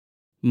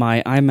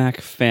My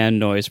iMac fan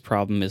noise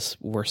problem is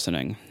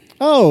worsening.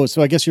 Oh,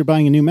 so I guess you're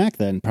buying a new Mac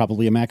then.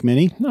 Probably a Mac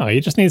Mini. No,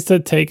 he just needs to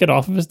take it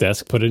off of his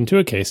desk, put it into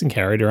a case, and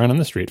carry it around on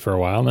the street for a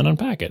while, and then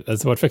unpack it.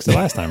 That's what fixed it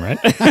last time, right?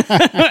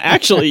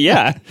 Actually,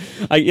 yeah.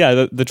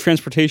 The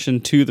transportation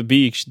to the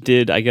beach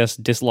did, I guess,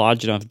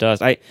 dislodge enough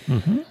dust. I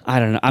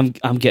don't know.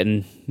 I'm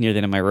getting near the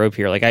end of my rope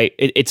here. Like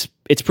it's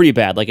pretty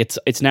bad. Like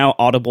it's now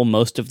audible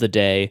most of the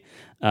day,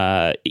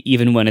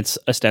 even when it's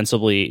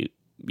ostensibly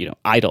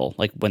idle.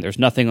 Like when there's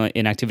nothing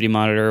in activity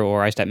monitor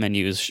or iStat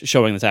menus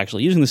showing that's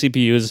actually using the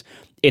CPUs,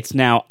 it's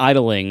now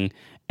idling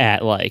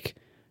at like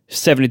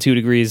 72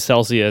 degrees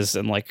Celsius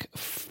and like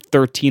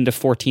 13 to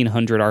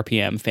 1400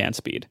 RPM fan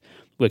speed,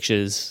 which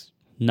is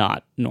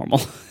not normal.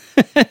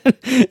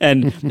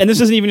 and this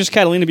isn't even just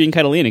Catalina being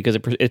Catalina, because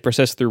it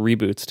persists through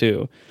reboots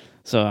too.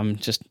 So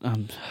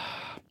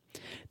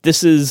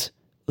this is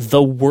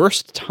the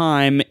worst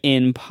time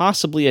in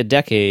possibly a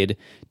decade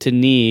to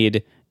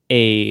need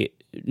a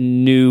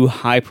new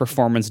high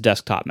performance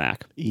desktop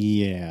Mac.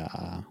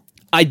 Yeah.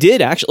 I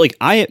did actually,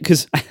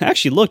 because I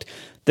actually looked,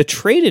 the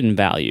trade-in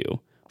value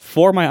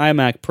for my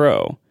iMac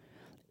Pro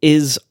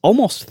is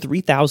almost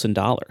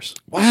 $3,000.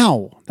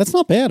 Wow, that's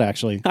not bad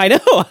actually. I know.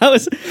 I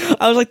was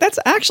like, that's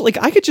actually,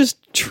 like, I could just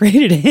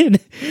trade it in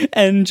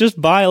and just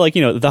buy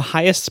the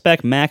highest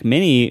spec Mac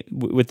Mini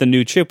with the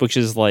new chip, which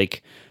is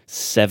like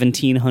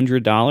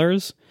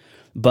 $1,700.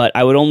 But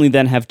I would only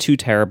then have 2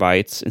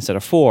 terabytes instead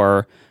of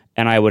 4,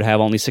 and I would have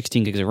only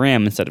 16 gigs of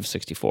RAM instead of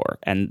 64.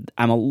 And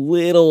I'm a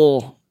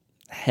little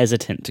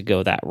hesitant to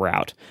go that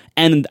route.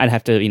 And I'd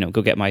have to,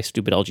 go get my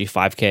stupid LG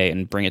 5K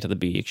and bring it to the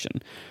beach.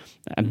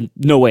 And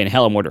no way in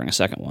hell I'm ordering a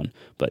second one.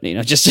 But,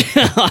 just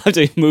I'll have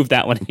to move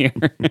that one here.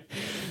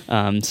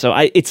 So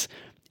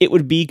it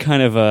would be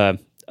kind of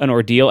an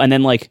ordeal. And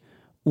then, like,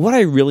 what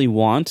I really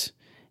want,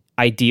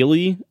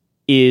 ideally,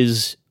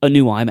 is a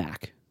new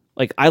iMac.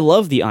 Like, I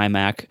love the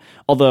iMac,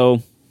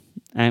 although,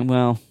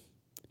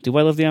 do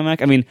I love the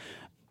iMac? I mean,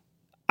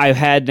 I've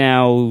had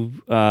now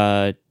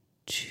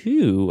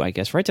 2, I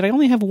guess, right? Did I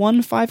only have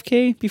one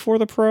 5K before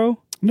the Pro?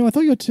 No, I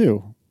thought you had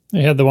 2.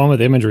 You had the one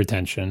with image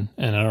retention,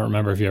 and I don't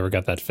remember if you ever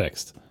got that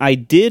fixed. I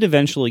did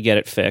eventually get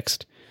it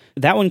fixed.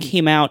 That one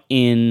came out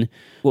in,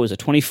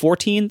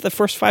 2014? The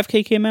first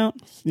 5K came out?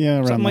 Yeah,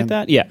 around something like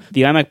that. Yeah,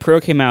 the iMac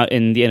Pro came out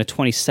in the end of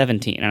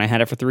 2017, and I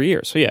had it for 3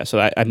 years. So yeah,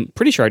 I'm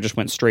pretty sure I just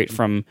went straight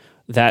from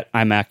that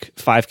iMac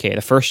 5K,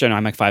 the first gen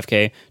iMac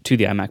 5K, to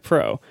the iMac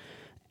Pro.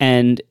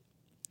 And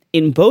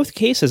in both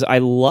cases, I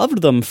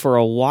loved them for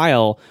a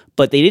while,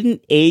 but they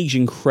didn't age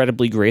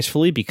incredibly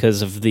gracefully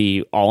because of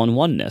the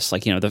all-in-oneness.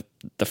 Like,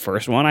 the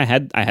first one, I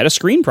had a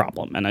screen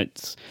problem, and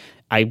it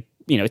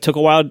took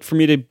a while for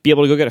me to be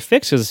able to go get it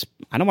fixed, because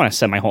I don't want to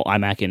send my whole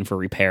iMac in for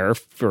repair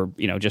for,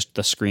 just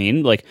the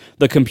screen. Like,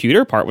 the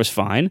computer part was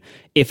fine.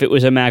 If it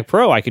was a Mac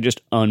Pro, I could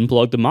just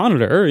unplug the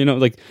monitor.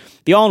 Like,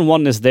 the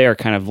all-in-oneness there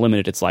kind of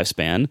limited its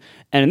lifespan.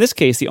 And in this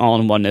case, the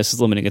all-in-oneness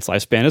is limiting its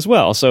lifespan as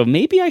well. So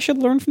maybe I should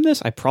learn from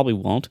this. I probably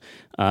won't.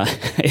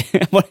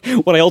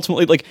 What I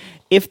ultimately, like,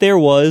 if there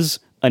was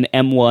an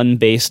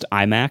M1-based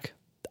iMac,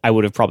 I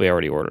would have probably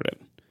already ordered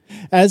it.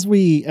 As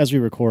we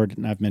record,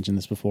 and I've mentioned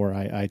this before,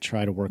 I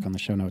try to work on the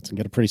show notes and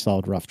get a pretty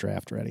solid rough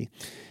draft ready.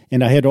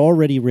 And I had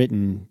already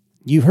written,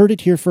 you heard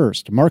it here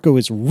first, Marco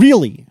is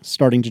really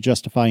starting to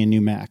justify a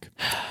new Mac.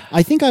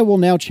 I think I will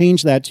now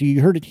change that to,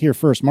 you heard it here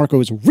first, Marco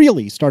is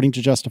really starting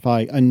to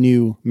justify a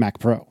new Mac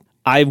Pro.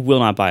 I will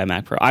not buy a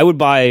Mac Pro. I would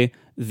buy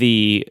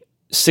the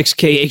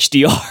 6K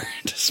HDR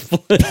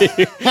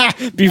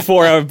display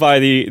before I would buy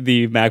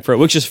the Mac Pro,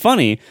 which is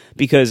funny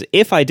because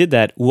if I did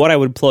that, what I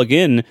would plug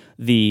in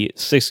the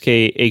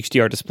 6K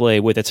HDR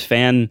display with its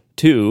fan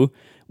to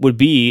would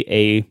be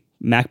a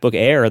MacBook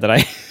Air that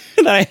I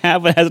that I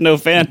have but has no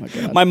fan.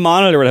 Oh my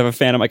monitor would have a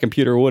fan and my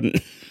computer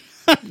wouldn't.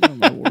 Oh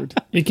my word.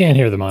 You can't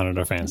hear the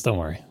monitor fans, don't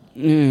worry.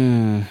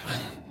 Mm.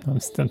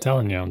 I'm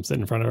telling you, I'm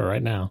sitting in front of it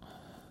right now.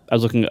 I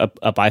was looking up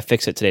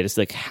iFixit today to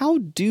see, like, how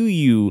do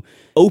you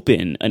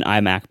open an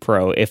iMac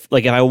Pro? If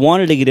I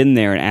wanted to get in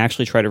there and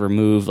actually try to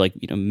remove,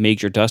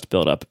 major dust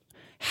buildup,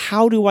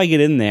 how do I get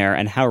in there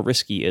and how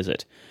risky is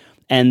it?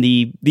 And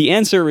the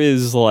answer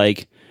is,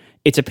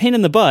 it's a pain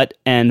in the butt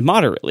and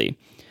moderately.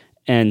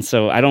 And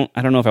so I don't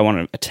know if I want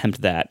to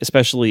attempt that,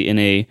 especially in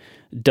a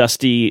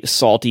dusty,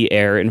 salty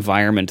air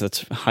environment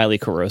that's highly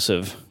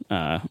corrosive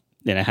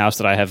in a house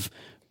that I have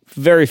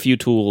very few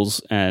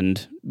tools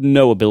and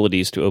no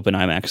abilities to open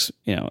iMacs,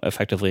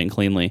 effectively and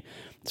cleanly.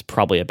 It's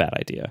probably a bad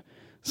idea.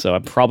 So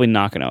I'm probably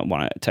not going to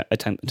want to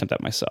attempt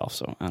that myself.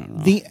 So I don't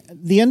know.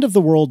 The end of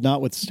the world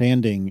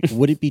notwithstanding,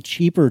 would it be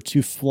cheaper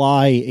to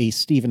fly a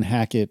Stephen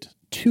Hackett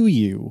to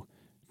you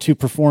to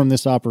perform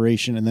this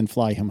operation and then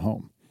fly him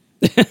home?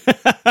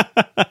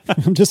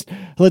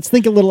 Let's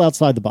think a little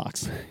outside the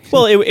box.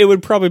 Well, it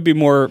would probably be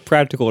more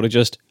practical to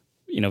just,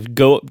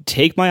 go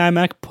take my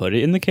iMac, put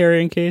it in the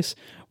carrying case,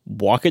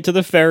 walk it to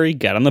the ferry,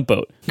 get on the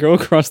boat, go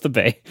across the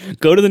bay,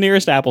 go to the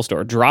nearest Apple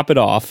store, drop it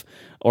off,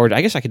 or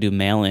I guess I could do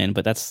mail-in,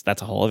 but that's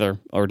a whole other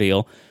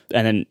ordeal.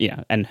 And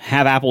then, and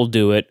have Apple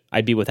do it.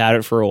 I'd be without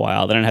it for a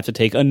while. Then I'd have to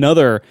take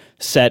another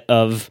set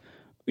of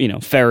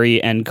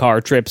ferry and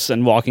car trips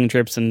and walking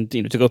trips, and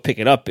to go pick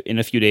it up in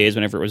a few days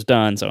whenever it was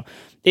done. So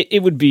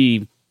it would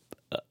be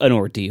an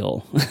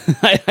ordeal.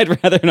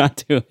 I'd rather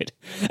not do it.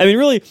 I mean,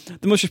 really,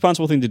 the most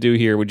responsible thing to do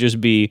here would just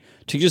be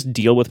to just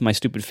deal with my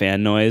stupid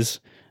fan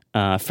noise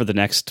for the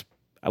next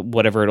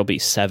whatever it'll be,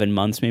 7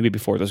 months maybe,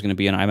 before there's going to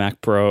be an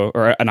iMac Pro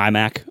or an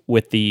iMac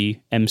with the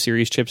M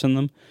series chips in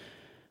them.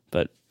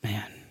 But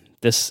man,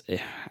 this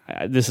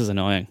is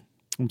annoying.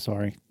 I'm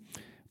sorry.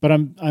 But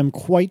I'm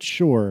quite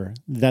sure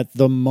that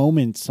the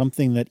moment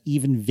something that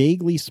even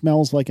vaguely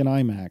smells like an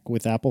iMac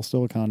with Apple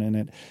Silicon in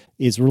it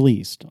is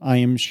released, I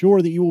am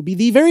sure that you will be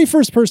the very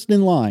first person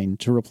in line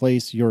to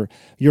replace your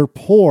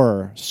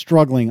poor,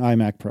 struggling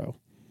iMac Pro.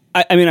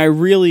 I mean, I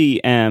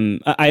really am.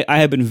 I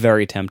have been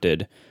very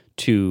tempted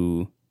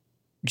to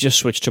just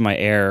switch to my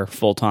Air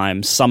full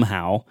time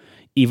somehow,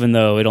 even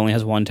though it only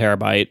has 1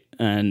 terabyte,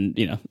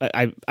 and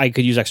I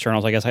could use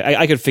externals. I guess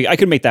I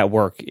could make that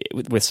work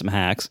with some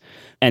hacks,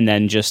 and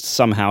then just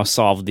somehow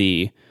solve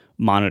the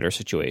monitor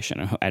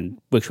situation, and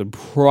which would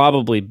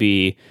probably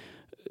be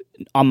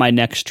on my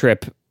next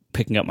trip,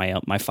 picking up my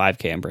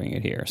 5K and bringing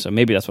it here. So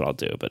maybe that's what I'll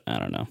do, but I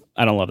don't know.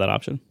 I don't love that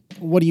option.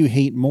 What do you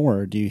hate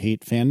more? Do you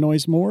hate fan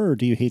noise more, or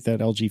do you hate that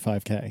LG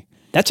 5K?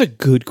 That's a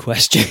good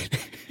question.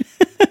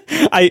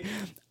 I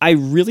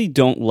really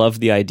don't love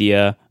the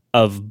idea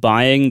of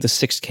buying the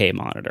 6K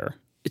monitor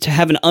to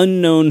have an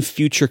unknown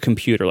future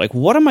computer. Like,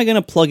 what am I going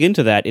to plug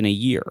into that in a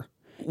year?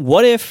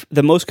 What if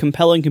the most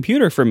compelling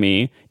computer for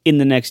me in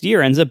the next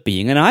year ends up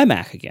being an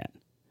iMac again?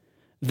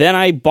 Then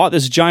I bought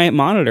this giant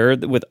monitor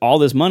with all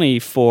this money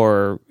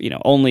for,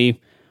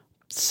 only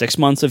 6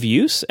 months of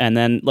use, and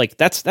then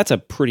that's a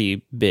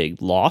pretty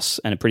big loss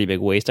and a pretty big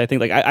waste. I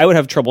think I would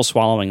have trouble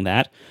swallowing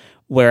that.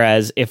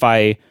 Whereas if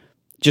I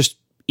just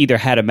either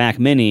had a Mac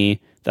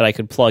Mini that I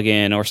could plug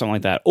in or something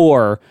like that,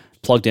 or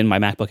plugged in my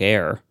MacBook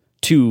Air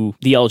to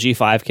the LG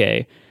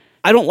 5K,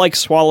 I don't like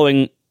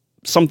swallowing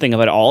something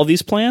about all of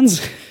these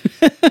plans.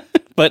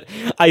 But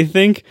I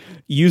think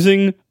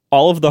using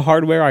all of the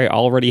hardware I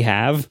already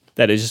have,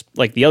 that is just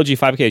like the LG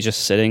 5K is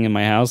just sitting in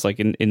my house, like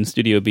in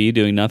Studio B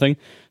doing nothing,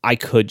 I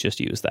could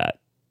just use that.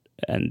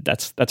 And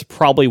that's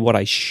probably what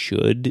I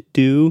should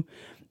do,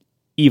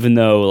 even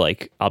though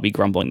I'll be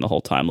grumbling the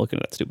whole time looking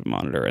at that stupid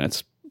monitor, and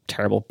it's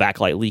terrible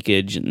backlight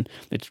leakage and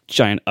its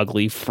giant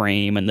ugly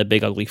frame and the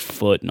big ugly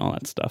foot and all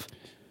that stuff.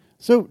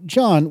 So,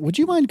 John, would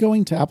you mind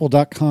going to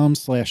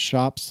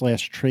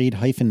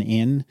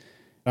apple.com/shop/trade-in?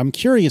 I'm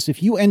curious,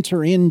 if you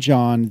enter in,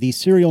 John, the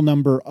serial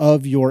number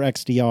of your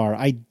XDR,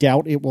 I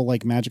doubt it will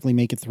magically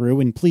make it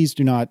through. And please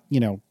do not,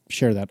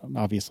 share that,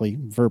 obviously,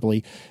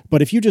 verbally.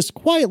 But if you just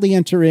quietly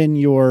enter in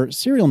your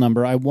serial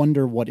number, I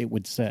wonder what it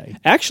would say.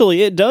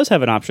 Actually, it does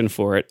have an option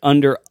for it.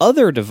 Under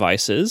other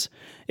devices,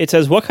 it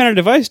says, what kind of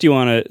device do you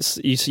want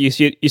to, you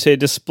say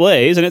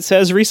displays, and it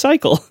says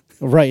recycle.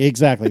 Right,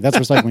 exactly. That's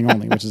recycling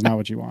only, which is not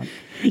what you want.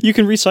 You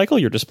can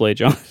recycle your display,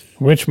 John.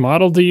 Which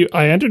model do you...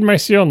 I entered my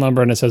serial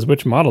number and it says,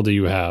 which model do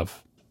you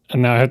have?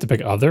 And now I have to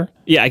pick other?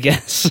 Yeah, I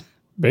guess.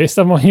 Based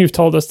on what you've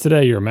told us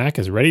today, your Mac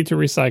is ready to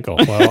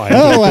recycle. Well,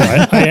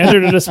 I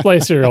entered a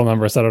display serial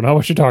number, so I don't know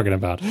what you're talking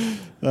about.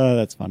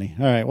 That's funny.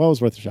 All right, well, it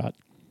was worth a shot.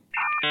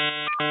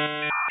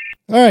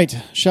 All right,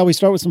 shall we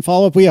start with some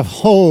follow-up?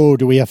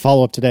 Do we have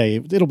follow-up today?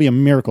 It'll be a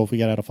miracle if we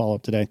get out a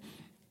follow-up today.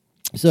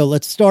 So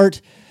let's start.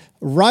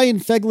 Ryan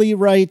Fegley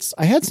writes,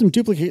 I had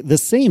the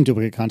same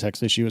duplicate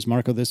context issue as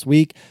Marco this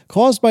week,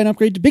 caused by an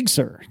upgrade to Big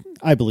Sur,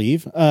 I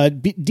believe.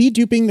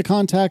 Deduping the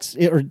contacts,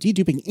 or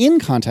deduping in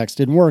contacts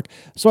didn't work,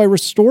 so I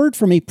restored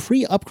from a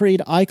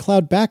pre-upgrade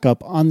iCloud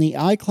backup on the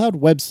iCloud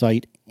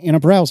website in a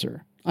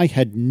browser. I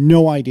had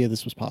no idea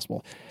this was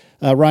possible.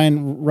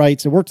 Ryan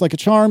writes, it worked like a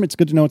charm. It's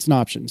good to know it's an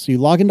option. So you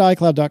log into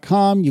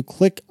iCloud.com, you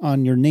click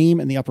on your name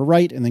in the upper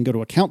right, and then go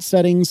to account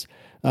settings.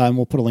 And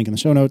we'll put a link in the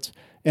show notes.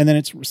 And then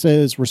it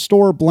says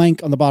restore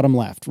blank on the bottom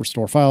left.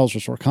 Restore files,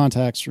 restore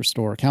contacts,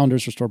 restore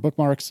calendars, restore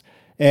bookmarks.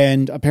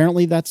 And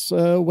apparently that's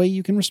a way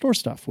you can restore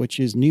stuff, which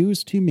is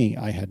news to me.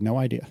 I had no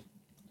idea.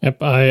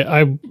 Yep,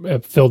 I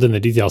filled in the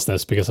details on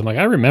this because I'm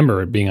I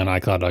remember it being on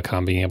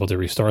iCloud.com being able to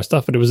restore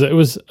stuff, but it was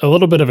a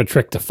little bit of a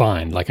trick to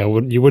find.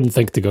 You wouldn't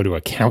think to go to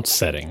account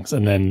settings,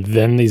 and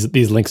then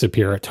these links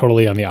appear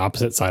totally on the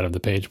opposite side of the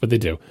page, but they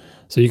do.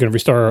 So you can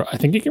restore. I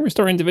think you can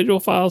restore individual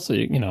files. So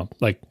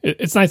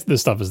it's nice that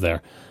this stuff is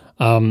there.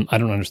 I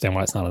don't understand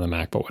why it's not on the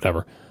Mac, but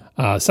whatever.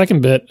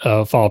 Second bit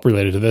of follow-up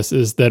related to this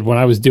is that when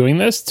I was doing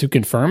this to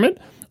confirm it,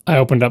 I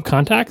opened up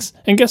contacts,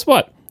 and guess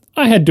what?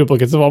 I had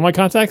duplicates of all my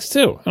contacts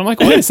too. And I'm like,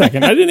 wait a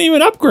second, I didn't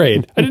even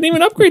upgrade.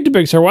 To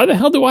Big Sur. Why the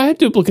hell do I have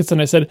duplicates?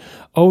 And I said,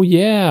 oh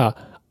yeah,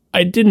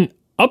 I didn't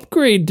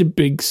upgrade to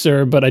Big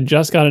Sur, but I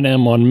just got an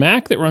M1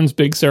 Mac that runs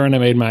Big Sur, and I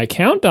made my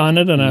account on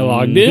it, and I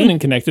logged in and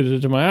connected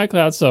it to my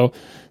iCloud. So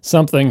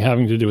something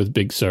having to do with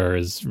Big Sur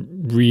is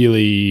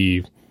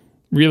really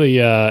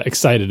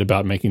excited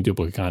about making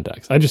duplicate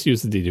contacts. I just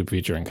used the dedupe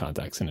feature in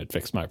contacts, and it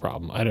fixed my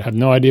problem. I have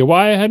no idea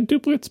why I had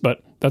duplicates,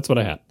 but that's what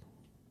I had.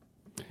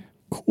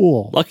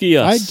 Cool. Lucky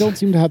us. I don't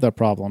seem to have that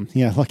problem.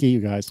 Yeah, lucky you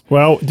guys.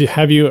 Well,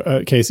 have you,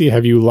 Casey,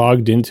 have you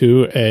logged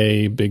into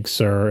a Big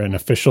Sur, an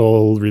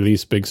official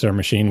release Big Sur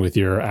machine with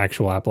your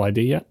actual Apple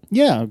ID yet?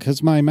 Yeah,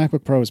 because my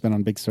MacBook Pro has been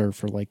on Big Sur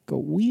for like a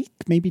week,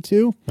 maybe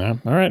 2. Yeah.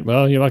 All right.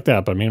 Well, you lucked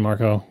out, but me and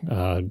Marco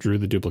drew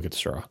the duplicate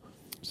straw.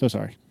 So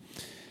sorry.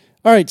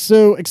 All right,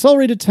 so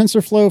accelerated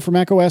TensorFlow for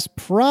macOS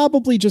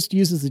probably just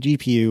uses the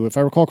GPU. If I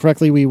recall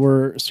correctly, we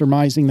were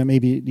surmising that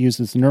maybe it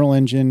uses the neural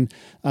engine,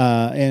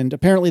 and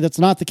apparently that's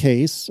not the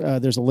case.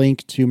 There's a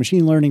link to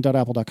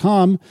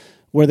machinelearning.apple.com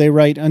where they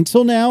write,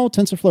 until now,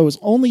 TensorFlow has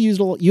only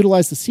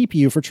utilized the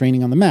CPU for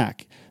training on the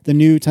Mac. The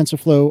new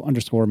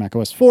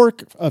TensorFlow_macOS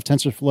fork of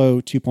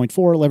TensorFlow 2.4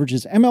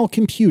 leverages ML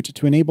compute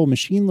to enable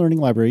machine learning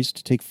libraries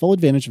to take full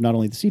advantage of not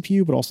only the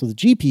CPU, but also the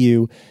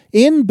GPU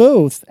in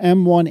both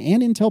M1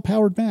 and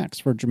Intel-powered Macs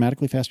for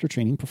dramatically faster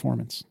training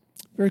performance.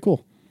 Very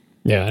cool.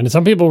 Yeah, and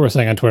some people were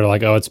saying on Twitter,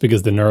 like, oh, it's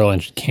because the neural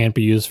engine can't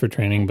be used for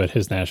training, but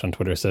His Nash on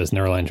Twitter says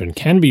neural engine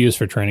can be used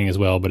for training as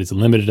well, but it's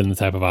limited in the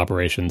type of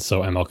operations, so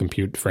ML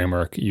compute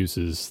framework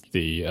uses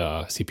the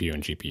CPU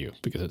and GPU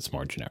because it's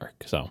more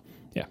generic. So,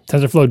 yeah,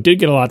 TensorFlow did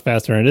get a lot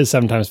faster, and it is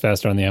 7 times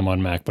faster on the M1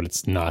 Mac, but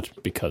it's not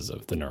because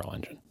of the neural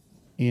engine.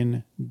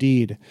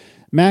 Indeed.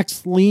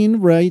 Max Lean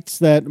writes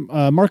that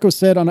Marco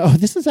said on,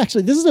 this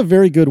is a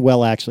very good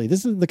actually.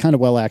 This is the kind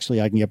of actually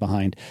I can get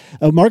behind.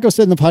 Marco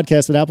said in the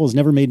podcast that Apple has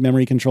never made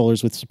memory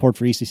controllers with support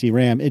for ECC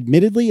RAM.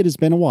 Admittedly, it has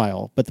been a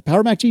while, but the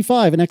Power Mac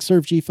G5 and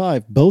Xserve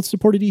G5 both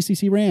supported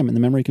ECC RAM, and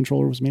the memory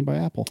controller was made by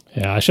Apple.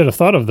 Yeah, I should have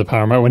thought of the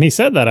Power Mac. When he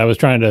said that, I was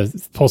trying to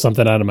pull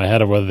something out of my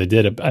head of whether they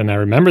did it, and I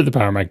remembered the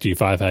Power Mac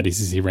G5 had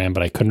ECC RAM,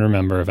 but I couldn't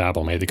remember if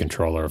Apple made the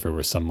controller or if it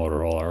was some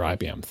Motorola or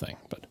IBM thing.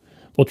 But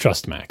we'll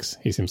trust Max.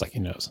 He seems like he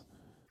knows.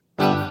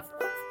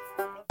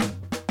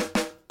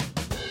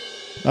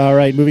 All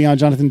right, moving on.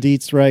 Jonathan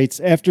Dietz writes,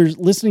 after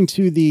listening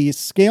to the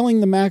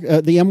scaling the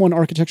M1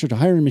 architecture to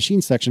higher-end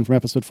machine section from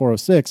episode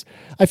 406,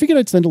 I figured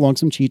I'd send along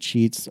some cheat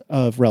sheets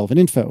of relevant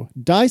info.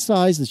 Die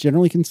size is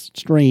generally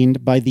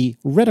constrained by the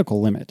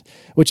reticle limit,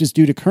 which is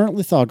due to current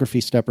lithography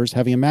steppers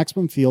having a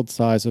maximum field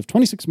size of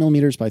 26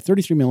 millimeters by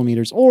 33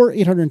 millimeters or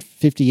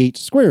 858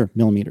 square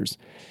millimeters.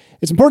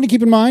 It's important to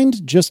keep in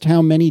mind just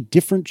how many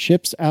different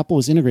chips Apple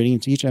is integrating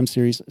into each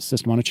M-series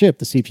system on a chip.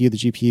 The CPU, the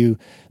GPU,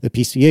 the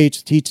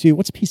PCH, T2.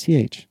 What's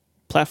PCH?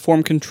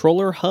 Platform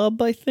Controller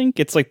Hub, I think.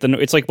 It's like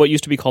what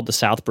used to be called the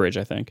South Bridge,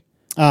 I think.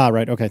 Ah,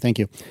 right. Okay, thank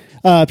you.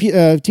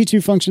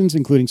 T2 functions,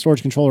 including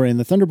storage controller and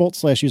the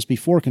Thunderbolt/USB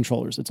 4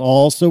 controllers. It's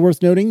also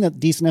worth noting that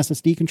decent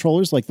SSD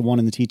controllers, like the one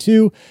in the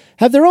T2,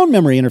 have their own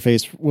memory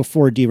interface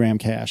for DRAM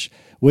cache.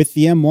 With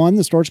the M1,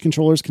 the storage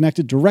controller is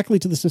connected directly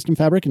to the system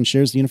fabric and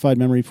shares the unified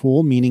memory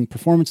pool, meaning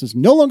performance is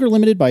no longer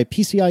limited by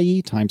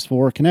PCIe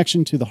x4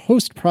 connection to the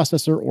host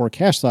processor or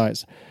cache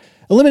size.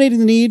 Eliminating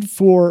the need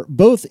for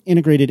both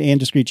integrated and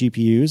discrete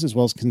GPUs, as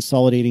well as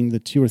consolidating the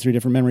 2 or 3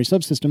 different memory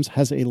subsystems,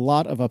 has a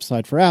lot of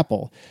upside for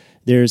Apple.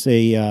 There's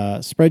a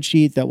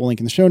spreadsheet that we'll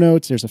link in the show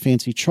notes. There's a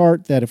fancy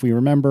chart that, if we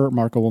remember,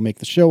 Marco will make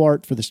the show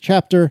art for this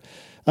chapter.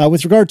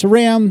 With regard to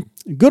RAM,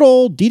 good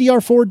old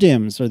DDR4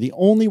 DIMMs are the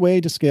only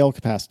way to scale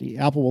capacity.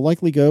 Apple will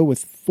likely go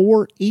with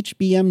 4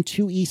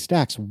 HBM2E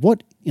stacks.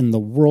 What in the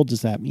world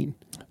does that mean?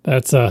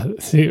 That's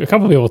see, a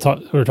couple of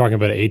people were talking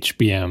about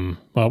HBM.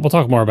 Well, we'll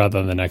talk more about that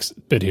in the next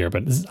bit here,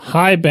 but this is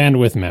high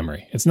bandwidth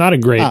memory. It's not a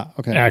great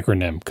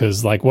acronym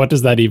because, like, what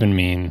does that even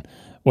mean?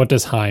 What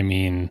does high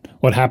mean?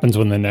 What happens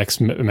when the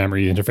next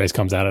memory interface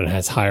comes out and it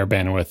has higher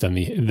bandwidth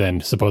than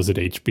supposed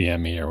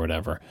HBME or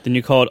whatever? Then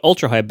you call it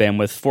ultra high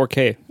bandwidth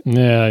 4K.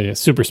 Yeah,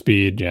 super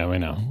speed. Yeah, we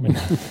know.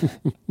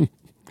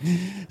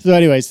 So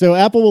anyway,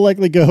 Apple will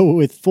likely go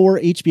with 4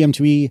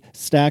 HBM2E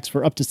stacks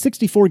for up to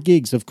 64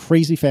 gigs of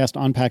crazy fast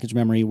on-package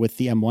memory with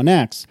the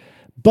M1X,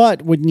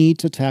 but would need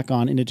to tack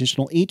on an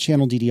additional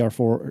 8-channel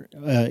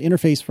DDR4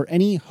 interface for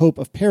any hope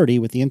of parity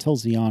with the Intel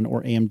Xeon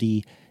or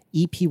AMD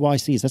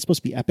EPYC. Is that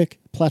supposed to be EPIC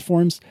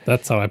platforms?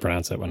 That's how I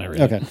pronounce it when I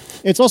read it. Okay.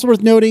 It's also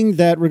worth noting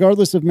that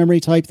regardless of memory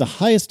type, the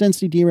highest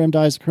density DRAM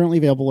dies currently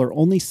available are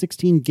only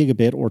 16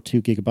 gigabit or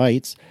 2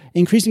 gigabytes.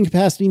 Increasing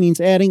capacity means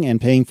adding and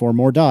paying for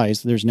more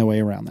dies. There's no way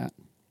around that.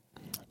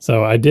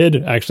 So I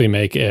did actually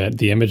make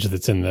the image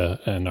that's in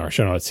our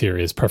show notes here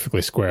is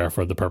perfectly square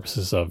for the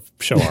purposes of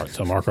show art.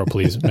 So Marco,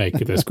 please make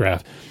this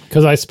graph.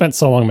 Because I spent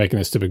so long making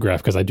this stupid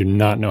graph because I do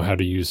not know how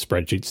to use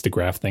spreadsheets to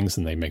graph things,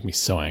 and they make me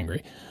so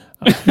angry.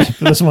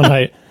 For this one,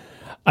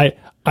 I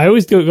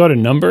always go to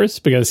numbers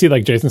because I see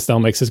like Jason Snell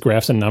makes his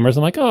graphs in numbers.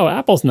 I'm like, oh,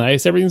 Apple's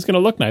nice. Everything's going to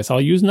look nice.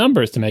 I'll use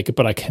numbers to make it,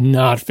 but I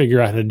cannot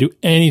figure out how to do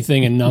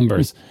anything in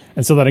numbers.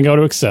 And so then I go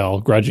to Excel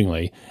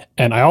grudgingly.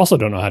 And I also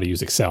don't know how to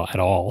use Excel at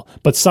all,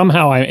 but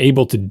somehow I'm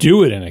able to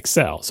do it in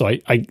Excel. So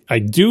I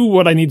do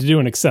what I need to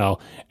do in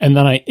Excel, and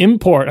then I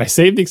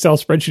save the Excel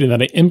spreadsheet, and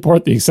then I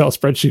import the Excel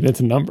spreadsheet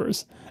into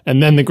numbers.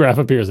 And then the graph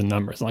appears in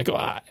numbers. I'm like,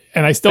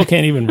 and I still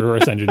can't even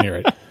reverse engineer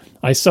it.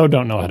 I so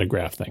don't know how to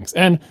graph things.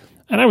 And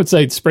I would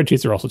say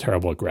spreadsheets are also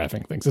terrible at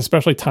graphing things,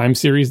 especially time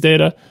series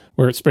data,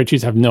 where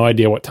spreadsheets have no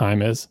idea what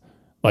time is.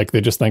 Like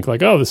they just think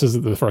like, oh, this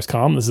is the first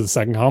column, this is the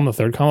second column, the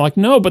third column. Like,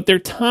 no, but they're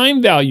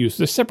time values.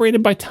 They're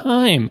separated by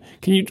time.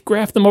 Can you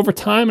graph them over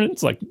time? And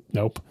it's like,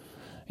 nope.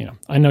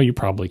 I know you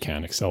probably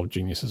can. Excel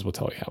geniuses will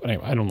tell you how. But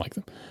anyway, I don't like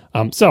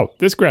them. So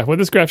what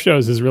this graph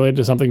shows is related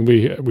to something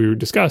we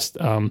discussed.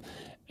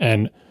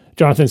 And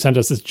Jonathan sent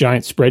us this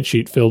giant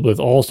spreadsheet filled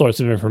with all sorts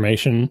of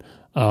information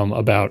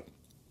about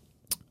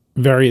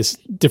various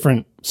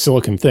different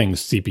silicon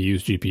things,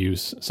 CPUs,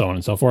 GPUs, so on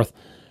and so forth.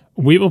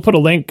 We will put a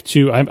link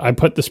to, I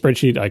put the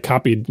spreadsheet, I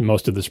copied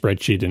most of the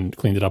spreadsheet and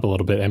cleaned it up a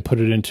little bit and put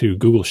it into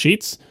Google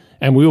Sheets.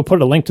 And we will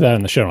put a link to that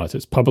in the show notes.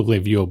 It's publicly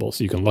viewable,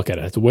 so you can look at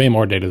it. It's way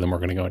more data than we're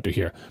going to go into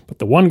here. But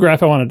the one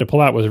graph I wanted to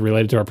pull out was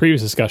related to our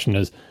previous discussion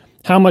is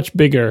how much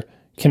bigger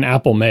can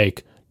Apple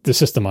make the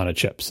system on a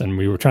chips? And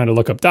we were trying to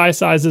look up die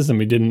sizes and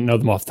we didn't know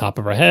them off the top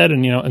of our head.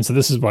 And so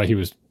this is why he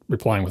was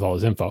replying with all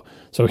his info.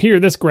 So here,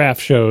 this graph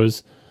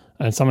shows,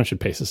 and someone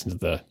should paste this into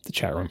the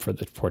chat room for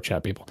the poor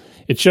chat people.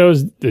 It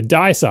shows the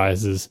die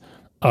sizes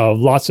of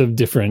lots of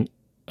different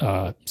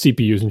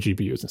CPUs and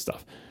GPUs and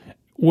stuff.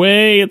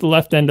 Way at the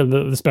left end of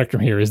the spectrum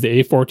here is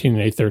the A14 and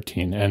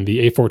A13, and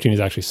the A14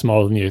 is actually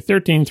smaller than the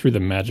A13 through the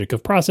magic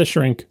of process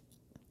shrink,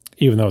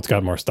 even though it's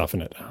got more stuff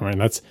in it. All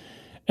right,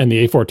 and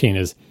the A14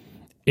 is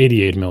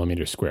 88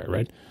 millimeters square,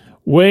 right?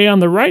 Way on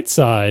the right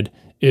side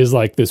is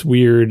like this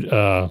weird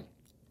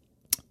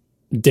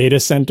data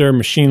center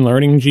machine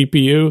learning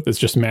GPU that's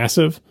just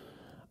massive,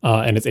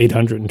 and it's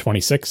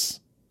 826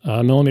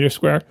 millimeters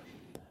square.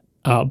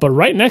 But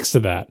right next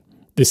to that,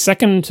 the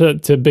second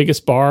to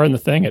biggest bar in the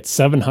thing at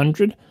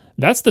 700,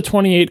 that's the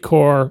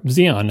 28-core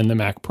Xeon in the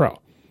Mac Pro.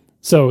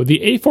 So the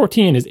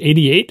A14 is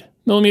 88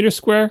 millimeters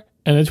square,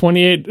 and the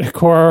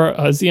 28-core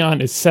Xeon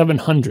is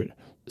 700.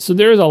 So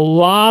there's a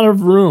lot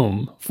of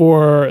room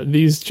for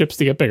these chips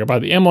to get bigger.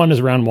 But the M1 is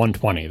around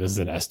 120. This is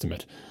an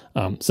estimate.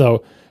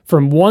 So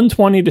from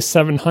 120 to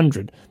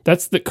 700,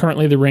 that's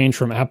currently the range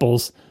from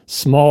Apple's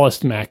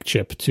smallest Mac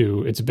chip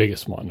to its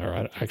biggest one.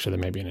 Or actually,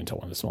 there may be an Intel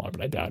one that's smaller,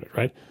 but I doubt it,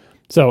 right?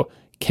 So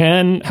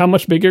how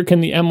much bigger can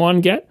the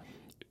M1 get?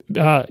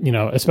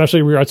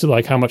 Especially in regards to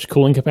like how much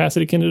cooling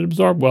capacity can it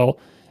absorb? Well,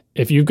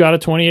 if you've got a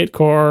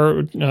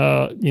 28-core,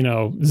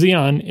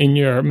 Xeon in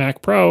your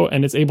Mac Pro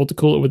and it's able to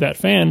cool it with that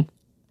fan,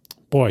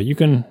 boy, you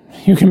can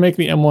make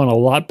the M1 a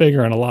lot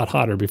bigger and a lot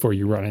hotter before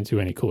you run into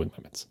any cooling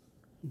limits.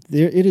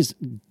 It is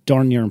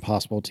darn near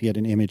impossible to get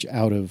an image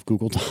out of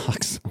Google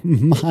Docs.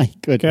 My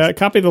goodness. Okay,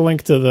 copy the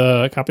link to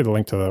the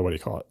what do you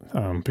call it?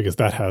 Because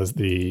that has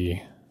the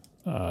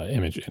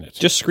image in it.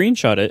 Just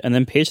screenshot it and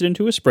then paste it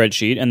into a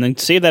spreadsheet and then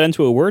save that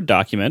into a Word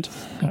document.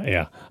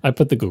 Yeah, I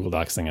put the Google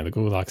Docs thing in. The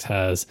Google Docs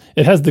has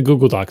the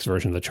Google Docs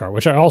version of the chart,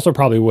 which I also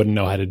probably wouldn't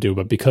know how to do,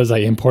 but because I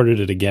imported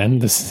it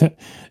again,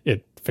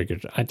 it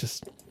figured I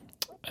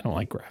don't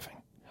like graphing.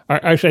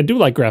 Actually, I do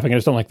like graphing. I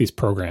just don't like these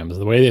programs.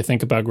 The way they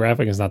think about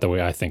graphing is not the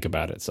way I think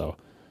about it, so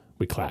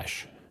we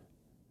clash.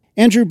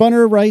 Andrew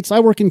Bunner writes, I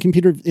work in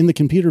the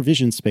computer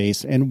vision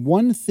space, and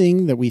one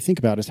thing that we think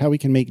about is how we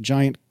can make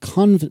giant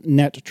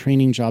ConvNet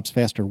training jobs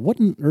faster. What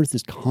on earth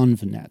is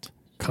ConvNet?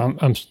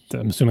 I'm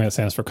assuming that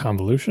stands for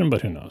convolution,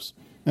 but who knows?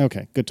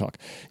 Okay, good talk.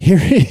 Here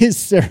is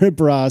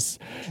Cerebras,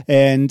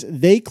 and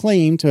they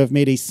claim to have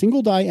made a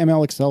single-die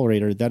ML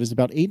accelerator that is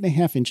about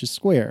 8.5 inches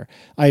square.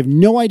 I have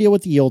no idea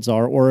what the yields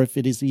are or if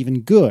it is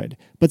even good,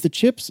 but the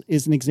chips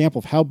is an example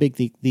of how big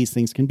these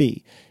things can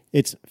be.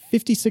 It's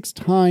 56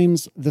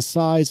 times the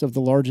size of the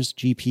largest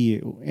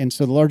GPU. And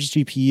so the largest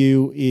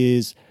GPU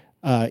is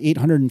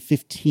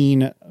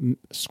 815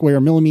 square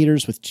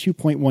millimeters with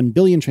 2.1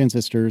 billion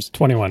transistors.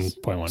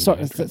 21.1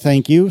 billion.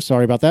 Thank you.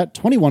 Sorry about that.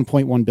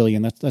 21.1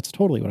 billion. That's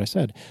totally what I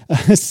said.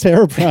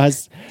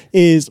 Cerebras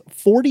is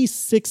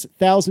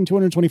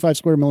 46,225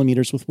 square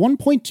millimeters with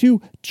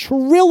 1.2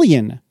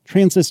 trillion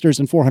transistors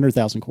and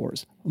 400,000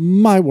 cores.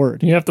 My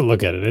word. You have to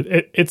look at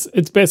it.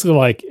 It's basically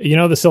like,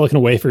 the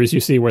silicon wafers you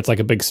see where it's like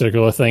a big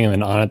circular thing and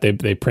then on it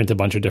they print a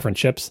bunch of different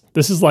chips.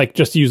 This is like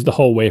just use the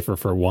whole wafer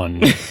for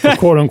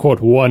quote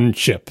unquote one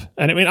chip.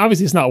 And I mean,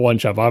 obviously it's not one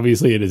chip.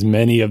 Obviously it is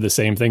many of the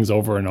same things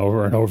over and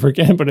over and over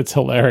again, but it's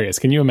hilarious.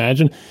 Can you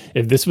imagine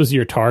if this was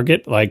your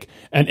target,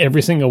 and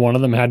every single one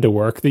of them had to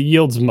work? The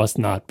yields must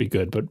not be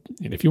good. But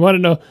if you want to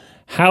know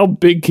how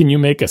big can you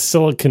make a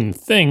silicon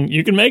thing,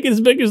 you can make it as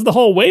big as the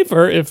whole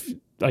wafer if,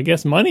 I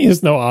guess, money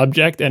is no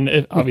object.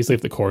 And obviously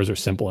if the cores are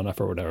simple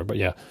enough or whatever. But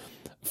yeah,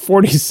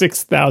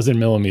 46,000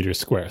 millimeters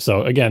square.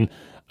 So again,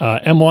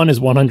 M1 is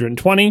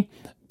 120.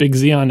 Big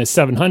Xeon is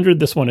 700.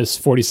 This one is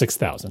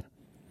 46,000.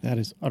 That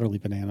is utterly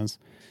bananas.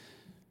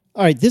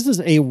 All right, this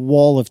is a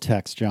wall of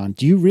text, John.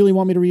 Do you really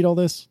want me to read all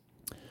this?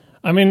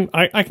 I mean,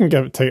 I can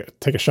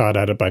take a shot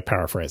at it by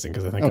paraphrasing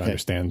because I think I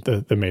understand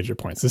the major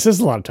points. This is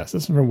a lot of text.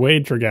 This is from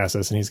Wade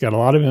Tregasis, and he's got a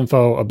lot of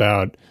info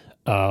about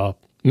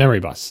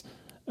memory bus.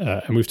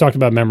 And we've talked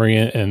about memory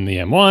in the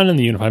M1 and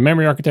the unified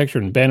memory architecture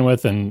and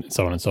bandwidth and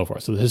so on and so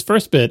forth. So his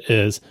first bit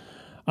is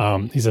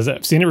He says,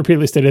 I've seen it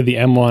repeatedly stated the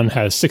M1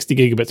 has 60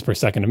 gigabits per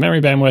second of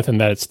memory bandwidth and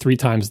that it's 3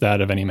 times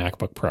that of any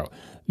MacBook Pro.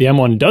 The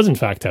M1 does, in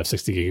fact, have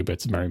 60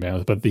 gigabits of memory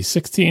bandwidth, but the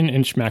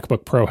 16-inch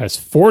MacBook Pro has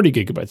 40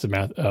 gigabytes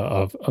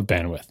of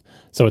bandwidth.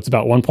 So it's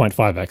about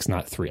 1.5x,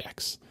 not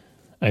 3x.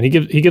 And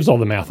he gives all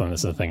the math on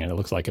this thing, and it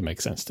looks like it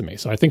makes sense to me.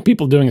 So I think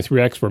people doing a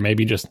 3x were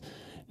maybe just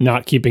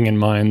not keeping in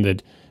mind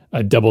that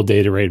a double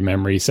data rate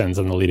memory sends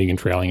on the leading and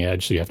trailing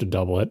edge, so you have to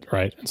double it,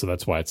 right? And so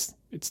that's why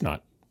it's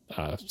not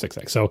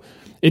 6x. So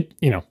this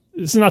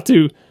is not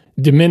to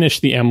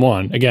diminish the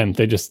M1. Again,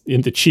 they just,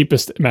 in the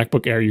cheapest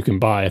MacBook Air you can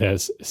buy, it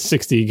has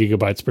 60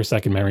 gigabytes per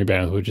second memory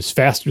bandwidth, which is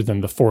faster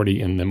than the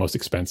 40 in the most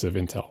expensive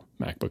Intel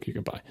MacBook you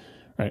can buy,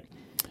 right?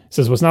 It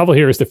says what's novel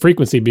here is the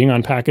frequency being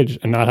on package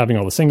and not having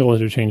all the single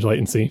interchange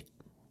latency.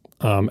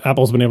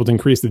 Apple's been able to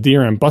increase the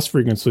DRAM bus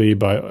frequency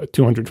by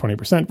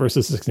 220%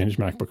 versus the 16-inch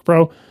MacBook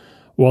Pro.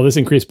 While this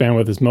increased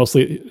bandwidth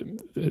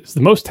is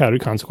the most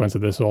touted consequence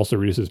of this, it also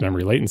reduces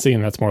memory latency,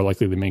 and that's more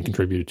likely the main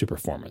contributor to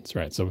performance,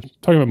 right? So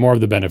talking about more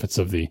of the benefits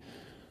of the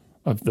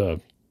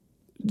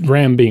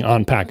RAM being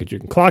on package. You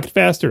can clock it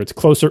faster, it's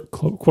closer,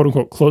 quote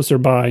unquote, closer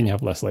by, and you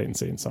have less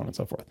latency and so on and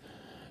so forth.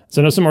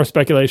 So now some more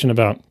speculation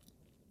about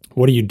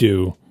what do you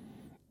do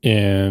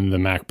in the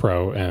Mac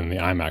Pro and the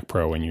iMac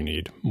Pro when you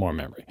need more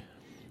memory.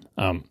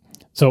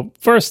 So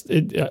first,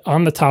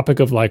 on the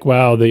topic of like,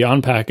 wow, the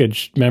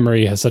on-package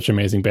memory has such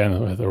amazing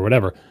bandwidth or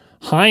whatever,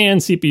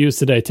 high-end CPUs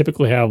today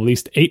typically have at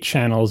least 8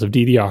 channels of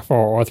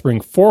DDR4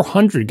 offering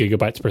 400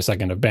 gigabytes per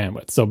second of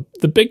bandwidth. So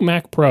the big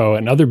Mac Pro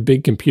and other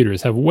big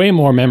computers have way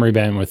more memory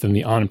bandwidth than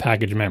the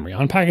on-package memory.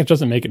 On-package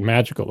doesn't make it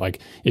magical. Like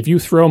if you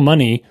throw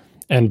money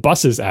and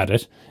buses at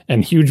it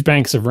and huge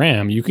banks of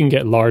RAM, you can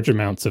get large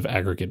amounts of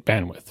aggregate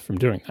bandwidth from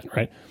doing that,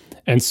 right?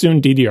 And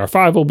soon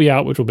DDR5 will be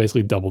out, which will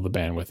basically double the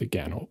bandwidth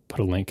again. I'll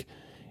put a link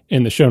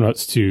in the show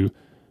notes to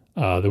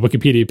the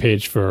Wikipedia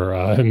page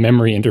for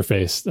memory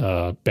interface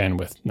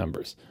bandwidth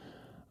numbers.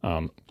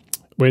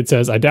 Wade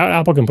says, I doubt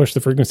Apple can push the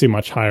frequency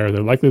much higher.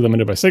 They're likely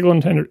limited by signal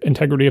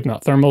integrity, if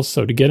not thermals.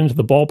 So to get into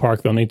the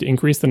ballpark, they'll need to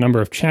increase the number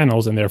of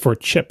channels and therefore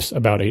chips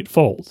about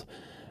 8-fold.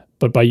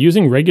 But by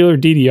using regular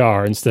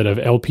DDR instead of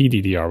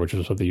LPDDR, which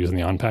is what they use in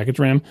the on-package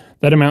RAM,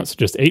 that amounts to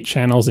just 8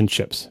 channels and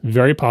chips.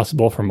 Very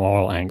possible from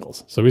all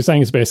angles. So what he's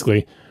saying is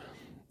basically,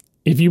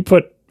 if you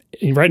put,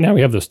 right now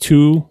we have those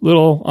 2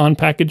 little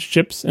on-package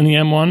chips in the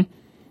M1.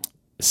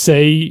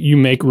 Say you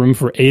make room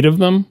for 8 of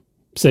them.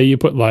 Say you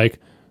put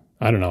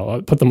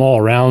put them all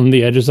around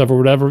the edges of or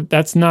whatever.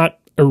 That's not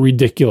a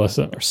ridiculous...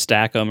 Or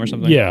stack them or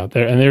something. Yeah,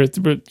 we're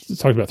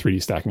talking about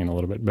 3D stacking in a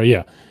little bit. But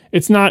yeah,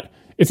 it's not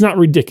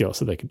ridiculous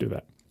that they could do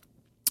that.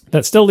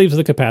 That still leaves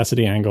the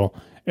capacity angle.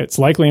 It's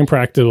likely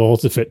impractical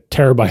to fit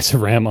terabytes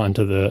of RAM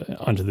onto the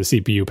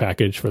CPU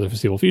package for the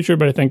foreseeable future,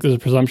 but I think there's a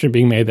presumption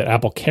being made that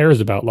Apple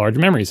cares about large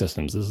memory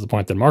systems. This is the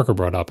point that Marco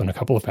brought up in a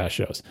couple of past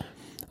shows.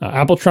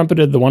 Apple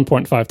trumpeted the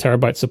 1.5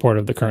 terabyte support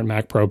of the current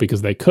Mac Pro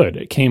because they could.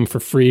 It came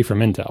for free from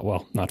Intel.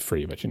 Well, not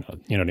free, but you know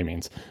what it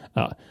means.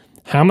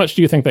 How much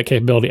do you think that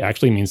capability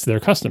actually means to their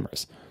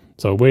customers?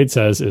 So Wade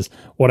says is,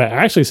 what I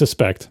actually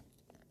suspect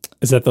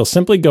is that they'll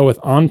simply go with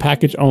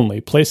on-package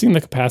only, placing the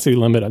capacity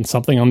limit on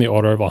something on the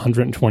order of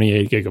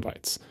 128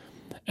 gigabytes.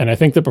 And I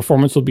think the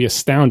performance will be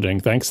astounding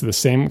thanks to the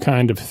same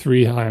kind of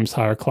 3 times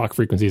higher clock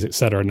frequencies, et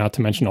cetera, not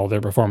to mention all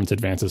their performance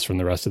advances from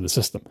the rest of the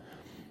system.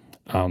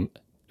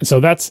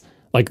 So that's,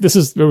 like, this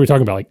is what we're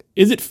talking about. Like,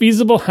 is it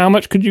feasible? How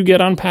much could you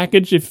get on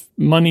package if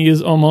money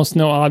is almost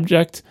no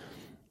object?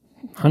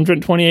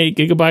 128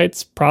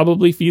 gigabytes,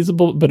 probably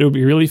feasible, but it would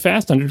be really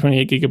fast,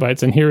 128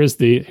 gigabytes. And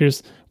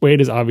here's Wade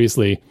is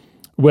obviously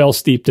well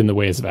steeped in the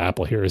ways of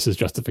Apple. Here is his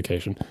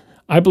justification.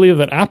 I believe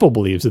that Apple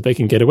believes that they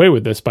can get away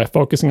with this by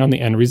focusing on the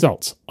end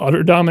results.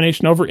 Utter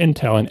domination over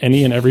Intel in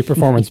any and every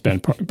performance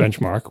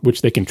benchmark,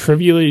 which they can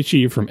trivially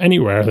achieve from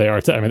anywhere they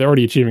are. They're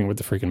already achieving with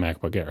the freaking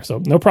MacBook Air.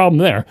 So no problem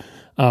there.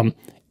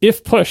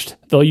 If pushed,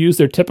 they'll use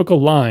their typical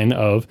line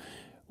of,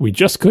 we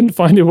just couldn't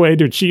find a way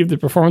to achieve the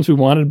performance we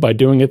wanted by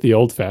doing it the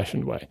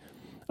old-fashioned way.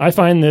 I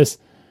find this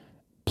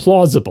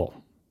plausible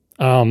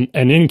and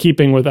in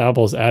keeping with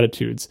Apple's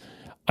attitudes.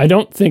 I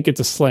don't think it's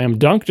a slam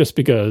dunk just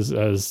because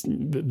as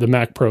the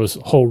Mac Pro's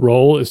whole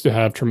role is to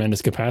have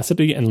tremendous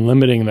capacity, and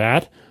limiting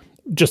that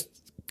just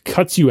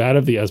cuts you out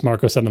of as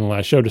Marco said in the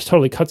last show, just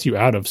totally cuts you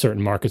out of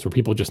certain markets where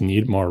people just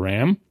need more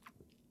RAM.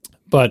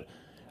 But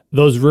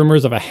those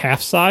rumors of a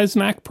half-size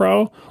Mac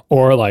Pro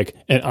or like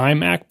an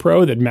iMac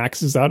Pro that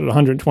maxes out at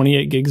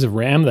 128 gigs of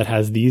RAM that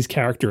has these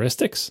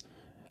characteristics,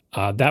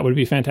 that would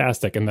be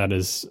fantastic. And that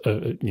is,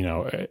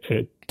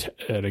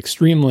 an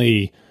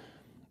extremely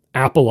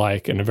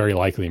Apple-like and a very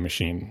likely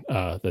machine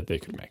that they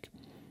could make.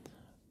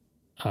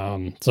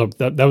 So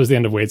that was the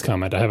end of Wade's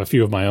comment. I have a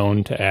few of my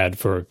own to add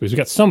because we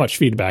got so much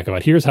feedback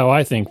about here's how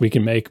I think we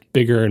can make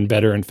bigger and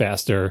better and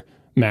faster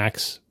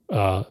Macs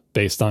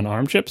based on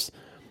ARM chips.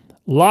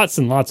 Lots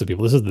and lots of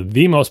people. This is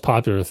the most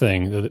popular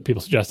thing that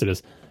people suggested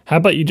is, how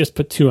about you just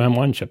put 2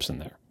 M1 chips in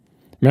there?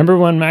 Remember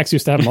when Macs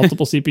used to have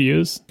multiple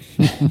CPUs?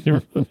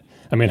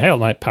 I mean, hell,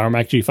 my Power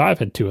Mac G5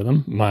 had 2 of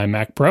them. My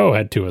Mac Pro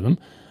had 2 of them.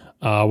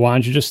 Why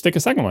don't you just stick a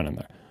second one in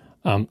there?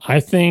 I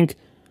think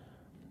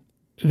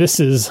this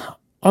is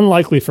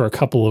unlikely for a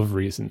couple of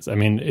reasons. I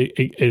mean,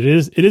 it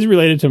is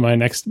related to my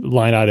next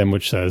line item,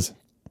 which says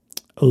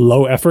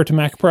low effort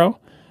Mac Pro.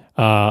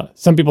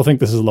 Some people think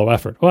this is low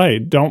effort. Well, hey,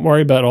 don't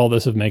worry about all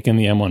this of making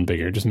the M1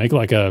 bigger. Just make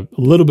like a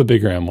little bit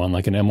bigger M1,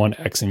 like an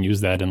M1X, and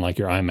use that in like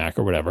your iMac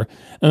or whatever.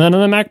 And then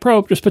on the Mac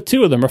Pro, just put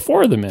 2 of them or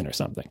 4 of them in or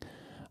something.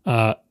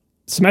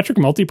 Symmetric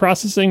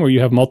multiprocessing, where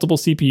you have multiple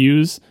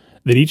CPUs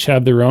that each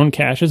have their own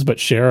caches but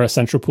share a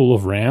central pool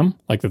of RAM,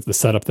 like the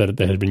setup that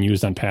had been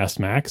used on past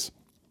Macs.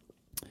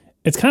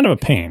 It's kind of a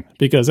pain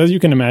because, as you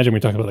can imagine, we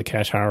talked about the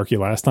cache hierarchy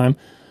last time.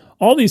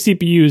 All these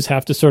CPUs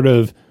have to sort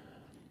of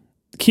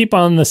keep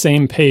on the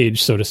same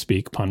page, so to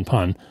speak,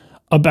 pun,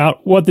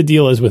 about what the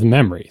deal is with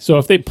memory. So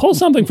if they pull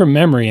something from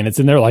memory and it's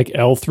in their like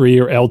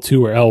L3 or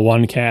L2 or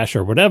L1 cache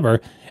or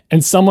whatever,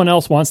 and someone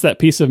else wants that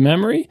piece of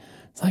memory,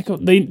 it's like the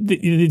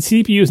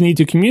CPUs need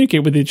to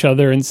communicate with each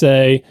other and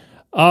say,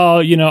 oh,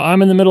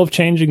 I'm in the middle of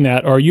changing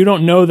that, or you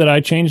don't know that I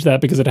changed that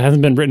because it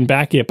hasn't been written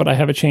back yet, but I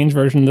have a changed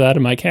version of that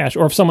in my cache.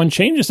 Or if someone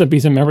changes a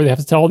piece of memory, they have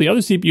to tell all the other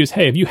CPUs,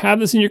 hey, if you have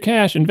this in your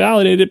cache,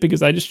 invalidate it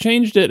because I just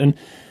changed it. And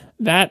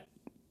that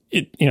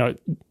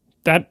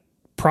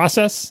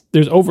process,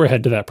 there's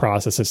overhead to that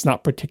process. It's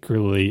not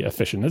particularly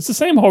efficient. It's the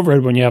same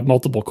overhead when you have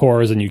multiple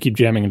cores and you keep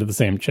jamming into the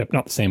same chip.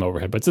 Not the same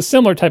overhead, but it's a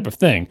similar type of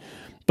thing.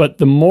 But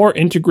the more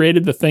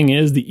integrated the thing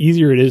is, the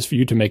easier it is for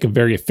you to make a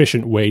very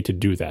efficient way to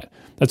do that.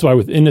 That's why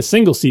within a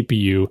single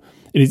CPU,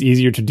 it is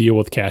easier to deal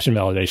with cache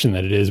invalidation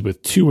than it is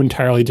with 2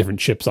 entirely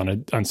different chips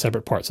on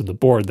separate parts of the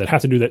board that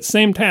have to do that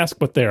same task,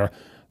 but they're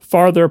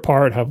farther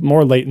apart, have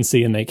more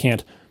latency, and they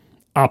can't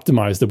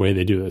optimize the way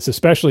they do this,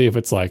 especially if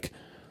it's like,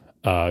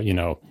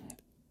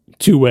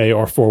 2-way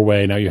or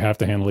 4-way. Now you have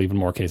to handle even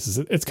more cases.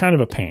 It's kind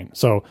of a pain.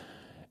 So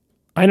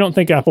I don't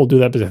think Apple will do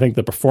that because I think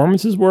the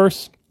performance is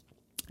worse.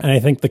 And I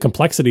think the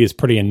complexity is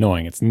pretty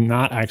annoying. It's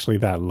not actually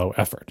that low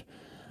effort.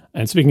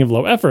 And speaking of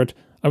low effort,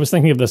 I was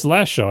thinking of this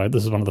last show.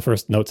 This is one of the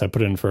first notes I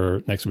put in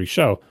for next week's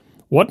show.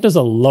 What does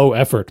a low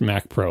effort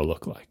Mac Pro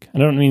look like? I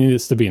don't mean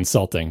this to be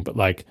insulting, but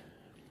like,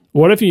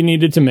 what if you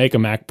needed to make a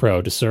Mac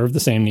Pro to serve the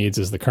same needs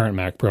as the current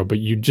Mac Pro, but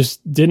you just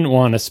didn't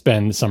want to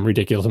spend some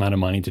ridiculous amount of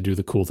money to do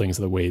the cool things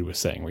that Wade was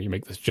saying, where you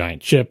make this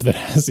giant chip that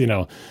has,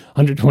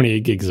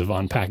 128 gigs of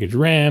on-package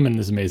RAM and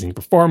this amazing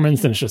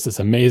performance, and it's just this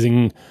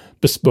amazing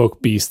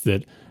bespoke beast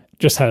that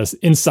just has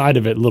inside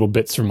of it little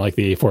bits from like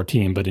the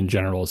A14, but in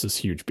general is this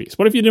huge beast.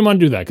 What if you didn't want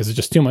to do that because it's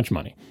just too much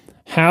money?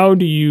 How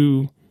do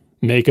you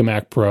make a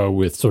Mac Pro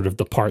with sort of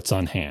the parts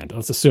on hand?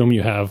 Let's assume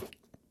you have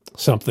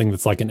something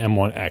that's like an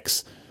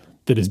M1X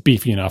that is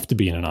beefy enough to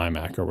be in an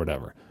iMac or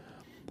whatever.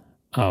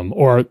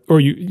 Or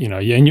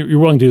you're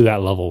willing to do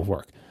that level of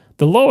work.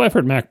 The low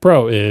effort Mac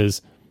Pro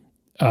is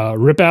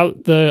rip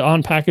out the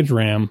on-package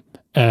RAM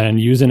and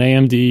use an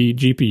AMD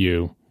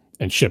GPU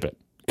and ship it.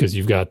 Because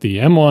you've got the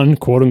M1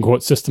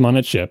 quote-unquote system on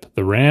a chip.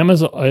 The RAM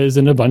is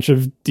in a bunch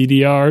of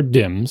DDR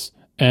DIMMs,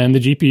 and the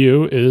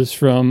GPU is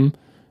from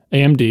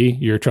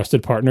AMD, your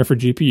trusted partner for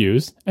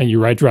GPUs, and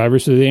you write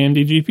drivers to the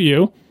AMD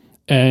GPU,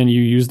 and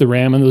you use the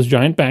RAM in those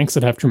giant banks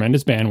that have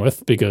tremendous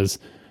bandwidth because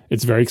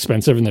it's very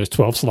expensive and there's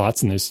 12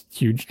 slots and there's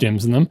huge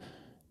DIMMs in them,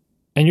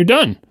 and you're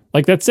done.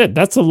 Like, that's it.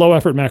 That's a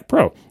low-effort Mac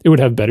Pro. It would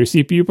have better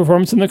CPU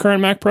performance than the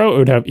current Mac Pro. It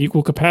would have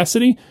equal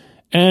capacity.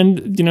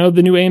 And, the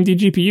new AMD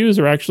GPUs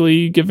are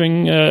actually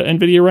giving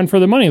NVIDIA a run for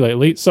their money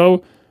lately.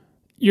 So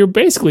you're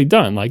basically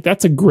done. Like,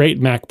 that's a great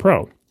Mac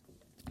Pro.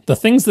 The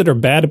things that are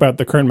bad about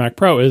the current Mac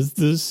Pro is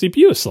the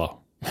CPU is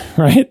slow,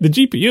 right? The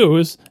GPU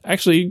is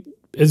actually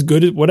as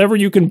good as whatever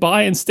you can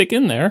buy and stick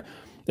in there.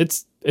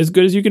 It's as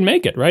good as you can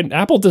make it, right?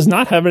 Apple does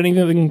not have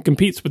anything that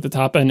competes with the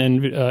top-end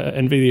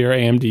NVIDIA or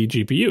AMD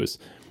GPUs.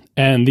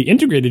 And the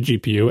integrated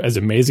GPU, as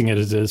amazing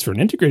as it is for an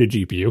integrated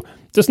GPU,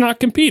 does not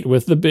compete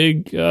with the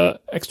big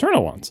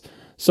external ones.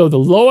 So the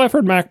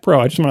low-effort Mac Pro,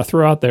 I just want to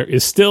throw out there,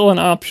 is still an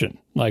option.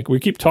 Like, we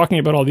keep talking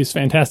about all these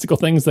fantastical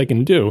things they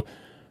can do,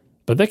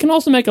 but they can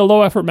also make a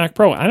low-effort Mac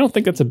Pro. I don't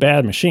think it's a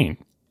bad machine.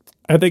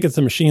 I think it's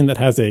a machine that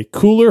has a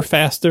cooler,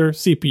 faster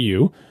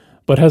CPU,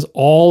 but has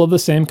all of the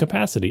same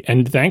capacity.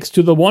 And thanks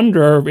to the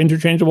wonder of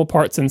interchangeable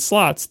parts and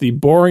slots, the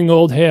boring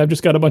old, hey, I've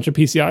just got a bunch of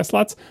PCI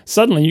slots,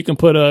 suddenly you can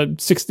put a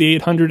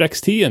 6800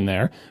 XT in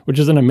there, which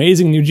is an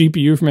amazing new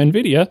GPU from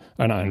NVIDIA,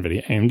 or not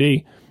NVIDIA,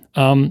 AMD.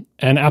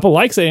 And Apple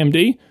likes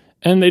AMD,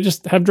 and they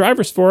just have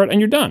drivers for it, and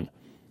you're done.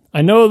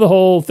 I know the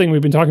whole thing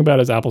we've been talking about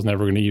is Apple's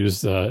never going to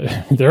use,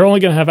 they're only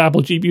going to have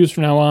Apple GPUs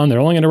from now on.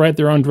 They're only going to write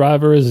their own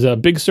drivers.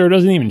 Big Sur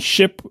doesn't even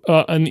ship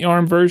in the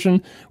ARM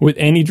version with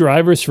any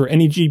drivers for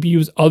any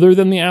GPUs other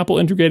than the Apple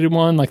integrated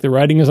one. Like, the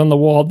writing is on the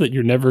wall that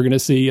you're never going to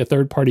see a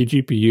third-party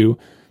GPU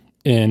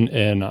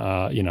in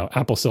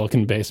Apple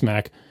Silicon-based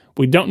Mac.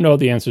 We don't know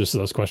the answers to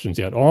those questions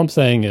yet. All I'm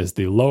saying is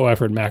the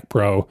low-effort Mac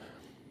Pro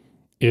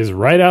is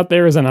right out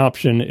there as an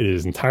option. It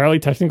is entirely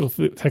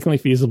technically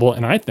feasible,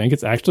 and I think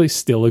it's actually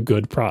still a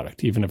good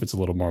product, even if it's a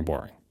little more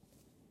boring.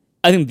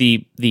 I think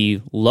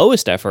the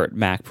lowest effort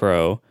Mac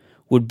Pro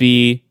would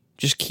be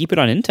just keep it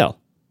on Intel.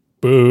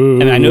 Boo.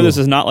 And I know this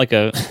is not like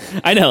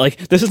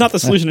this is not the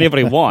solution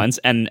anybody wants,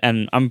 and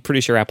I'm pretty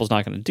sure Apple's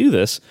not going to do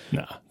this.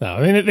 No.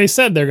 I mean, they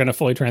said they're going to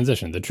fully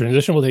transition. The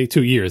transition will take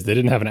 2 years. They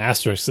didn't have an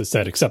asterisk that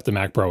said except the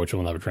Mac Pro, which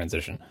will never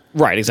transition.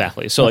 Right,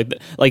 exactly. So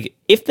like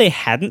if they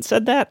hadn't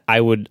said that,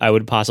 I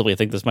would possibly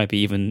think this might be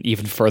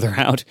even further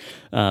out.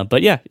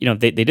 But yeah,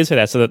 they did say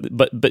that. So that,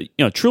 but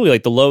truly,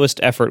 like the lowest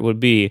effort would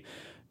be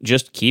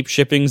just keep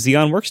shipping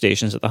Xeon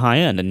workstations at the high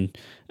end.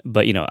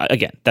 But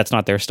again, that's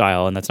not their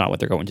style, and that's not what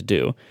they're going to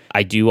do.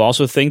 I do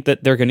also think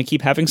that they're going to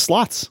keep having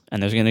slots,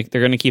 and they're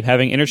going to keep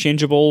having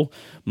interchangeable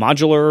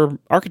modular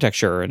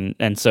architecture,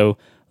 and so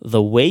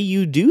the way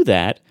you do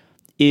that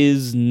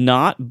is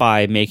not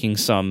by making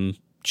some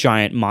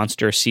giant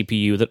monster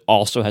CPU that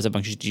also has a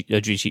bunch of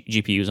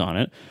GPUs on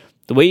it.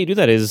 The way you do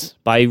that is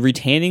by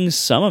retaining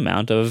some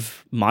amount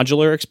of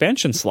modular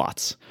expansion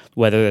slots,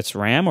 whether it's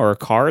RAM or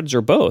cards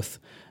or both.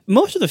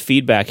 Most of the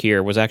feedback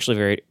here was actually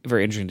very,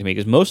 very interesting to me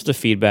because most of the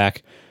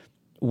feedback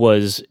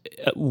was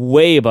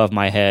way above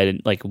my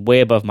head, like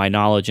way above my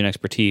knowledge and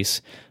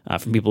expertise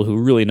from people who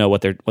really know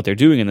what they're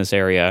doing in this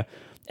area.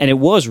 And it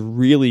was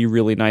really,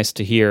 really nice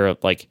to hear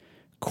like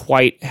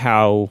quite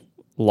how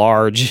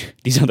large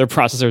these other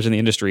processors in the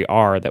industry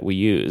are that we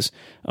use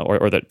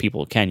or that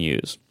people can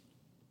use.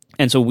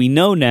 And so we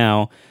know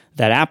now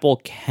that Apple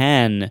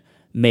can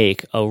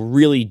make a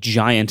really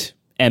giant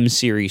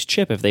M-series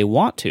chip if they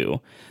want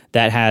to,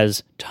 that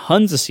has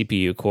tons of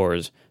CPU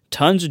cores,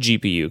 tons of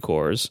GPU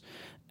cores,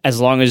 as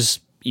long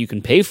as you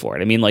can pay for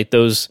it. I mean, like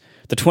the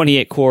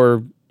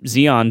 28-core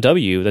Xeon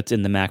W that's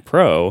in the Mac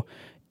Pro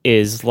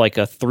is like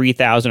a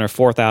 $3,000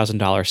 or $4,000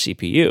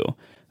 CPU.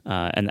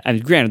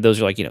 And granted,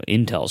 those are like,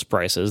 Intel's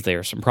prices.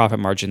 There's some profit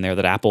margin there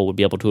that Apple would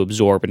be able to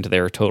absorb into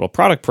their total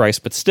product price,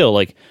 but still,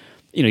 like,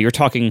 you're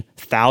talking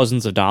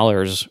thousands of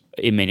dollars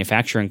in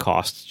manufacturing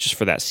costs just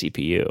for that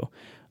CPU.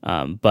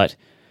 But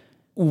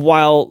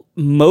while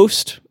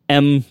most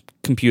M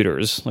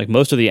computers, like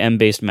most of the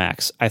M-based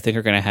Macs, I think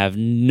are going to have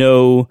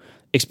no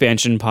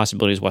expansion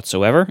possibilities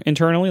whatsoever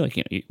internally. Like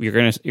you're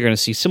going to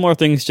see similar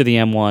things to the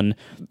M1,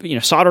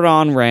 soldered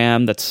on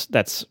RAM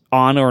that's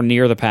on or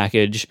near the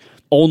package,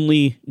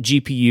 only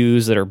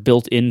GPUs that are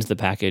built into the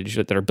package,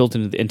 that are built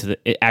into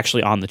the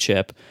actually on the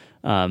chip.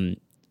 I'm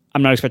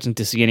not expecting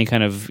to see any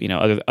kind of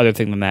other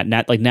thing than that.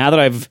 Now that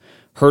I've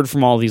heard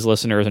from all these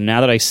listeners, and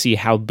now that I see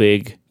how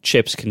big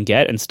chips can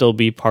get and still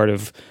be part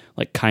of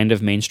like kind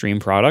of mainstream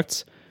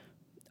products,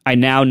 I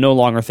now no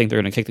longer think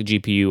they're going to kick the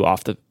GPU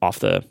off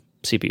the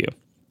CPU.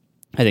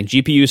 I think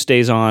GPU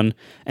stays on,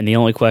 and the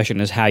only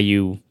question is how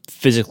you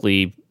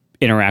physically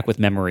interact with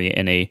memory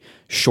in a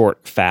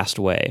short, fast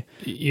way.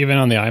 Even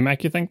on the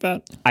iMac, you think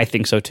that? I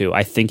think so too.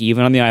 I think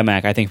even on the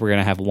iMac, I think we're going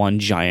to have one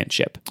giant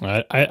chip.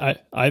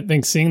 I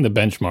think seeing the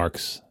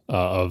benchmarks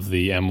of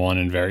the M1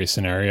 in various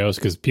scenarios,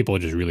 because people are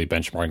just really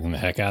benchmarking the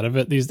heck out of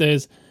it these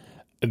days,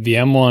 the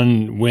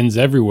M1 wins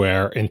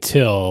everywhere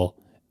until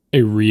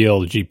a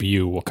real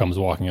GPU comes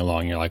walking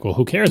along. You're like, well,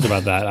 who cares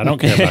about that? I don't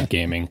care about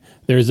gaming.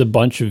 There's a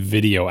bunch of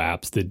video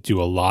apps that do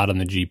a lot on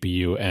the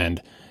GPU,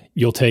 and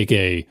you'll take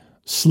a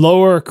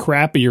slower,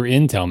 crappier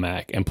Intel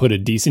Mac and put a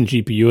decent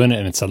GPU in it,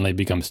 and it suddenly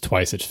becomes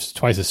twice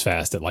as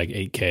fast at like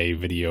 8K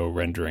video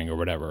rendering or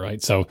whatever,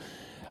 right? So,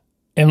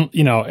 and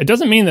it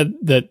doesn't mean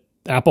that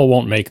Apple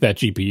won't make that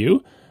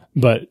GPU,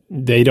 but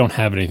they don't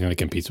have anything that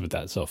competes with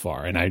that so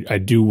far. And I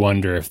do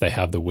wonder if they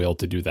have the will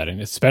to do that,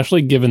 and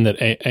especially given that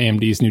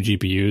AMD's new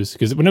GPUs,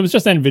 because when it was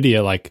just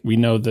NVIDIA, like we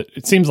know that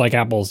it seems like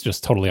Apple's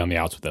just totally on the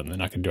outs with them. They're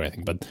not going to do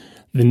anything. But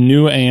the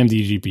new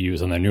AMD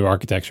GPUs on their new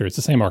architecture, it's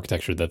the same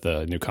architecture that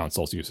the new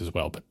consoles use as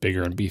well, but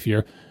bigger and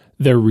beefier.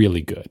 They're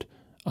really good.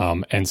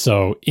 And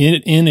so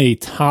in a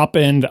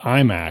top-end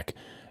iMac,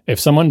 if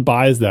someone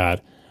buys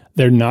that,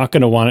 they're not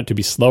going to want it to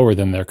be slower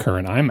than their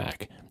current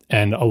iMac.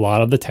 And a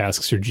lot of the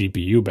tasks are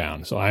GPU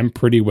bound. So I'm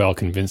pretty well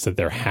convinced that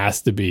there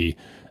has to be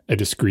a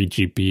discrete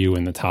GPU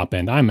in the top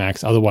end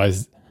iMacs.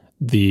 Otherwise,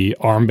 the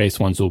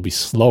ARM-based ones will be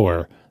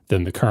slower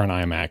than the current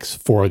iMacs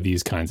for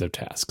these kinds of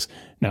tasks.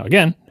 Now,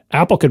 again,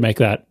 Apple could make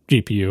that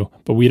GPU,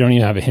 but we don't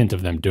even have a hint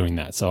of them doing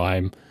that. So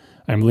I'm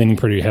leaning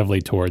pretty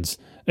heavily towards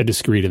a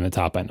discrete in the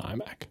top end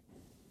iMac.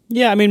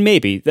 Yeah, I mean,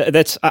 maybe.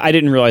 I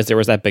didn't realize there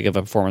was that big of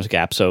a performance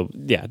gap. So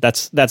yeah,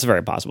 that's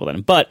very possible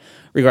then. But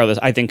regardless,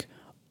 I think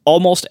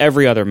almost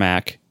every other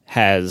Mac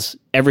has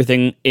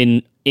everything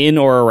in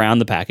or around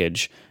the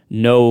package,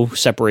 no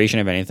separation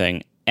of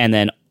anything, and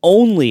then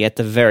only at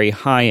the very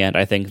high end,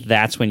 I think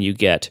that's when you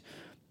get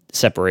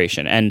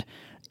separation. And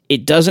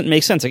it doesn't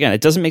make sense. Again,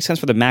 it doesn't make sense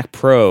for the Mac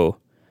Pro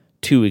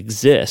to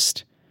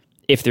exist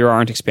if there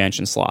aren't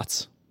expansion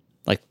slots.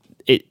 Like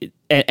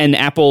and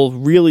Apple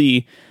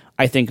really,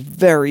 I think,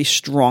 very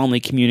strongly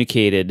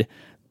communicated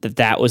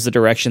that was the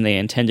direction they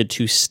intended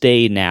to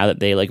stay now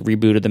that they like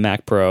rebooted the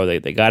Mac Pro.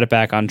 They got it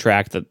back on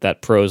track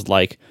that pros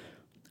like.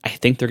 I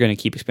think they're going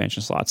to keep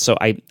expansion slots. So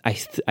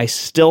I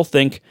still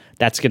think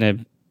that's going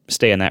to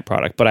stay in that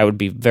product, but I would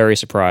be very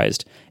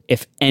surprised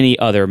if any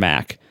other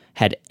Mac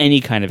had any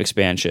kind of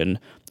expansion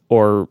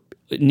or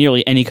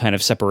nearly any kind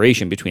of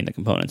separation between the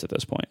components at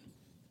this point.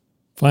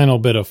 Final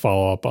bit of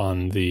follow-up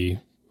on the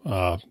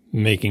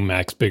making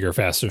Macs bigger,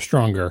 faster,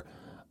 stronger.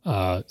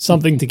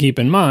 Something to keep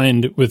in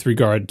mind with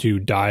regard to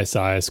die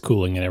size,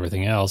 cooling, and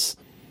everything else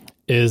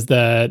is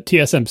that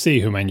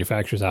TSMC, who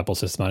manufactures Apple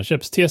System on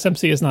Chips,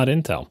 TSMC is not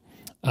Intel.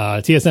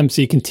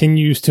 TSMC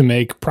continues to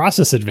make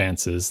process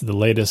advances. The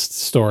latest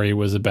story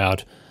was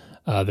about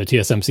the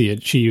TSMC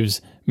achieves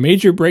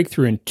major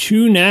breakthrough in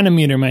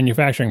 2-nanometer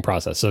manufacturing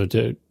process. So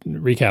to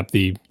recap,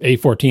 the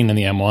A14 and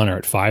the M1 are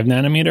at 5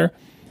 nanometer.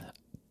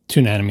 2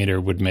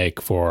 nanometer would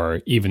make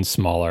for even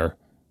smaller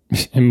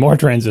and more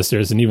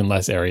transistors and even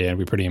less area. It'd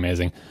be pretty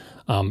amazing.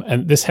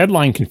 And this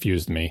headline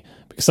confused me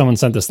because someone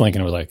sent this link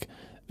and it was like,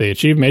 they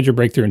achieved major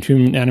breakthrough in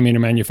 2-nanometer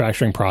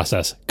manufacturing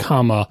process,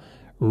 comma,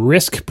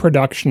 risk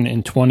production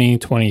in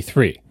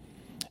 2023.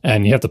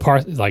 And you have to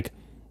parse, like,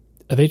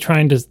 are they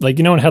trying to, like,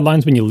 you know, in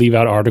headlines when you leave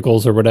out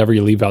articles or whatever,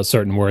 you leave out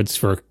certain words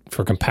for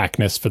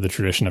compactness, for the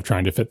tradition of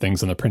trying to fit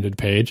things on the printed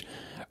page.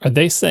 Are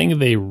they saying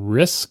they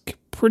risk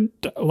production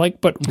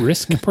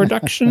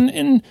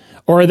in,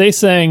 or are they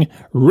saying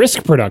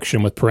risk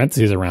production with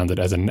parentheses around it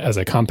as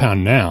a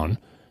compound noun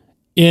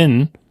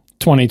in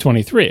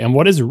 2023? And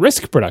what is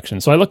risk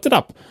production? So I looked it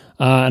up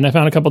and I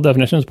found a couple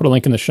definitions, put a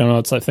link in the show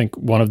notes. I think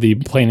one of the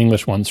plain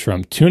English ones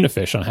from Tuna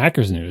Fish on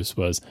Hackers News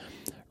was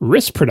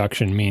risk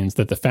production means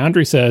that the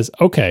foundry says,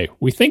 okay,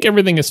 we think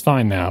everything is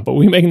fine now, but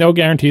we make no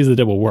guarantees that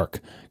it will work.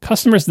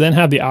 Customers then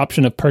have the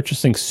option of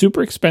purchasing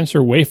super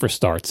expensive wafer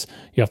starts.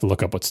 You have to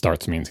look up what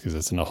starts means because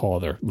it's in a whole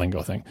other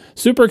lingo thing.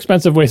 Super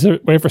expensive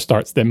wafer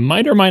starts that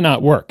might or might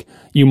not work.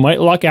 You might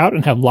luck out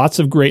and have lots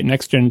of great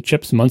next-gen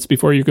chips months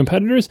before your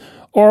competitors,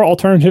 or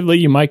alternatively,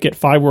 you might get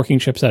 5 working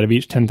chips out of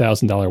each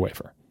 $10,000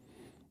 wafer.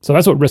 So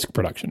that's what risk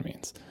production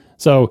means.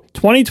 So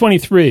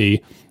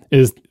 2023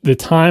 is the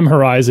time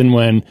horizon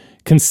when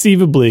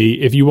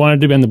conceivably, if you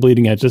wanted to be on the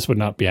bleeding edge, this would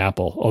not be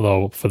Apple,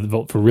 although for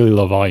really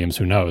low volumes,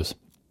 who knows?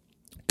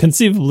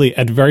 Conceivably,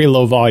 at very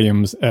low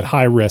volumes, at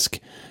high risk,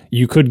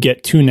 you could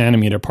get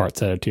 2-nanometer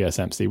parts out of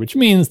TSMC, which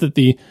means that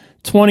the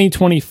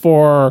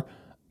 2024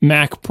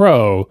 Mac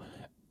Pro,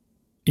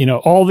 you know,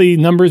 all the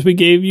numbers we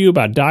gave you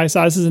about die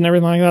sizes and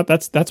everything like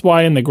that, that's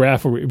why in the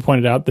graph we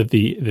pointed out that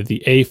the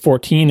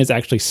A14 is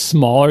actually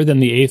smaller than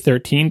the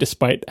A13,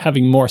 despite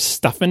having more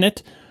stuff in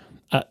it.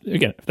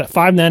 Again, that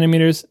 5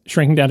 nanometers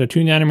shrinking down to 2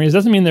 nanometers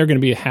doesn't mean they're going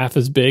to be half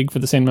as big for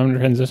the same number of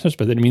transistors,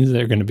 but it means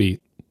they're going to be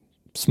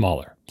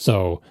smaller.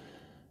 So,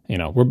 you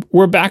know,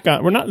 we're back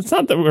on. We're not. It's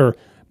not that we're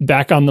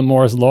back on the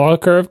Moore's law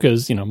curve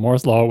because, you know,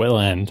 Moore's law will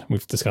end.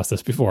 We've discussed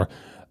this before,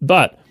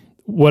 but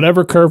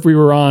whatever curve we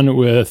were on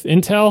with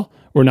Intel,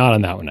 we're not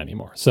on that one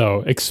anymore.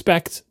 So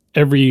expect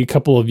every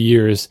couple of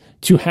years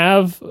to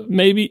have,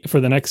 maybe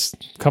for the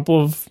next couple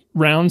of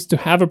rounds, to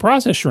have a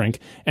process shrink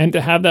and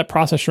to have that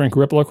process shrink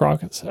ripple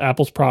across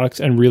Apple's products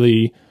and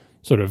really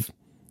sort of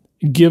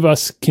give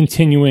us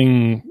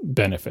continuing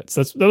benefits.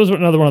 That was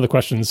another one of the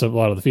questions of a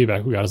lot of the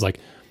feedback we got is like,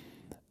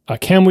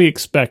 can we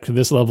expect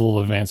this level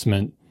of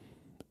advancement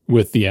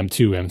with the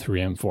M2,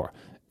 M3, M4?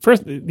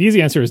 First, the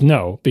easy answer is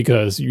no,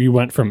 because you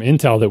went from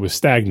Intel that was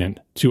stagnant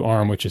to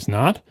ARM, which is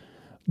not.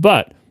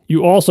 But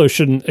you also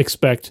shouldn't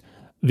expect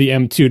the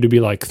M2 to be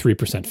like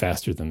 3%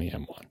 faster than the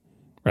M1,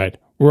 right?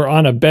 We're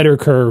on a better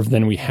curve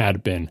than we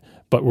had been,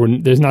 but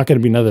there's not going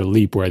to be another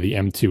leap where the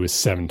M2 is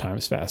 7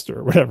 times faster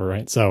or whatever,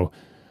 right? So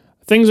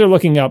things are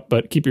looking up,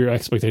 but keep your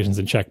expectations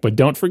in check. But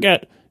don't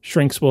forget,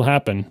 shrinks will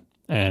happen,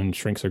 and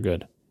shrinks are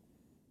good.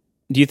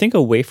 Do you think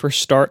a wafer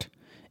start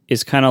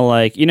is kind of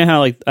like, you know how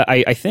like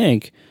I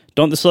think,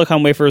 don't the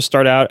silicon wafers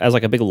start out as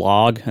like a big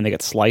log and they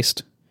get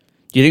sliced?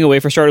 Do you think a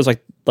wafer start is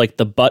like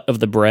the butt of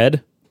the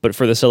bread, but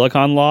for the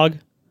silicon log?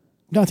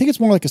 No, I think it's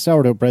more like a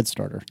sourdough bread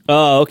starter.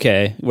 Oh,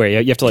 okay. Where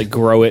you have to like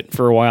grow it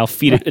for a while,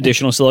 feed it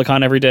additional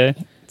silicon every day?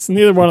 It's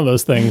neither one of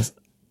those things.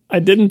 I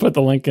didn't put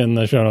the link in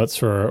the show notes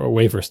for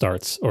wafer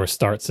starts or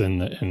starts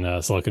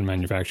in silicon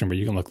manufacturing, but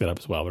you can look that up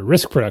as well. But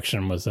risk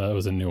production was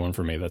a new one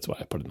for me. That's why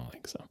I put it in the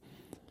link. So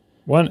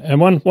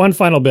one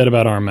final bit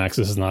about ARM Macs.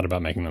 This is not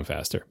about making them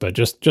faster, but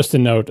just to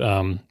note,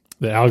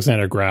 the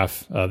Alexander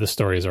Graph, this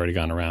story has already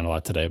gone around a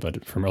lot today,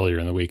 but from earlier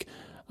in the week,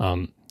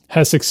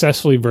 has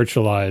successfully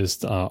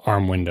virtualized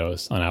ARM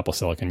Windows on Apple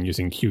Silicon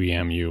using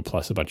QEMU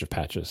plus a bunch of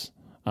patches.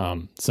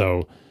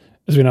 So,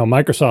 as we know,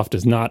 Microsoft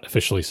does not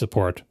officially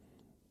support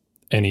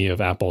any of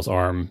Apple's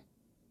ARM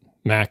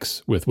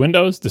Macs with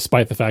Windows,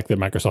 despite the fact that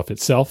Microsoft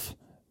itself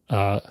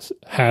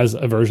has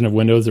a version of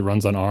Windows that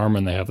runs on ARM,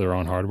 and they have their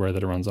own hardware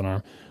that runs on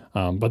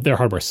ARM. But their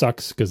hardware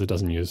sucks because it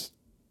doesn't use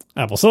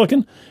Apple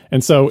Silicon.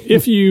 And so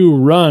if you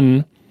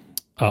run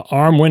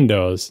ARM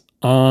Windows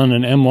on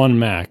an M1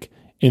 Mac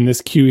in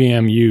this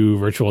QEMU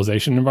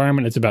virtualization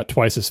environment, it's about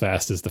twice as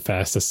fast as the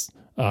fastest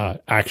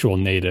actual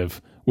native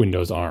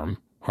Windows ARM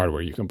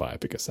hardware you can buy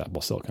because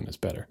Apple Silicon is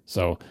better.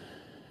 So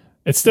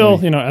it's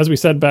still, you know, as we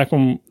said back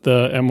when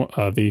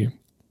the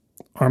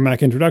ARM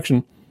Mac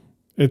introduction,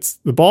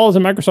 the ball is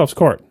in Microsoft's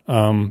court.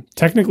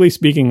 Technically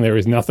speaking, there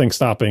is nothing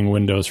stopping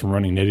Windows from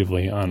running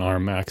natively on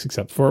ARM Macs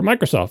except for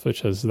Microsoft,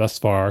 which has thus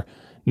far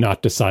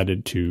not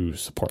decided to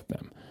support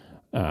them.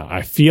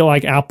 I feel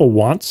like Apple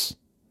wants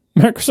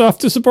Microsoft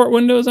to support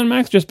Windows on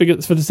Macs, just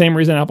because for the same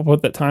reason Apple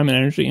put that time and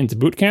energy into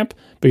Boot Camp,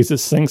 because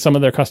it's things some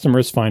of their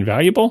customers find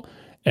valuable,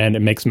 and it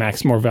makes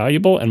Macs more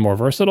valuable and more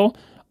versatile.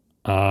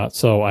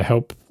 So I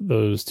hope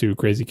those two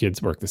crazy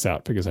kids work this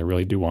out, because I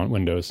really do want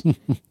Windows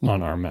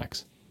on ARM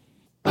Macs.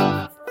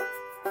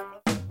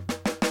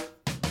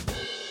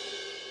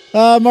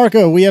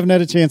 Marco, we haven't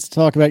had a chance to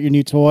talk about your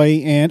new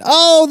toy, and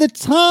the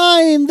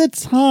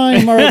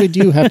time. All right, we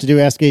do have to do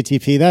Ask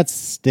ATP. That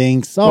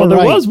stinks. There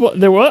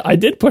was. I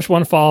did push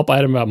one follow-up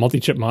item about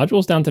multi-chip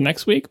modules down to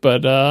next week,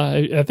 but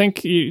I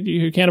think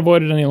you can't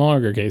avoid it any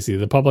longer, Casey.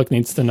 The public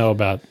needs to know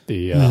about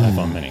the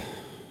iPhone Mini.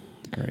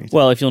 Great.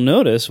 Well, if you'll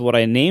notice, what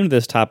I named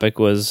this topic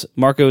was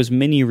Marco's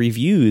mini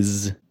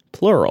reviews,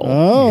 plural.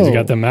 Oh, you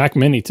got the Mac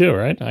Mini too,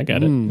 right? I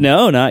got it.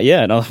 No, not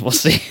yet. No, we'll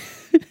see.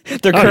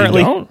 They're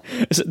currently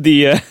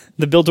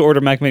the build-to-order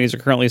Mac Minis are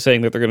currently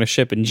saying that they're going to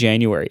ship in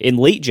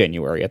late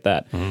January at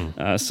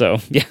that. So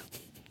yeah,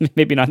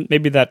 maybe not.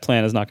 Maybe that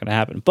plan is not going to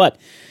happen. But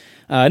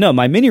no,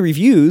 my mini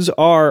reviews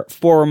are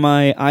for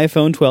my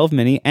iPhone 12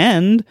 mini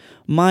and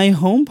my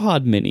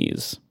HomePod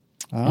minis.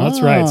 Oh,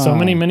 that's right. So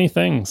many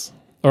things.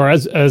 Or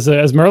as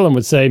Merlin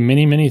would say,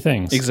 many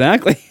things.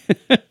 Exactly.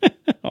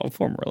 Oh,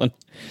 poor Merlin.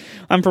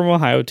 I'm from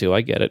Ohio too.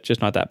 I get it.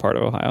 Just not that part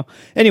of Ohio.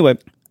 Anyway,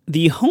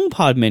 the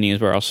HomePod Mini is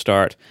where I'll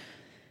start.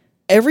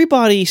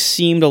 Everybody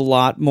seemed a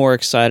lot more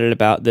excited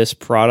about this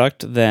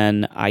product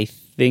than I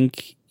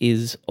think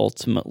is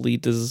ultimately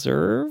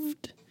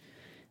deserved.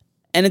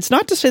 And it's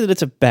not to say that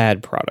it's a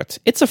bad product.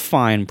 It's a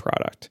fine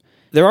product.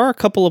 There are a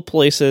couple of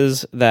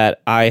places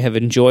that I have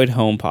enjoyed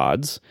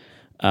HomePods.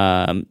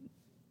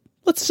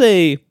 Let's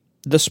say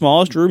the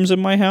smallest rooms in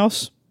my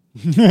house.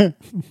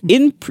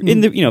 in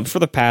the for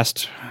the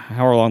past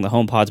however long the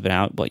HomePod's been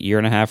out, year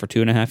and a half or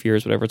 2.5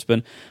 years, whatever it's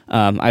been,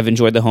 I've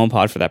enjoyed the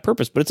HomePod for that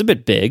purpose, but it's a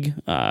bit big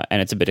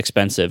and it's a bit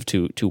expensive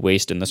to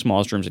waste in the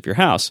smallest rooms of your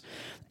house.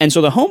 And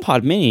so the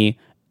HomePod Mini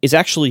is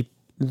actually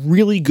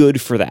really good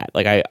for that.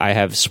 Like I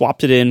have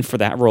swapped it in for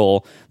that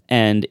role,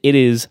 and it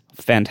is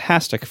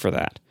fantastic for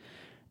that.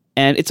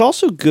 And it's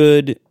also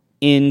good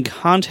in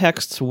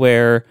contexts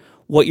where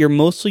what you're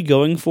mostly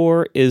going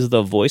for is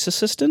the voice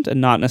assistant and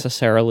not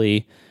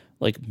necessarily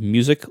like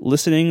music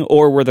listening,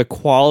 or where the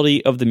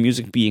quality of the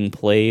music being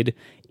played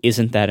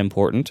isn't that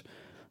important.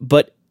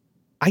 But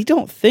I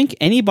don't think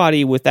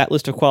anybody with that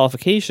list of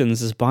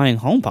qualifications is buying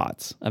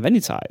HomePods of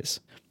any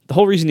size. The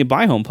whole reason you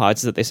buy HomePods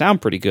is that they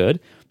sound pretty good,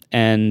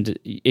 and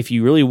if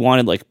you really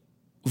wanted like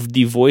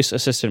the voice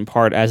assistant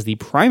part as the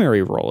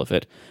primary role of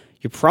it,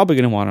 you're probably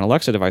going to want an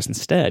Alexa device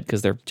instead,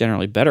 because they're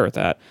generally better at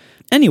that.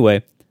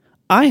 Anyway,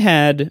 I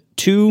had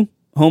 2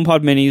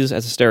 HomePod Minis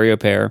as a stereo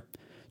pair,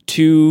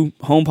 2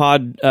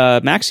 HomePod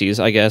Maxis,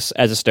 I guess,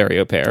 as a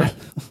stereo pair.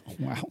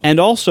 Wow. And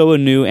also a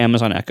new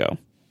Amazon Echo.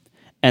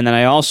 And then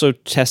I also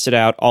tested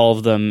out all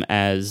of them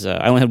as...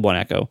 I only had one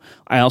Echo.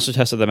 I also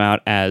tested them out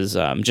as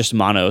just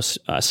mono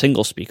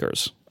single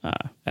speakers.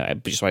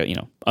 Just by,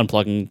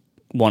 unplugging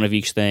one of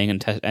each thing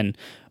and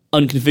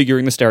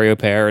unconfiguring the stereo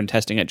pair and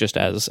testing it just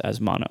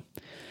as mono.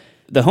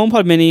 The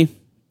HomePod Mini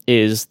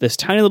is this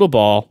tiny little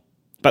ball,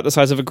 about the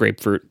size of a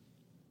grapefruit.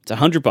 It's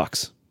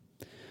 $100.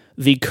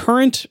 The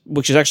current,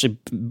 which is actually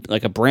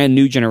like a brand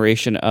new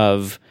generation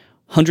of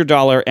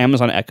 $100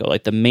 Amazon Echo,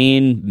 like the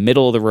main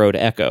middle of the road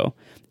Echo,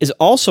 is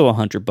also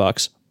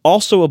 $100,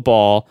 also a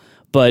ball,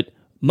 but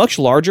much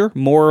larger,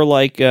 more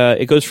like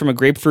it goes from a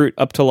grapefruit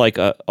up to like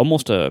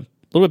almost a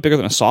little bit bigger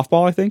than a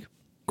softball, I think.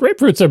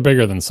 Grapefruits are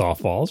bigger than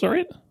softballs,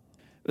 right?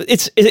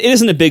 It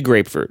isn't a big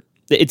grapefruit.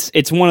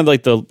 It's one of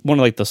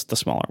the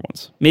smaller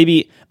ones.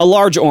 Maybe a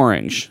large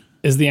orange.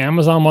 Is the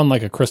Amazon one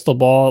like a crystal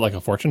ball, like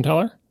a fortune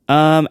teller?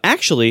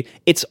 Actually,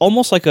 it's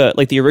almost like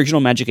the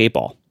original Magic 8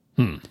 Ball.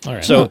 All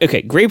right. So,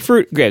 okay,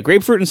 grapefruit and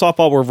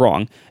softball were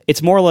wrong.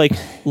 It's more like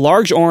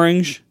large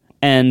orange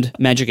and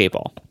Magic 8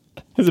 Ball.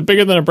 Is it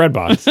bigger than a bread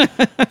box?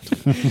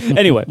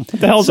 Anyway. What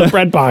the hell's a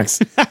bread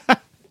box?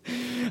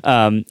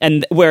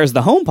 And whereas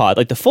the HomePod,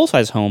 like the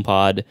full-size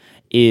HomePod,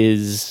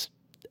 is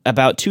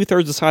about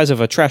 2/3 the size of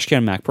a trash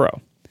can Mac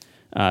Pro.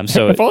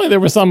 So if only there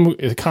was some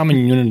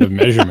common unit of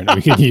measurement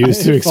we could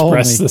use to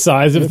express the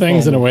size of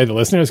things in a way the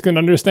listeners can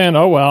understand.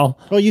 Oh, well.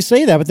 Well, you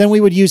say that, but then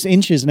we would use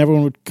inches and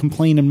everyone would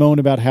complain and moan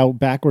about how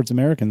backwards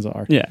Americans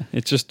are. Yeah,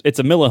 it's a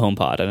milli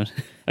HomePod and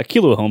a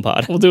kilo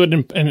HomePod. We'll do it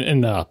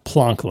in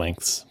plonk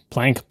lengths.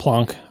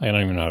 Plonk. I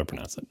don't even know how to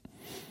pronounce it.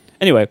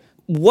 Anyway,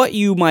 what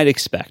you might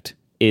expect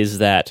is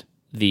that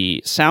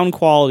the sound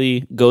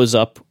quality goes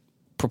up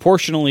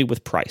proportionally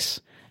with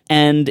price,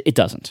 and it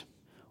doesn't.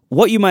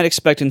 What you might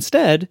expect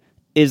instead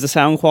is the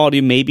sound quality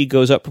maybe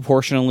goes up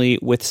proportionally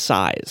with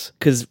size.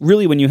 Because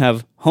really, when you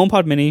have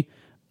HomePod Mini,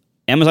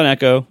 Amazon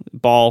Echo,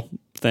 ball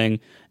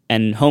thing,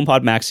 and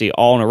HomePod Maxi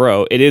all in a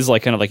row, it is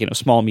like kind of like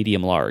small,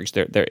 medium, large.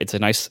 It's a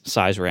nice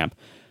size ramp.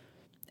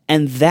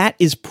 And that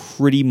is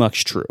pretty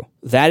much true.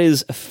 That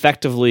is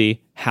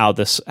effectively how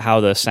the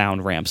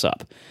sound ramps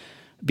up.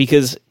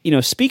 Because,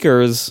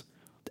 speakers,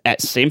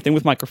 same thing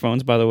with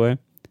microphones, by the way,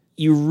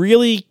 you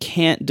really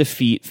can't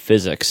defeat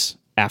physics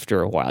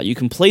after a while. You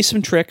can play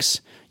some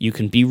tricks, you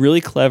can be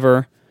really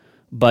clever,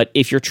 But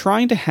if you're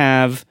trying to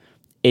have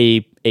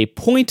a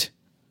point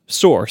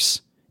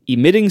source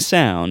emitting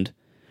sound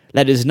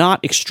that is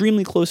not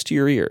extremely close to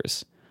your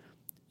ears,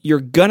 you're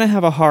going to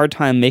have a hard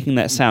time making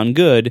that sound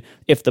good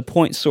if the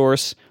point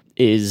source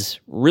is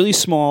really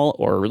small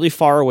or really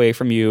far away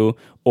from you,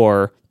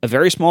 or a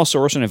very small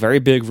source in a very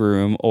big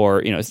room,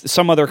 or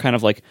some other kind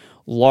of like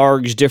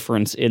large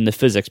difference in the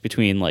physics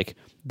between like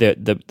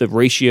the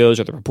ratios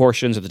or the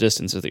proportions or the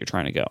distances that you're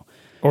trying to go.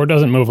 Or it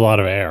doesn't move a lot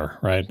of air,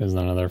 right? Is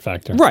another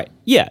factor. Right.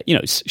 Yeah.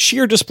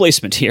 Sheer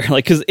displacement here,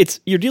 like, because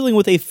you're dealing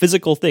with a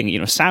physical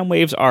thing. Sound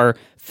waves are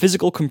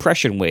physical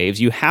compression waves.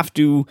 You have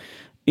to,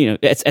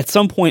 at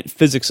some point,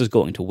 physics is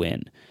going to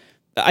win.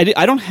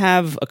 I don't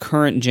have a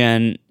current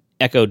gen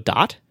Echo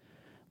Dot,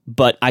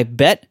 but I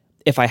bet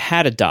if I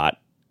had a Dot,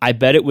 I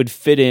bet it would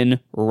fit in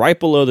right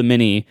below the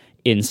Mini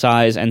in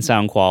size and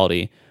sound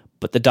quality.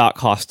 But the Dot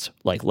costs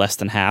like less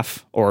than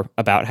half or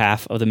about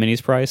half of the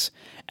Mini's price,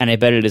 and I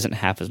bet it isn't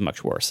half as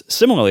much worse.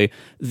 Similarly,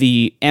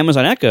 the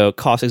Amazon Echo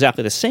costs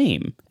exactly the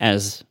same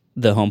as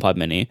the HomePod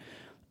Mini.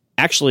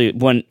 Actually,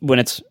 when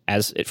it's,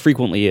 as it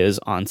frequently is,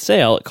 on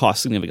sale, it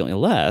costs significantly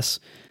less.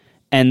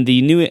 And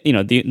the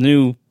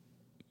new,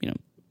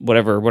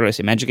 whatever, what did I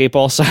say, Magic 8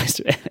 Ball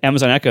sized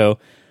Amazon Echo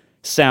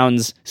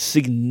sounds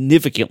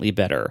significantly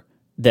better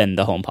than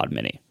the HomePod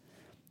Mini.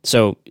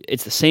 So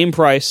it's the same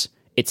price.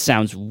 It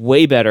sounds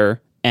way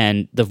better,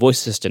 and the voice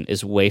assistant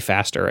is way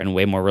faster and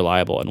way more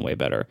reliable and way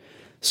better.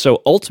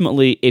 So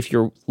ultimately, if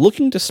you're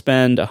looking to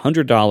spend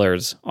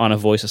 $100 on a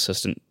voice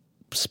assistant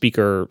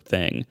speaker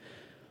thing,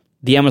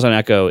 the Amazon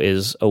Echo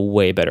is a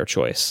way better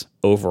choice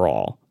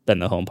overall than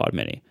the HomePod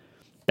Mini.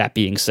 That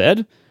being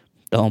said,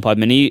 the HomePod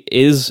Mini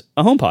is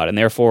a HomePod, and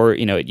therefore,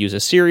 it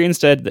uses Siri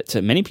instead.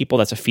 To many people,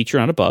 that's a feature,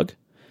 not a bug.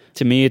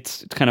 To me,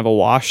 it's kind of a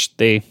wash.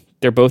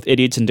 They're both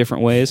idiots in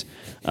different ways.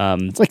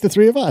 It's like the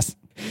three of us.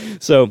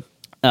 So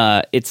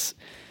it's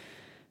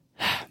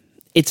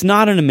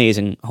not an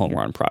amazing home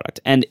run product.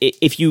 And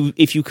if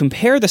you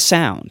compare the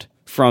sound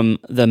from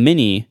the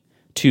Mini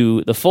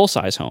to the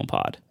full-size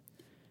HomePod,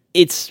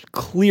 it's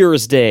clear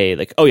as day.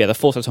 Like, oh yeah, the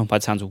full-size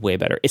HomePod sounds way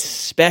better,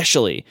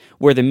 especially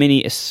where the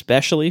Mini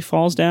especially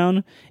falls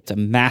down. It's a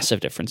massive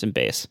difference in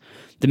bass.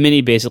 The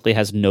Mini basically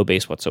has no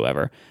bass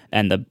whatsoever,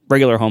 and the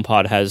regular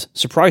HomePod has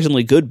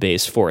surprisingly good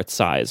bass for its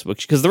size,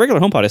 because the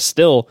regular HomePod is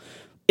still,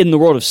 in the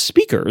world of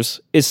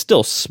speakers, is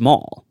still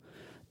small.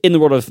 In the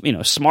world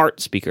of smart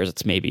speakers,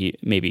 it's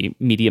maybe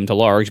medium to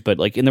large, but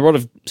like in the world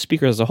of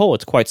speakers as a whole,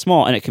 it's quite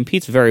small, and it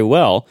competes very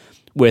well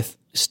with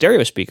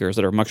stereo speakers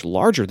that are much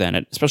larger than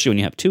it, especially when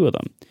you have two of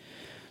them.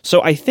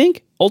 So I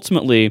think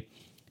ultimately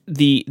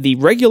the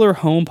regular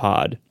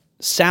HomePod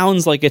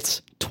sounds like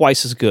it's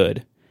twice as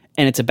good,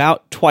 and it's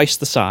about twice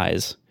the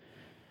size.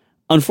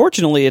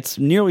 Unfortunately, it's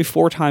nearly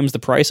 4 times the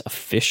price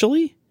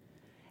officially.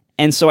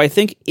 And so I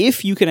think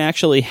if you can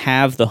actually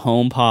have the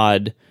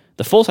HomePod,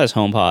 the full-size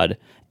HomePod,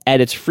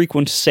 at its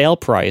frequent sale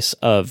price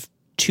of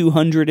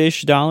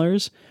 $200-ish,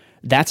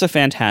 that's a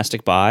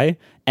fantastic buy,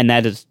 and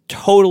that is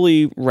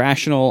totally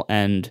rational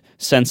and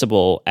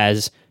sensible,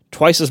 as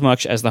twice as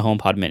much as the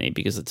HomePod Mini,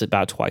 because it's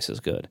about twice as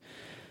good.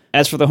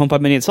 As for the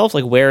HomePod Mini itself,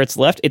 like where it's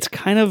left, it's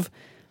kind of,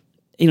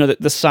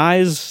 the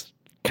size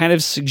kind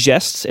of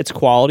suggests its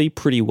quality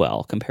pretty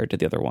well compared to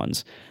the other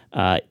ones.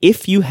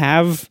 If you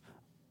have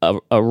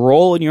a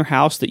role in your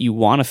house that you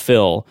want to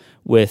fill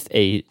with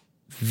a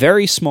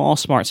very small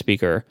smart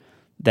speaker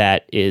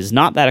that is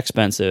not that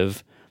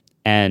expensive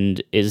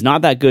and is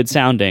not that good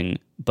sounding,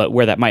 but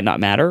where that might not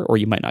matter or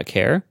you might not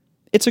care,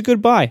 it's a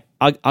good buy.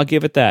 I'll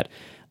give it that.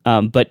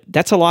 But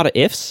that's a lot of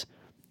ifs.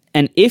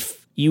 And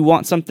if you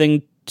want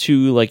something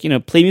to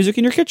play music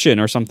in your kitchen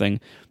or something,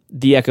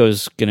 the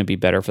Echo's going to be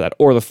better for that,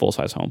 or the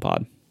full-size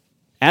HomePod.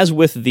 As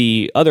with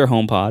the other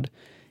HomePod,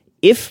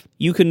 if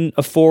you can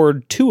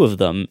afford 2 of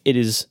them, it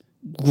is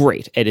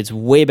great, and it's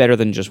way better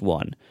than just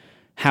one.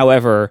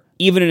 However,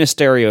 even in a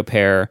stereo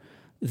pair,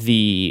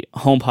 the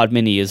HomePod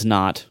Mini is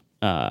not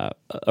a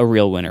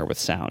real winner with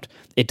sound.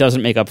 It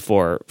doesn't make up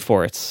for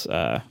its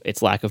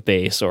lack of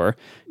bass, or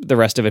the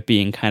rest of it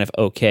being kind of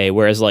okay.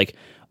 Whereas like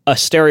a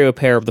stereo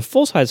pair of the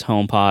full-size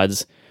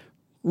HomePods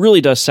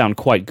really does sound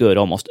quite good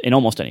in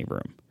almost any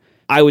room.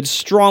 I would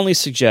strongly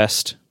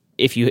suggest,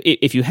 if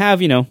you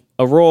have a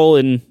role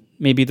in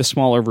maybe the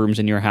smaller rooms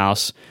in your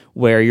house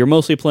where you're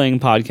mostly playing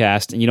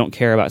podcast and you don't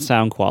care about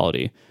sound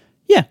quality,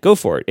 yeah, go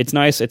for it. It's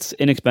nice. It's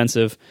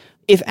inexpensive.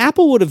 If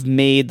Apple would have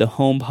made the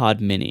HomePod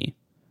Mini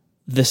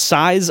the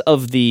size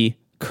of the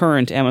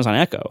current Amazon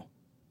Echo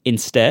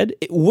instead,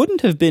 it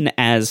wouldn't have been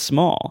as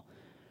small.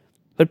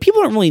 But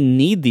people don't really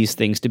need these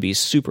things to be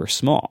super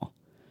small.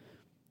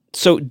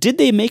 So did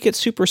they make it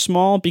super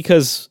small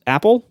because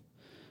Apple,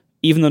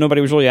 even though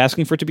nobody was really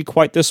asking for it to be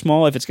quite this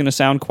small, if it's going to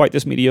sound quite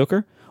this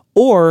mediocre?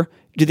 Or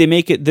did they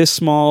make it this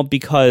small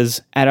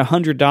because at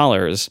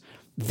 $100,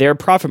 their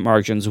profit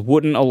margins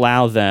wouldn't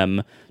allow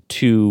them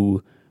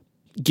to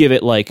give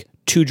it like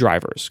 2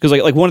 drivers? Because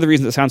like one of the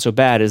reasons it sounds so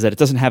bad is that it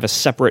doesn't have a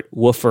separate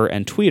woofer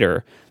and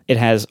tweeter. It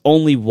has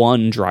only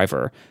one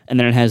driver, and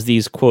then it has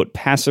these, quote,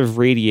 passive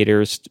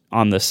radiators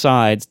on the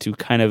sides to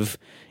kind of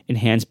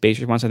enhanced bass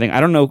response. I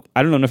don't know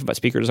enough about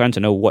speaker design to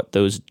know what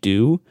those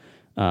do,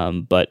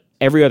 but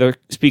every other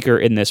speaker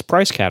in this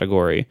price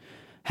category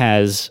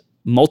has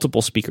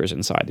multiple speakers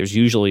inside. There's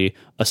usually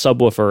a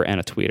subwoofer and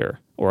a tweeter,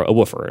 or a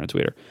woofer and a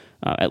tweeter,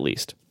 at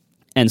least.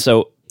 And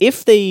so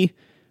if they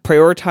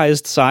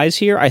prioritized size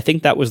here, I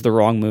think that was the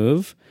wrong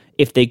move.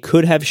 If they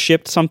could have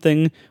shipped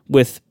something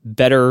with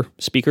better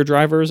speaker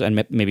drivers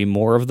and maybe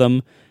more of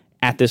them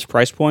at this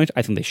price point,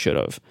 I think they should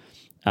have.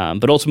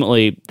 But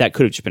ultimately, that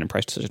could have just been a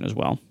price decision as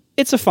well.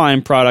 It's a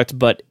fine product,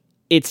 but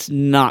it's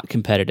not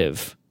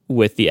competitive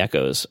with the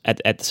Echoes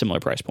at the similar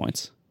price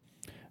points.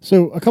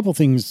 So a couple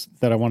things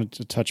that I wanted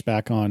to touch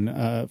back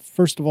on.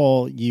 First of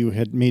all, you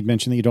had made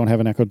mention that you don't have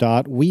an Echo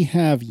Dot. We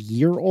have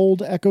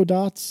year-old Echo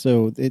Dots,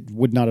 so it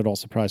would not at all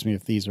surprise me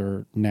if these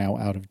are now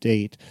out of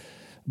date.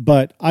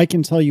 But I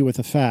can tell you with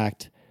a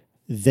fact,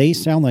 they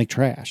sound like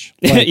trash.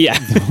 Like, yeah.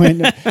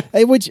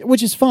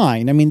 Which is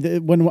fine. I mean,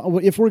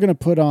 if we're going to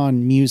put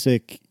on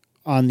music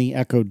on the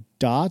Echo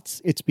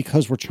Dots, it's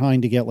because we're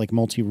trying to get like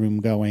multi-room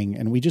going,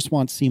 and we just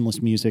want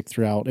seamless music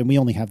throughout, and we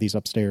only have these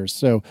upstairs.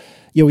 So,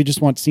 we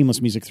just want seamless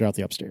music throughout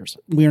the upstairs.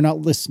 We are not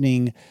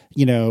listening,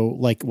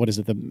 like, what is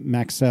it, the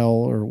Maxell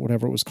or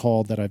whatever it was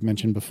called that I've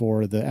mentioned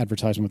before, the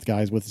advertisement with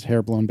guys with his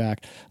hair blown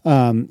back.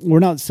 We're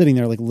not sitting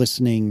there like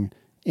listening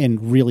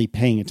and really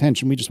paying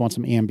attention. We just want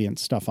some ambient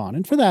stuff on.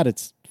 And for that,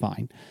 it's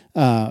fine.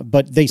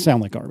 But they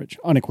sound like garbage,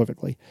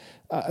 unequivocally.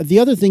 The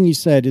other thing you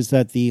said is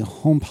that the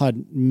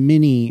HomePod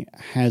Mini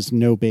has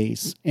no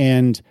bass.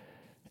 And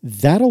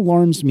that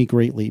alarms me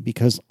greatly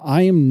because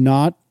I am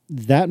not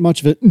that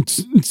much of a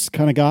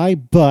kind of guy.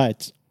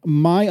 But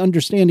my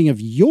understanding of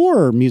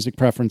your music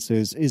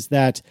preferences is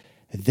that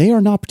they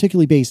are not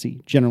particularly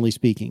bassy, generally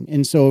speaking.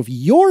 And so if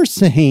you're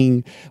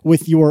saying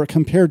with your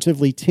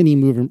comparatively tinny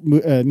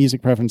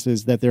music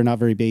preferences that they're not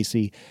very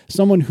bassy,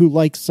 someone who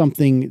likes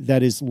something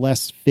that is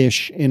less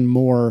fish and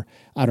more,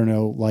 I don't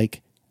know,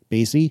 like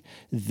bassy,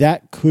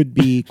 that could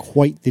be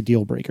quite the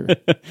deal breaker.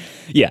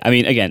 Yeah, I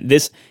mean, again,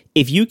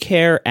 if you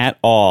care at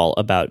all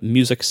about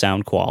music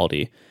sound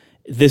quality,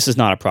 this is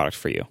not a product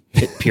for you,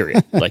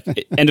 period. Like,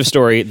 end of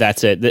story,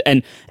 that's it.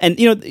 And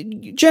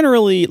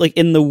generally, like,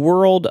 in the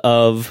world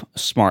of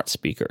smart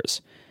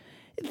speakers,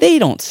 they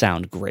don't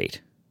sound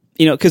great.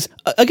 Because,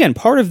 again,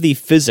 part of the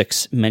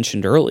physics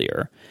mentioned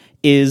earlier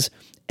is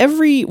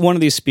every one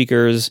of these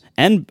speakers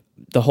and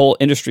the whole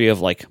industry of,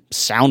 like,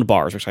 sound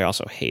bars, which I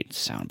also hate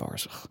sound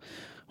bars. Ugh,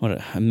 what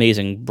an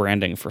amazing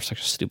branding for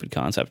such a stupid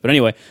concept. But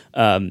anyway,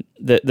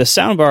 the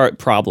soundbar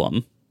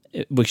problem,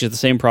 which is the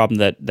same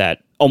problem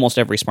that almost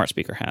every smart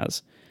speaker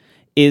has,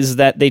 is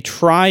that they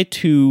try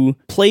to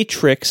play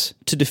tricks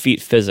to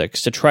defeat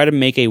physics, to try to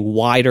make a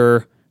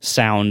wider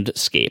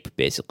soundscape,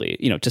 basically,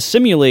 to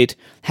simulate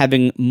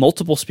having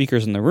multiple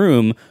speakers in the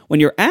room when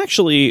you're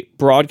actually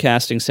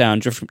broadcasting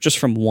sound just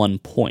from one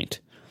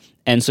point.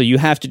 And so you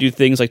have to do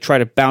things like try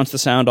to bounce the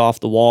sound off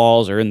the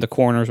walls or in the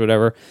corners,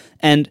 whatever.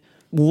 And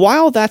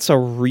while that's a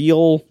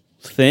real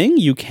thing,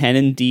 you can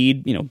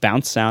indeed,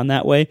 bounce sound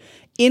that way.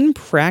 In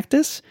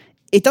practice,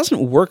 it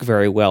doesn't work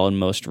very well in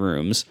most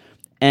rooms,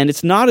 and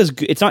it's not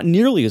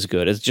nearly as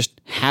good as just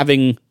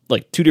having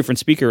like two different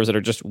speakers that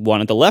are just one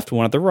at the left,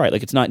 one at the right.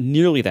 Like, it's not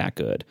nearly that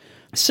good.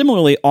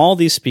 Similarly, all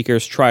these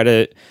speakers try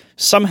to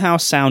somehow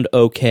sound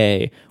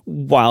okay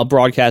while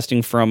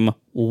broadcasting from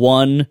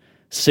one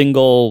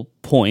single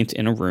point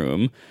in a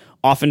room.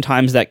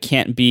 Oftentimes that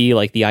can't be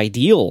like the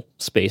ideal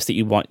space that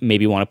you want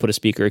to put a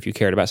speaker if you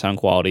cared about sound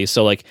quality.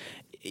 So like,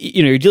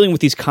 you're dealing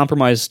with these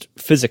compromised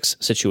physics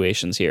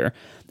situations here.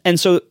 And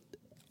so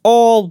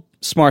all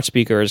smart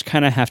speakers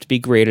kind of have to be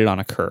graded on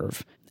a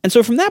curve. And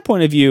so from that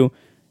point of view,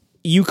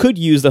 you could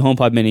use the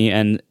HomePod Mini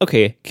and,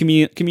 okay,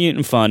 convenient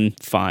and fun,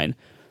 fine.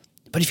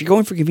 But if you're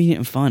going for convenient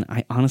and fun,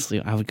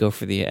 I would go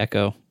for the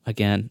Echo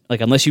again. Like,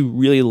 unless you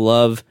really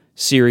love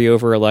Siri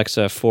over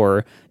Alexa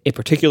for a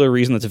particular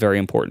reason that's very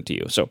important to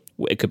you. So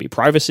it could be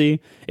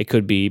privacy. It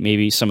could be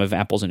maybe some of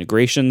Apple's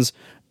integrations.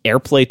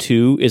 AirPlay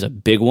 2 is a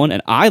big one,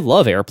 and I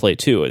love AirPlay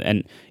 2.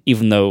 And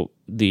even though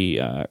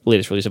the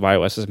latest release of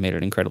iOS has made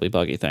it incredibly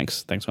buggy,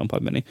 thanks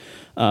HomePod Mini.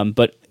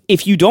 But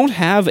if you don't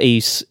have a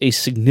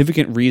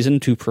significant reason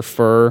to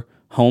prefer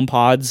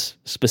HomePods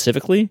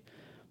specifically,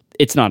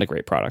 it's not a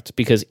great product,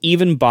 because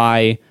even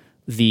by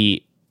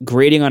the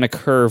grading on a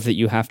curve that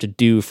you have to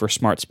do for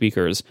smart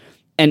speakers,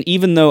 and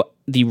even though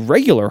the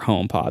regular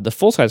HomePod, the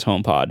full-size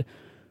HomePod,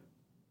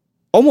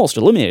 almost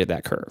eliminated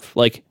that curve.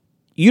 Like,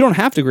 you don't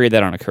have to grade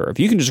that on a curve.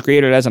 You can just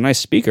grade it as a nice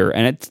speaker,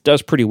 and it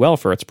does pretty well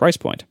for its price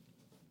point,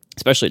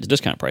 especially at the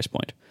discount price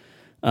point.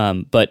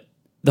 But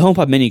the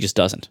HomePod Mini just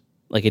doesn't.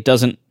 Like,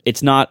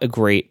 it's not a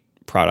great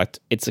product.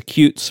 It's a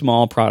cute,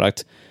 small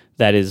product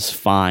that is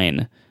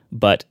fine,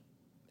 but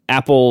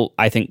Apple,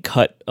 I think,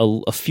 cut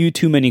a few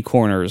too many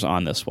corners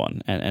on this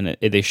one, and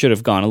they should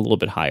have gone a little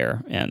bit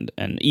higher. And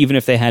even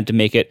if they had to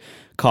make it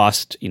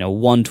cost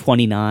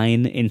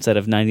 $129 instead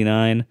of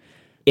 $99,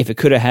 if it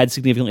could have had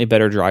significantly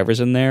better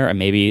drivers in there, and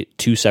maybe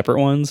two separate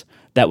ones,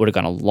 that would have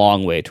gone a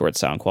long way towards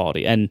sound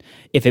quality. And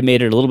if it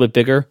made it a little bit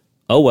bigger,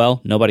 oh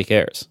well, nobody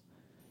cares.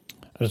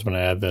 I just want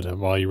to add that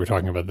while you were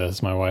talking about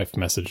this, my wife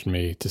messaged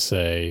me to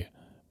say,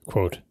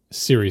 quote,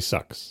 Siri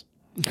sucks.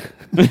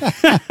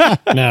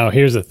 Now,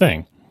 here's the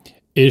thing.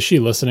 Is she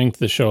listening to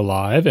the show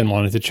live and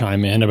wanting to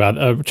chime in about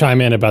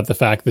the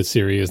fact that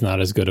Siri is not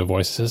as good a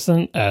voice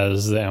assistant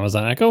as the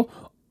Amazon Echo?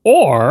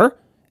 Or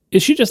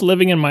is she just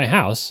living in my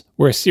house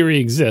where Siri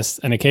exists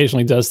and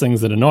occasionally does things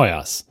that annoy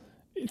us?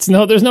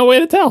 There's no way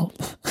to tell.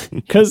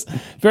 Because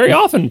very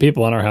often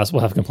people in our house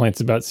will have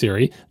complaints about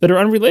Siri that are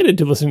unrelated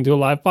to listening to a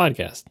live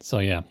podcast. So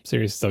yeah,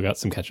 Siri's still got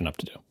some catching up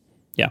to do.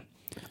 Yeah.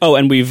 Oh,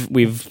 and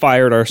we've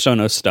fired our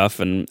Sonos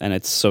stuff, and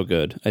it's so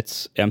good.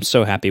 I'm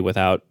so happy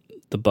without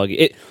the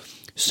buggy.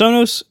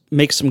 Sonos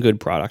makes some good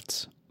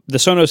products. The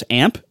Sonos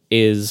amp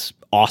is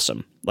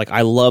awesome. Like,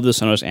 I love the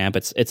Sonos amp.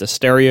 It's a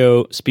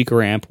stereo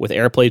speaker amp with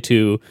AirPlay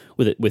 2,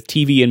 with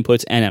TV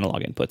inputs and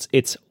analog inputs.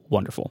 It's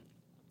wonderful.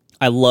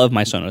 I love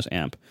my Sonos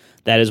amp.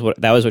 That was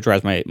what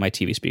drives my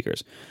TV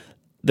speakers.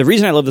 The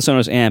reason I love the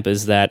Sonos amp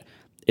is that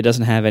it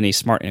doesn't have any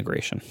smart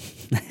integration.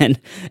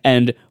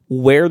 and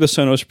where the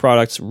Sonos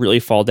products really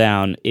fall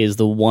down is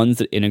the ones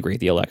that integrate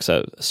the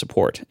Alexa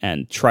support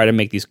and try to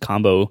make these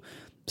combo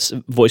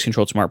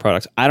voice-controlled smart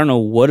products. I don't know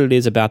what it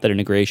is about that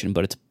integration,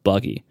 but it's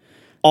buggy.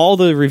 All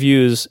the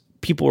reviews,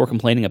 people were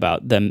complaining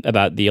about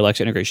the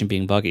Alexa integration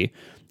being buggy.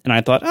 And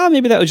I thought,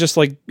 maybe that was just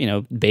like,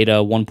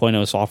 beta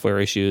 1.0 software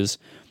issues.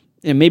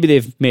 And maybe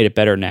they've made it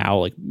better now,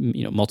 like,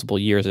 multiple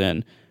years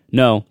in.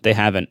 No, they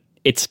haven't.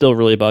 It's still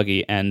really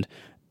buggy. And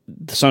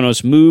the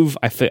Sonos Move,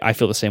 I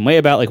feel the same way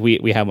about. Like,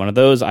 we have one of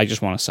those. I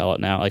just want to sell it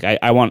now. Like,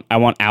 I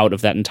want out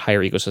of that entire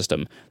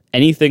ecosystem.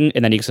 Anything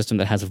in that ecosystem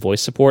that has a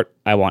voice support,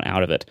 I want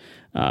out of it.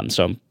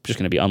 So I'm just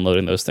going to be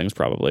unloading those things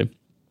probably.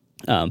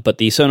 But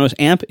the Sonos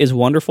amp is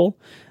wonderful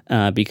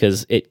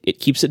because it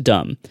keeps it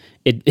dumb.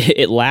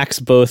 It lacks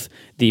both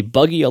the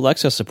buggy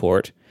Alexa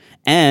support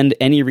and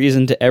any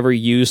reason to ever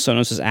use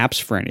Sonos'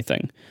 apps for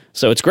anything.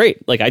 So it's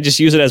great. Like, I just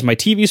use it as my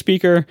TV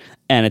speaker,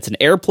 and it's an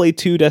AirPlay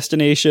 2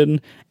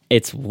 destination.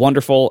 It's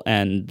wonderful,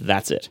 and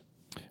that's it.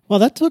 Well,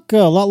 that took a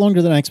lot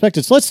longer than I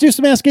expected. So let's do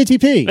some Ask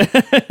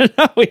ATP.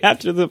 No, we have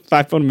to do the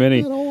iPhone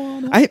Mini.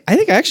 I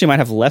think I actually might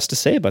have less to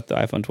say about the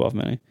iPhone 12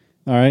 Mini.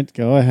 All right,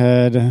 go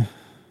ahead.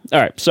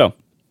 All right, so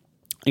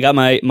I got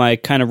my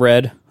kind of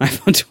red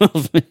iPhone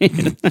 12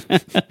 Mini.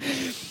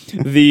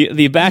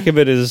 The back of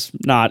it is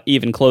not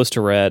even close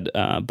to red,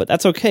 but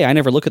that's okay. I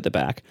never look at the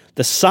back.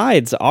 The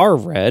sides are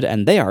red,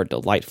 and they are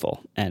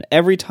delightful. And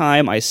every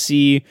time I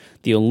see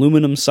the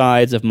aluminum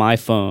sides of my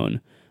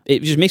phone,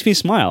 it just makes me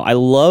smile. I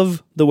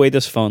love the way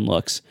this phone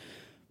looks.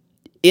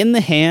 In the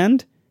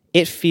hand,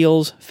 it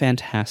feels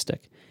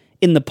fantastic.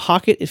 In the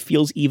pocket, it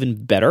feels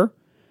even better.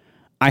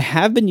 I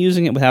have been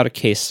using it without a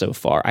case so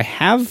far. I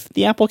have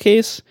the Apple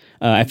case.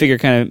 I figure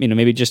kind of,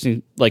 maybe just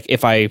like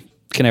if I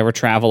can ever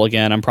travel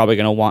again, I'm probably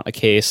going to want a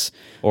case,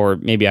 or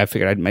maybe I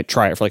figured I might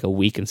try it for like a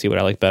week and see what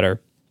I like better.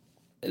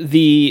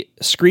 The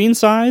screen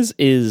size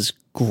is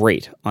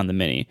great on the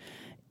Mini.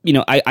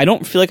 I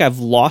don't feel like I've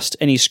lost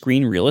any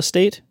screen real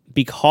estate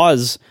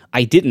because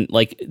I didn't.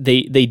 Like,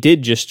 they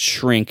did just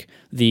shrink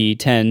the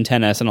 10,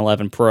 10S, and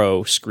 11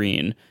 Pro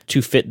screen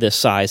to fit this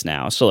size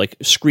now. So, like,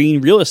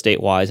 screen real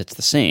estate wise, it's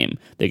the same.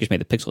 They just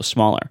made the pixels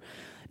smaller.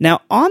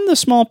 Now, on the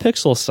small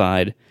pixel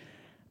side,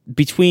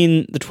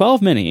 between the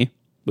 12 Mini,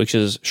 which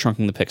is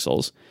shrinking the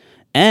pixels,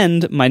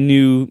 and my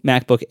new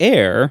MacBook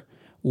Air,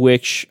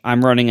 which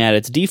I'm running at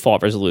its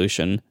default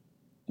resolution,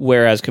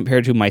 whereas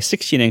compared to my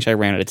 16-inch, I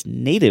ran at its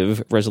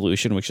native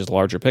resolution, which is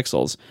larger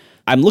pixels.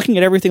 I'm looking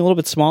at everything a little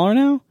bit smaller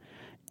now,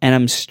 and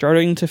I'm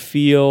starting to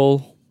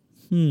feel,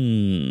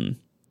 I'm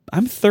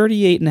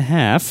 38 and a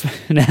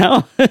half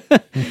now.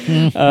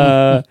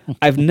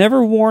 I've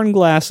never worn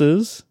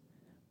glasses,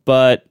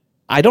 but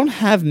I don't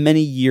have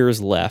many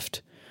years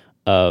left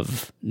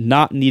of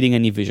not needing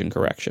any vision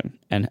correction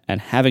and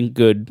having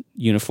good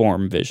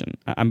uniform vision.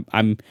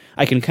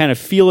 I can kind of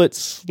feel it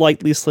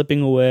slightly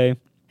slipping away.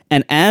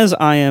 And as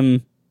I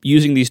am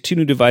using these two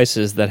new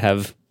devices that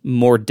have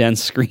more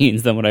dense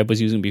screens than what I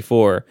was using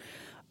before,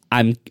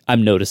 I'm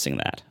noticing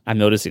that. I'm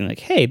noticing, like,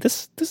 hey,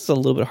 this is a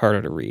little bit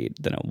harder to read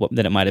than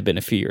it might have been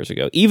a few years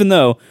ago. Even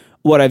though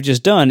what I've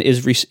just done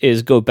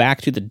is go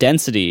back to the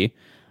density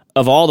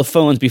of all the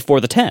phones before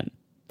the 10.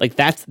 Like,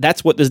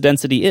 that's what this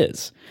density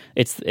is.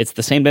 It's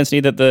the same density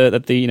that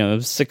the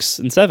 6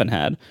 and 7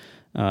 had.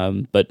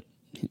 But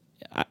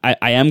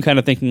I am kind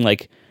of thinking,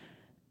 like,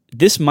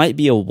 this might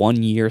be a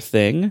 1-year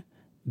thing,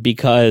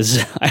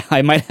 because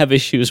I might have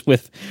issues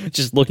with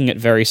just looking at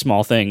very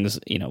small things,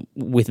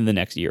 within the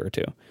next year or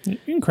two. You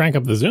can crank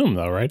up the zoom,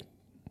 though, right?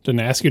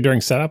 Didn't I ask you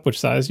during setup which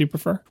size you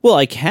prefer? Well,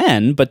 I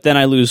can, but then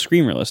I lose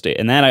screen real estate,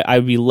 and that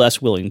I'd be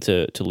less willing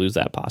to lose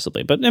that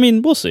possibly. But,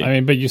 we'll see.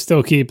 But you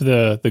still keep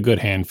the good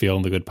hand feel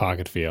and the good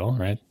pocket feel,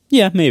 right?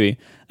 Yeah, maybe.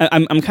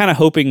 I'm kind of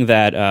hoping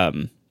that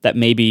that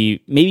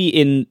maybe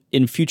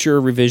in future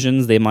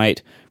revisions they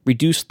might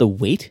reduce the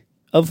weight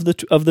of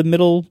the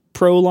middle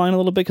Pro line a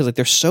little bit, because like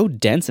they're so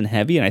dense and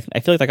heavy, and I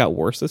feel like that got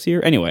worse this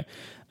year. Anyway,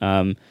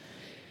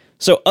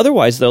 so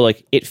otherwise though,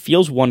 like, it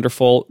feels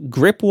wonderful.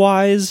 Grip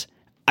wise,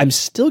 I'm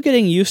still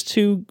getting used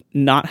to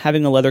not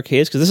having a leather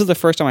case, because this is the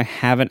first time I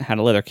haven't had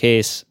a leather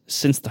case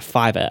since the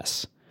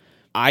 5S.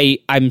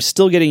 I'm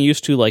still getting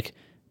used to like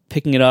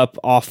picking it up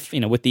off,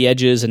 with the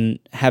edges and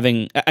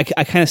having, I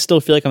kind of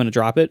still feel like I'm going to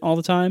drop it all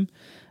the time.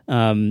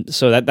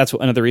 So that's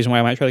another reason why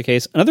I might try the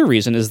case. Another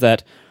reason is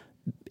that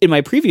in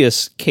my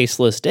previous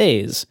caseless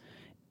days,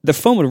 the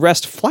phone would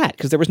rest flat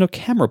because there was no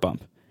camera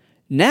bump.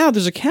 Now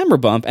there's a camera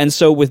bump, and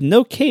so with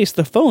no case,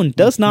 the phone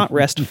does not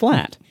rest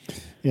flat.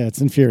 Yeah, it's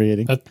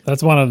infuriating.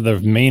 That's one of the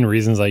main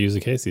reasons I use a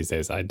case these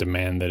days. I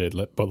demand that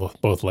it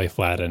both lay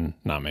flat and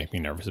not make me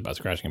nervous about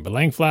scratching it. But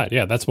laying flat,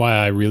 yeah, that's why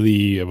I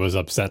really was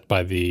upset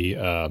by the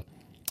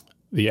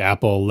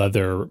Apple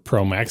Leather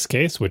Pro Max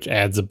case, which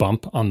adds a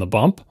bump on the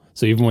bump.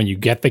 So even when you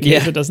get the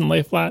case, it doesn't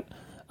lay flat.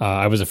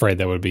 I was afraid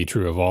that would be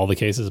true of all the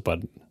cases,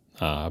 but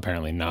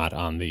apparently not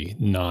on the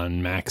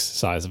non-max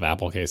size of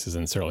Apple cases,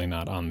 and certainly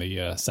not on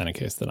the Senate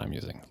case that I'm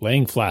using.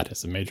 Laying flat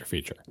is a major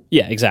feature.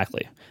 Yeah,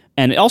 exactly.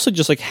 And also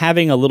just like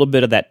having a little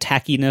bit of that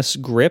tackiness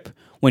grip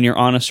when you're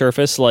on a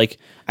surface. Like,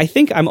 I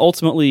think I'm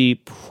ultimately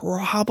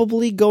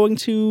probably going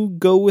to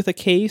go with a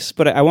case,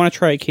 but I want to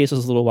try a case a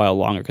little while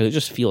longer because it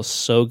just feels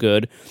so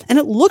good. And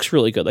it looks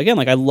really good. Again,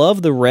 like I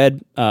love the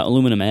red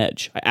aluminum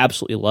edge. I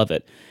absolutely love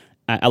it.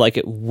 I like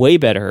it way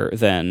better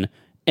than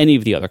any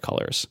of the other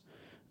colors.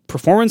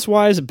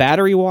 Performance-wise,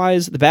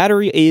 battery-wise, the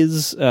battery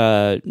is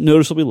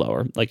noticeably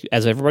lower. Like,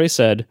 as everybody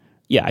said,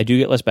 yeah, I do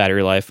get less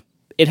battery life.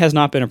 It has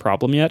not been a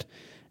problem yet.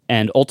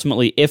 And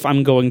ultimately, if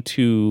I'm going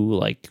to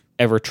like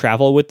ever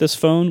travel with this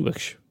phone,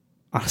 which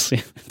honestly,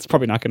 it's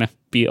probably not going to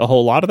be a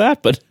whole lot of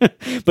that, but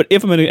but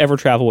if I'm going to ever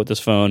travel with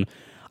this phone,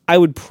 I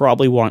would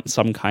probably want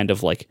some kind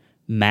of like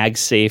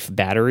MagSafe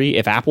battery.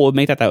 If Apple would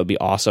make that, that would be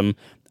awesome.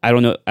 I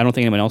don't know. I don't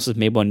think anyone else has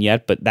made one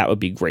yet, but that would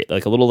be great.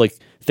 Like a little like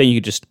thing you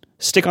could just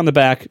stick on the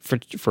back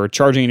for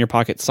charging in your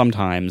pocket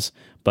sometimes,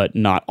 but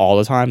not all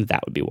the time.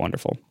 That would be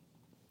wonderful.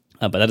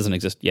 But that doesn't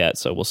exist yet,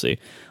 so we'll see.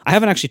 I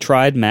haven't actually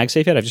tried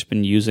MagSafe yet. I've just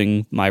been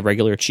using my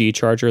regular Qi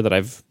charger that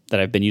I've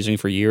been using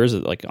for years,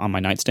 like on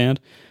my nightstand.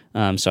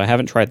 So I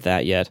haven't tried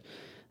that yet.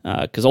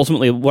 Because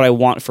ultimately, what I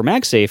want for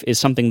MagSafe is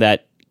something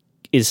that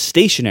is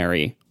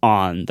stationary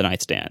on the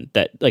nightstand.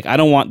 That like I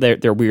don't want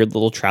their weird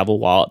little travel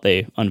wallet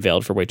they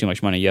unveiled for way too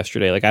much money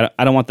yesterday. Like I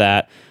don't want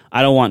that.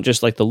 I don't want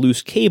just like the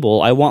loose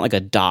cable. I want like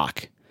a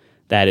dock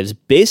that is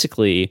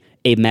basically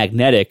a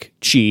magnetic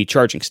Qi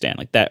charging stand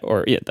like that,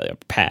 or the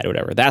pad or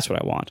whatever. That's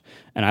what I want.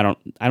 And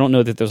I don't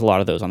know that there's a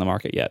lot of those on the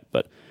market yet.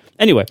 But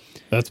anyway,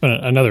 that's been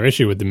another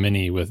issue with the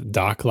Mini with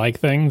dock-like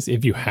things.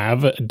 If you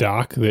have a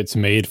dock that's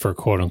made for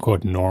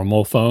quote-unquote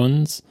normal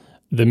phones,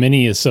 the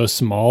Mini is so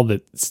small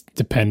that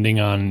depending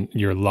on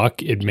your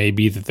luck, it may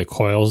be that the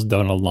coils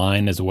don't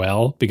align as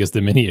well because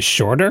the Mini is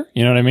shorter.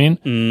 You know what I mean?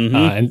 Mm-hmm.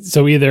 And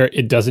so either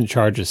it doesn't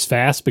charge as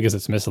fast because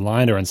it's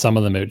misaligned, or in some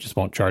of them it just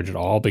won't charge at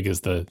all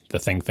because the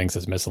thing thinks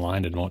it's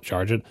misaligned and won't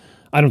charge it.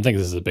 I don't think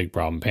this is a big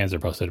problem. Panzer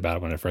posted about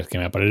it when it first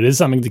came out, but it is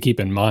something to keep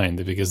in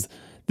mind because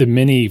the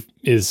Mini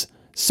is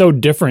so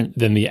different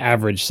than the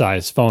average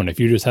size phone. If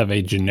you just have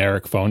a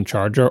generic phone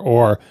charger,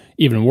 or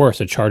even worse,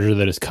 a charger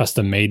that is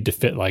custom made to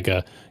fit like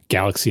a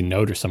Galaxy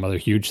Note or some other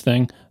huge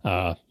thing,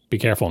 be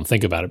careful and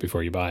think about it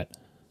before you buy it.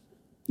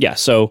 Yeah.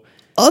 So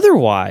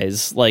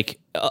otherwise, like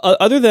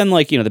other than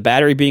like, the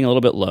battery being a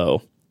little bit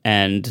low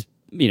and,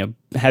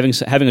 having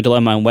a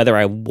dilemma on whether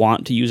I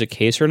want to use a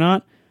case or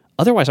not,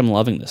 otherwise I'm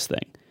loving this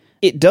thing.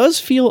 It does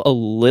feel a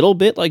little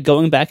bit like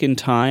going back in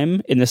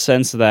time in the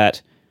sense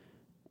that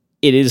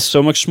it is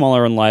so much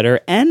smaller and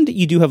lighter, and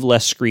you do have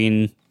less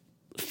screen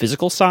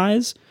physical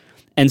size.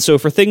 And so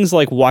for things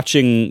like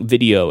watching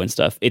video and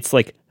stuff, it's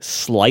like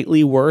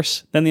slightly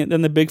worse than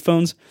the big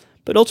phones.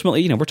 But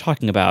ultimately, we're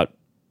talking about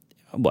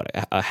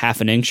a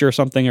half an inch or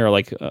something, or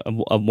like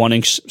a 1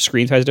 inch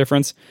screen size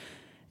difference.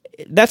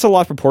 That's a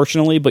lot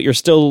proportionally, but you're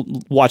still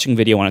watching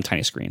video on a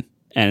tiny screen.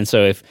 And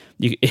so if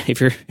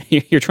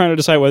you're trying to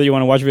decide whether you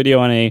want to watch video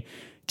on a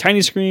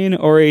tiny screen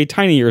or a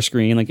tinier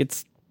screen, like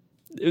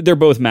they're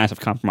both massive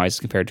compromises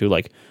compared to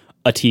like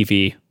a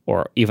TV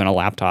or even a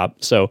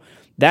laptop. So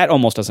that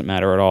almost doesn't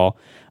matter at all.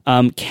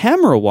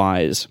 Camera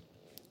wise,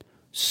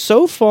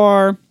 so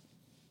far,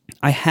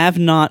 I have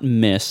not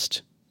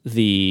missed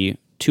the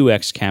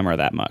 2x camera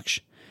that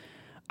much.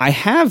 I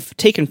have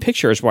taken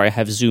pictures where I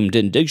have zoomed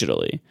in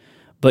digitally,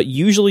 but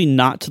usually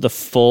not to the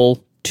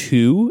full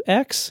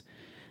 2x.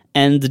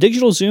 And the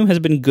digital zoom has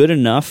been good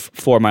enough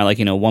for my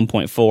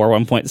 1.4,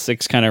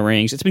 1.6 kind of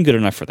range. It's been good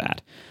enough for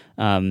that.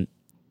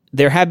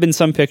 There have been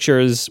some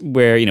pictures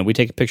where, we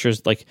take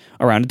pictures like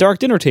around a dark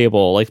dinner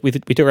table. Like we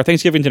took our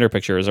Thanksgiving dinner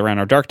pictures around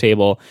our dark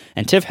table,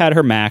 and Tiff had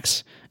her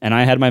Max and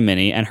I had my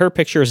Mini, and her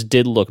pictures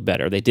did look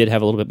better. They did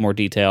have a little bit more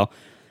detail,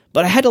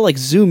 but I had to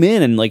zoom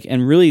in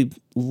and really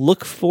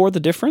look for the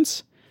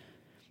difference.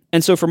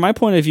 And so from my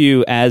point of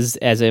view as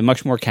a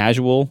much more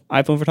casual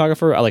iPhone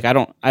photographer,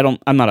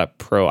 I'm not a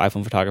pro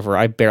iPhone photographer.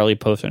 I barely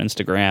post on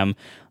Instagram.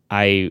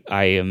 I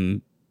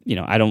am,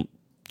 I don't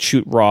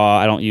shoot RAW.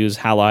 I don't use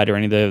Halide or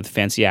any of the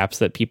fancy apps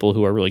that people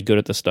who are really good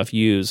at this stuff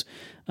use.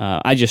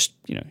 I just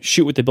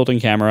shoot with the built-in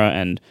camera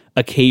and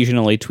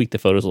occasionally tweak the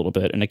photos a little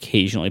bit and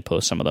occasionally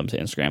post some of them to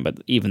Instagram. But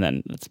even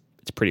then, it's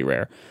pretty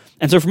rare.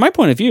 And so from my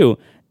point of view,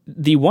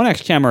 the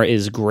 1X camera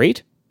is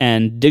great,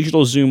 and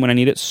digital zoom when I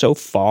need it so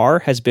far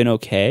has been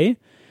okay.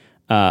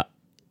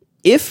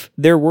 If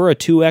there were a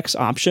 2X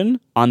option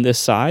on this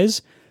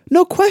size,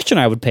 no question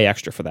I would pay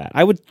extra for that.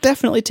 I would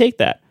definitely take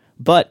that.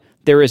 But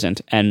there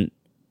isn't. And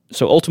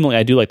so ultimately,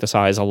 I do like the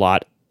size a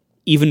lot,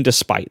 even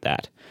despite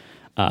that.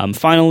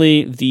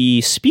 Finally,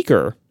 the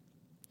speaker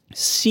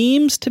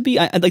seems to be...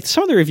 like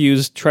some of the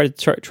reviews tried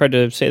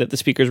to say that the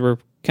speakers were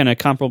kind of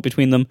comparable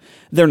between them.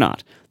 They're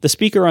not. The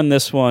speaker on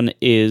this one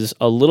is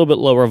a little bit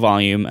lower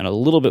volume and a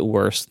little bit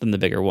worse than the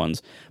bigger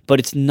ones, but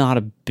it's not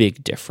a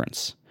big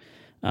difference.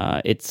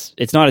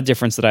 It's not a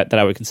difference that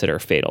I would consider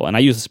fatal, and I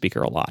use the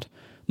speaker a lot,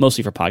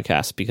 mostly for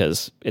podcasts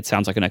because it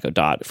sounds like an Echo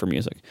Dot for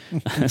music.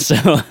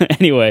 So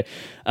anyway,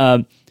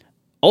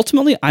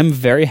 ultimately, I'm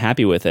very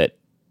happy with it.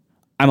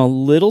 I'm a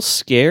little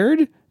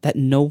scared that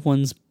no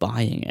one's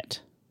buying it.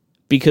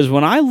 Because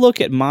when I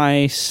look at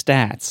my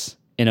stats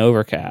in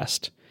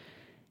Overcast,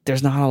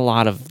 there's not a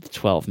lot of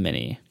 12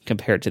 mini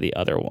compared to the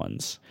other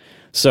ones.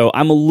 So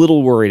I'm a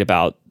little worried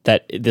about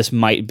that this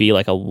might be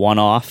like a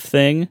one-off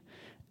thing,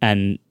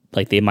 and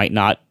like they might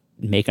not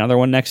make another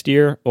one next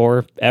year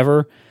or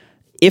ever.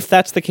 If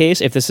that's the case,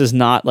 if this is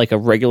not like a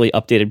regularly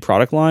updated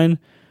product line,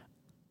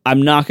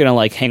 I'm not going to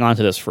like hang on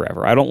to this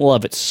forever. I don't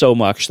love it so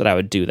much that I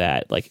would do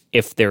that. Like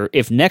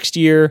if next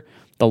year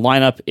the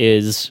lineup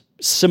is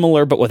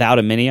similar but without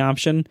a mini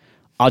option,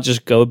 I'll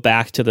just go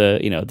back to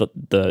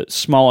the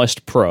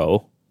smallest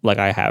Pro like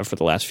I have for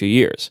the last few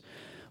years.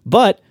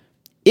 But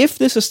if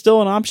this is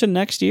still an option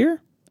next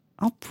year,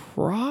 I'll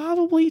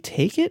probably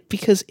take it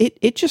because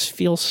it just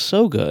feels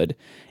so good.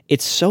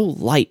 It's so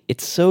light.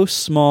 It's so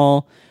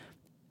small.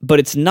 But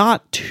it's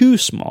not too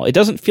small. It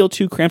doesn't feel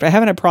too cramped. I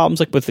haven't had problems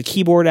like with the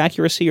keyboard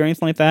accuracy or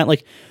anything like that.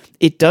 Like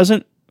it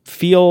doesn't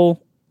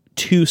feel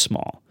too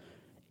small.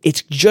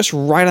 It's just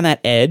right on that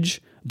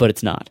edge, but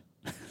it's not.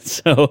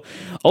 So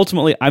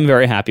ultimately, I'm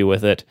very happy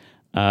with it.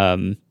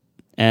 And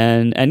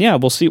yeah,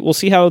 we'll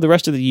see how the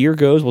rest of the year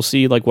goes. We'll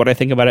see like what I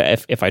think about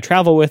it if I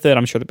travel with it.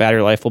 I'm sure the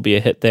battery life will be a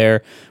hit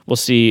there. We'll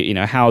see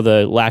how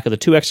the lack of the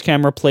 2X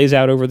camera plays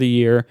out over the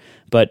year.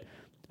 But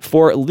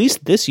for at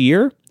least this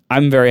year,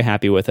 I'm very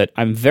happy with it.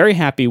 I'm very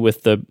happy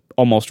with the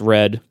almost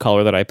red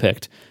color that I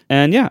picked.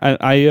 And yeah,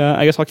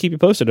 I guess I'll keep you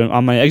posted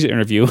on my exit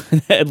interview,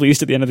 at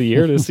least at the end of the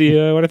year, to see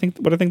what I think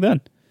then.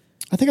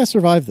 I think I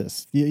survived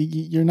this.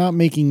 You're not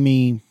making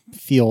me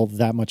feel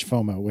that much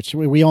FOMO, which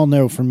we all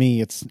know for me,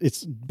 it's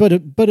but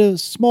a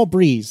small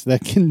breeze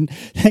that can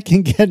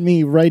get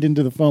me right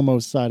into the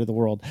FOMO side of the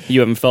world. You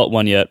haven't felt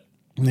one yet.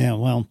 Yeah,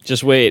 well,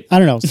 just wait. I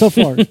don't know.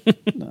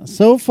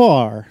 So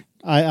far,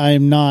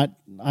 I'm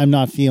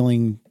not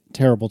feeling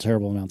terrible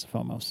amounts of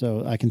FOMO.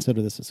 So I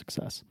consider this a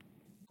success.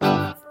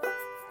 All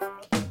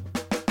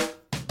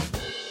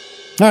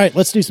right,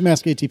 let's do some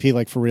Ask ATP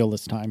like for real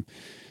this time.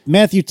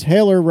 Matthew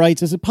Taylor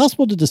writes, is it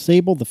possible to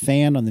disable the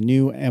fan on the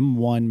new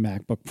M1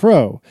 MacBook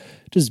Pro?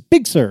 Does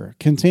Big Sur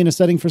contain a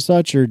setting for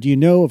such, or do you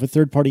know of a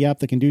third-party app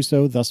that can do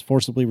so, thus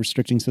forcibly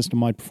restricting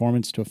system-wide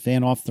performance to a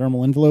fan-off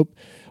thermal envelope?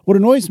 What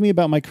annoys me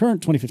about my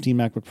current 2015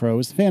 MacBook Pro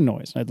is the fan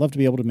noise. I'd love to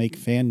be able to make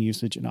fan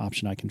usage an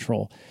option I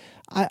control.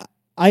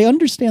 I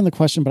understand the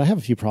question, but I have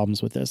a few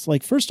problems with this.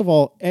 Like, first of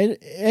all,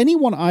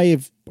 anyone I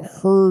have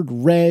heard,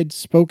 read,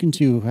 spoken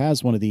to who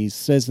has one of these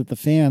says that the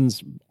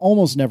fans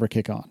almost never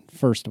kick on,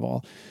 first of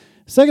all.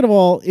 Second of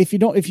all, if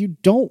you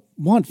don't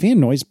want fan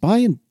noise, buy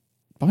a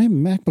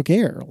MacBook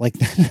Air. Like,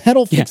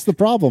 that'll fix the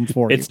problem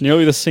for you. It's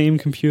nearly the same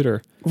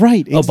computer.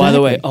 Right, exactly. Oh, by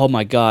the way, oh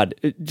my God.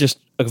 Just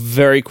a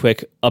very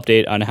quick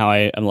update on how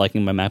I am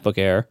liking my MacBook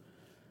Air.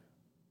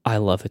 I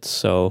love it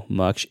so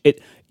much.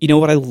 You know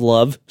what I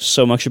love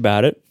so much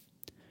about it?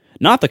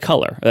 Not the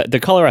color. The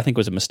color, I think,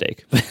 was a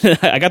mistake.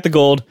 I got the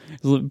gold.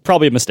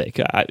 Probably a mistake.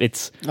 I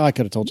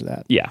could have told you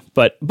that. Yeah,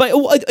 but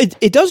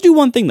it does do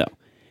one thing, though.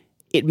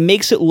 It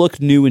makes it look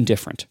new and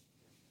different.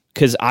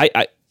 Because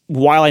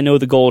while I know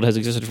the gold has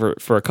existed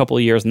for a couple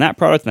of years in that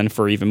product, and then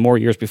for even more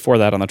years before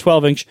that on the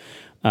 12-inch,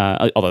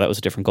 although that was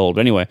a different gold.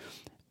 But anyway,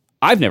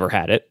 I've never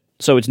had it,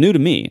 so it's new to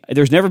me.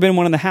 There's never been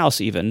one in the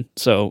house, even.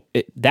 So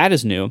that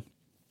is new.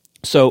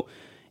 So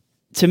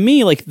to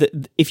me, like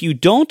if you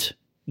don't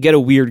get a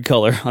weird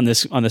color on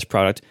this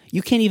product,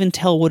 you can't even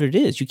tell what it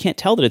is. You can't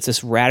tell that it's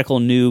this radical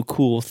new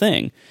cool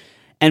thing.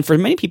 And for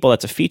many people,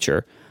 that's a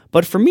feature.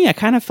 But for me, I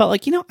kind of felt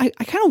like, I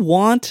kind of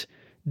want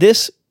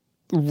this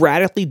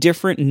radically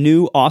different,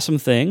 new, awesome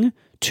thing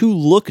to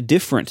look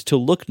different, to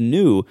look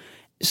new.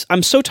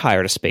 I'm so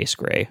tired of space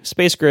gray.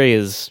 Space gray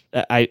is,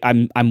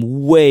 I'm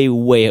way,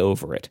 way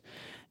over it.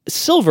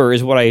 Silver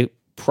is what I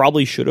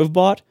probably should have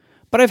bought,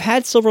 but I've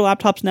had silver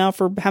laptops now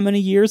for how many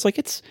years? Like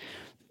it's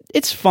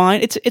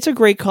fine. It's a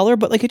great color,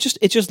 but like it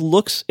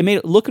made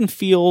it look and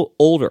feel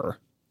older,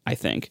 I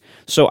think.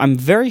 So I'm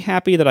very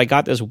happy that I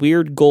got this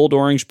weird gold,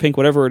 orange, pink,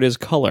 whatever it is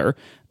color,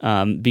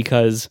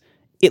 because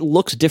it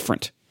looks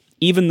different.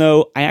 even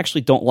though I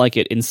actually don't like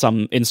it in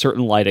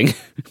certain lighting.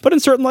 But in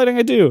certain lighting,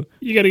 I do.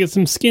 You got to get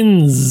some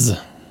skins.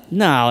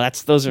 No,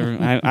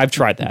 I've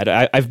tried that.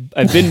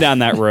 I've been down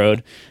that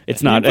road.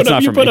 It's not for me.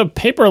 You put a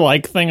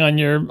paper-like thing on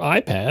your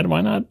iPad.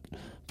 Why not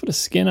put a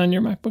skin on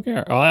your MacBook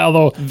Air?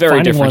 Although Very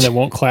finding different. one that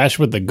won't clash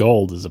with the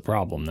gold is a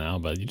problem now.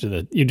 But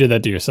you did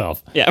that to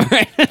yourself. Yeah,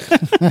 right.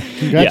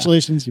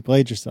 Congratulations, you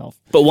played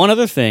yourself. But one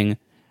other thing,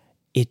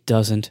 it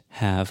doesn't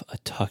have a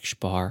touch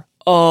bar.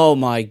 Oh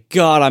my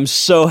God, I'm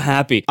so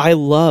happy. I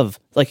love,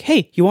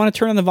 hey, you want to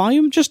turn on the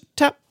volume? Just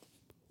tap.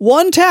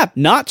 One tap,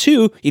 not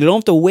two. You don't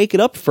have to wake it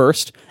up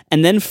first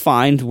and then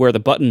find where the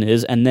button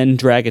is and then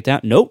drag it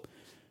down. Nope.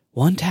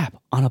 One tap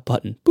on a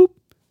button. Boop.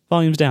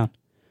 Volume's down.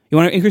 You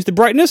want to increase the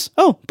brightness?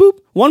 Oh, boop.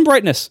 One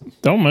brightness.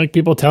 Don't make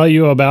people tell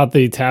you about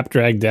the tap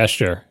drag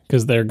gesture,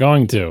 because they're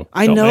going to.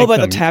 I know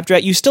about the tap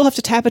drag. You still have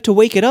to tap it to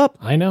wake it up.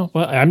 I know.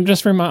 Well,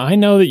 I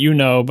know that you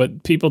know,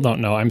 but people don't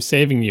know. I'm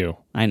saving you.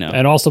 I know.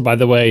 And also, by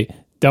the way,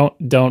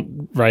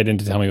 don't write in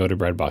to tell me what a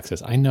bread box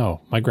is. I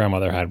know. My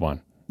grandmother had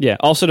one. Yeah.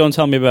 Also, don't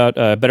tell me about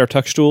Better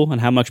Touch Tool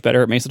and how much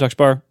better it makes the touch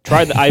bar.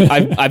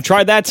 I've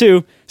tried that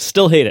too.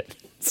 Still hate it.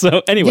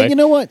 So anyway, Yeah, you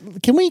know what?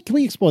 Can we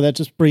explore that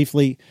just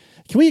briefly?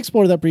 Can we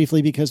explore that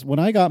briefly? Because when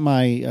I got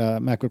my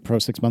MacBook Pro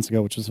 6 months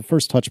ago, which was the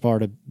first touch bar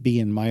to be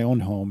in my own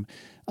home,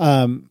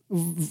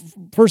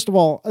 first of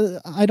all,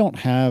 I don't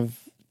have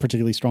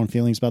particularly strong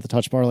feelings about the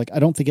touch bar. I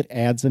don't think it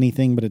adds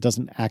anything, but it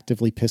doesn't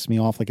actively piss me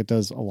off like it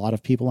does a lot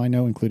of people I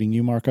know, including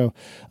you, Marco.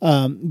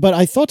 But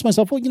I thought to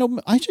myself, well,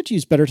 I should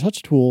use Better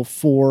Touch Tool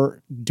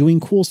for doing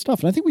cool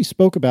stuff. And I think we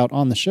spoke about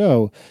on the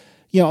show,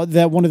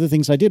 that one of the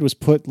things I did was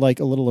put a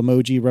little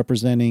emoji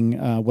representing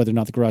whether or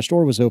not the garage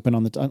door was open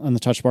on the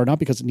touch bar, not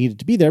because it needed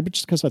to be there, but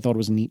just because I thought it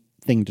was a neat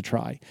thing to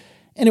try.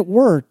 And it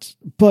worked,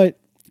 but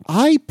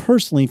I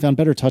personally found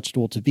Better Touch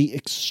Tool to be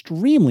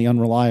extremely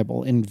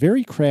unreliable and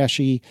very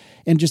crashy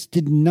and just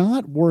did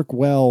not work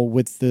well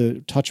with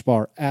the touch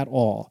bar at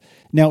all.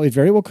 Now, it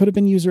very well could have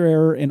been user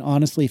error, and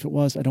honestly, if it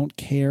was, I don't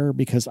care,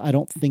 because I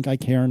don't think I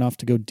care enough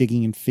to go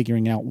digging and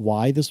figuring out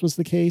why this was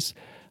the case.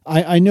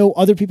 I know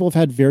other people have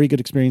had very good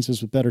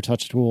experiences with Better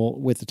Touch Tool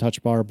with the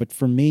touch bar, but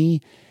for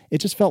me, it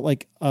just felt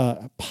like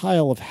a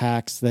pile of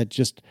hacks that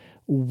just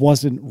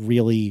wasn't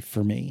really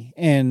for me.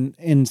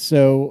 And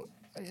so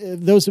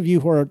those of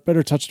you who are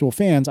Better Touch Tool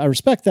fans, I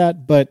respect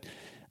that, but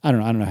I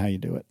don't know how you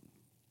do it.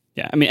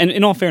 Yeah, I mean, and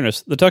in all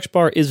fairness, the touch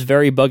bar is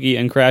very buggy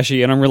and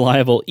crashy and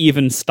unreliable,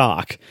 even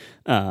stock.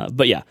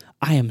 But yeah,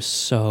 I am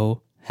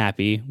so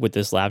happy with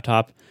this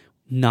laptop.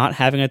 Not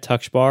having a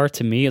touch bar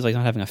to me is like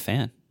not having a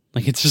fan.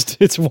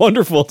 It's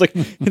wonderful. It's like,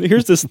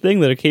 here's this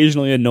thing that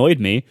occasionally annoyed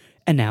me,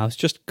 and now it's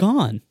just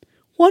gone.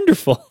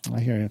 Wonderful. I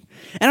hear you.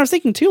 And I was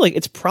thinking too,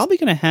 it's probably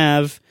going to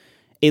have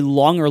a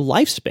longer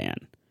lifespan,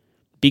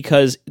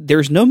 because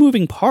there's no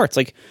moving parts.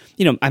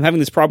 I'm having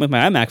this problem with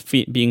my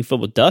iMac being filled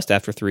with dust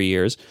after 3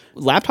 years.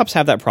 Laptops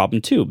have that problem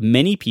too.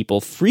 Many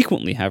people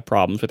frequently have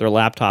problems with their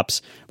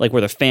laptops, where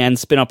the fans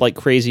spin up like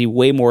crazy,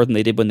 way more than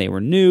they did when they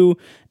were new.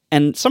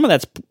 And some of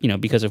that's,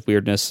 because of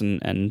weirdness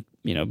and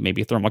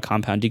maybe thermal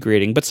compound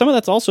degrading. But some of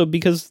that's also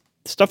because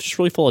stuff's just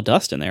really full of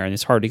dust in there and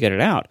it's hard to get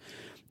it out.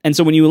 And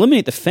so when you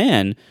eliminate the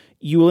fan,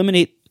 you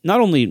eliminate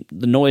not only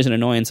the noise and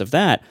annoyance of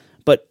that,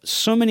 but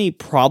so many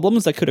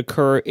problems that could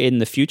occur in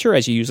the future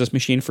as you use this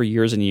machine for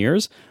years and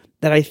years,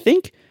 that I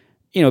think,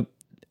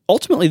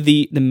 ultimately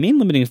the main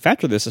limiting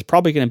factor of this is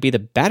probably going to be the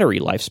battery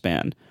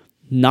lifespan,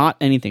 not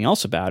anything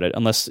else about it,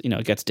 unless,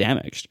 it gets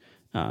damaged,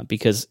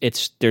 because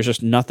there's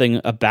just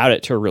nothing about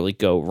it to really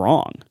go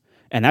wrong.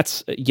 And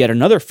that's yet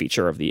another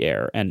feature of the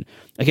Air. And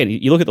again,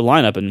 you look at the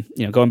lineup, and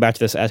going back to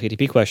this Ask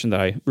ATP question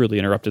that I really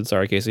interrupted.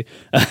 Sorry, Casey.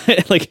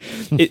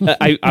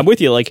 I'm with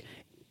you.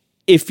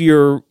 If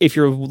you're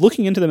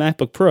looking into the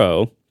MacBook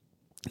Pro,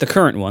 the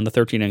current one, the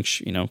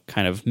 13-inch,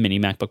 kind of mini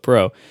MacBook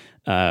Pro,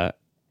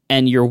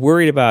 and you're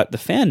worried about the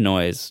fan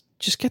noise,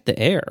 just get the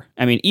Air.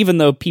 I mean, even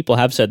though people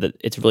have said that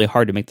it's really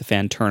hard to make the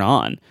fan turn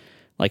on,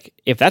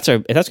 if that's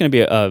going to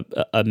be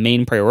a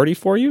main priority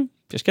for you,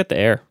 just get the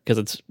Air, because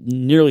it's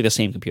nearly the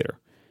same computer.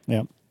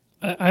 Yeah.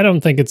 I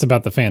don't think it's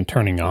about the fan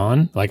turning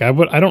on. I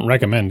don't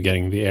recommend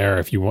getting the Air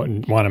if you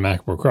want a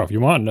MacBook Pro. If you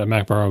want a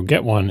MacBook Pro,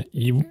 get one.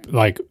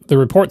 The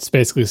reports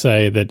basically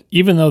say that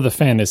even though the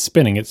fan is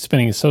spinning, it's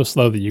spinning so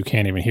slow that you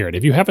can't even hear it.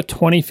 If you have a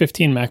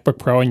 2015 MacBook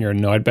Pro and you're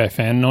annoyed by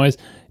fan noise,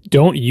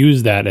 don't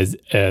use that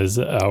as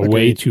a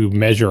way to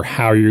measure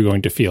how you're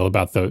going to feel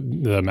about the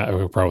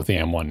MacBook Pro with the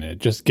M1 in it.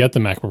 Just get the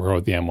MacBook Pro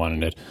with the M1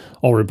 in it.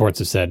 All reports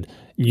have said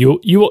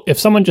you will, if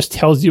someone just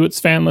tells you it's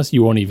fanless,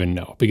 you won't even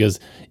know, because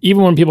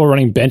even when people are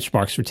running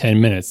benchmarks for 10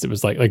 minutes, it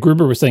was like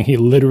Gruber was saying he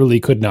literally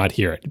could not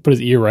hear it. He put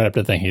his ear right up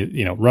to the thing.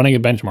 He, running a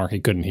benchmark,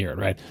 he couldn't hear it,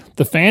 right?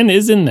 The fan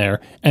is in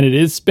there and it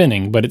is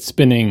spinning, but it's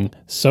spinning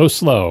so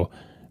slow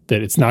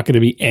that it's not going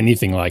to be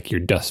anything like your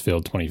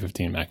dust-filled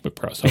 2015 MacBook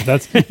Pro. So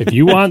if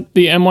you want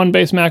the M1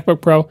 based MacBook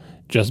Pro,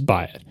 just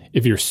buy it.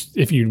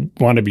 if you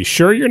want to be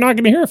sure you're not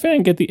going to hear a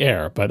fan, get the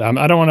Air. But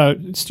I don't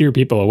want to steer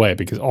people away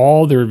because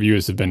all the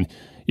reviews have been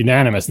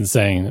unanimous in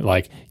saying,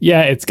 like,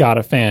 yeah, it's got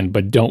a fan,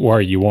 but don't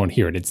worry, you won't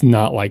hear it. It's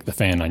not like the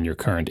fan on your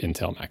current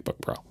Intel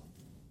MacBook Pro.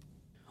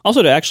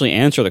 Also, to actually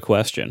answer the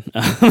question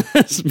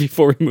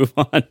before we move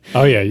on.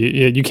 Oh, yeah,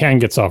 you can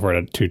get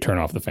software to turn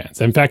off the fans.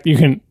 In fact, you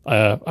can,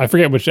 I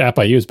forget which app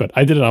I use, but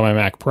I did it on my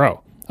Mac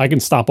Pro. I can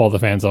stop all the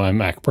fans on my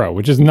Mac Pro,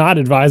 which is not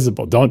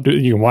advisable. Don't do.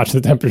 You can watch the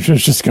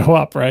temperatures just go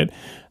up, right?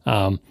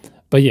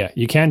 But yeah,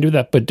 you can do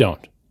that, but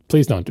don't.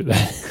 Please don't do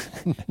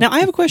that. Now, I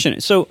have a question.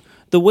 So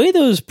the way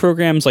those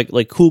programs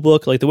like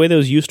Coolbook, like the way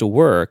those used to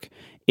work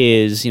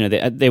is,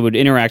 they would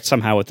interact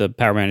somehow with the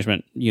power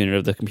management unit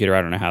of the computer.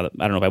 I don't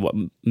know by what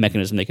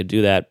mechanism they could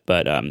do that,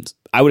 but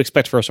I would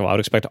expect, first of all,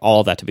 all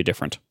of that to be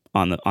different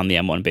on the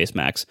M1 base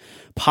Macs.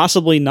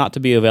 Possibly not to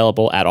be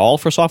available at all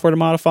for software to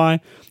modify,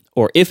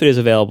 or if it is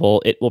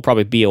available, it will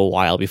probably be a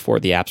while before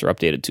the apps are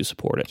updated to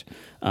support it.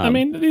 I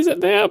mean, they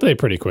update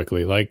pretty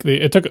quickly. Like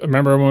it took.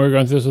 Remember when we were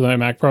going through this with my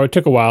Mac Pro? It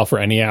took a while for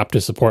any app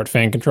to support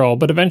fan control,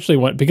 but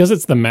eventually, because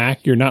it's the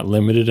Mac, you're not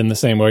limited in the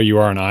same way you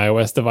are on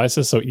iOS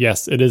devices. So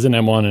yes, it is an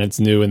M1 and it's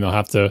new, and they'll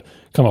have to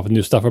come up with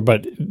new stuff,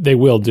 but they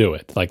will do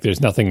it. Like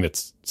there's nothing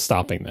that's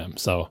stopping them.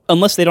 So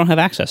unless they don't have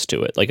access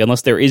to it, like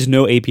unless there is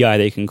no API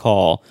they can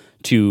call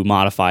to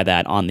modify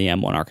that on the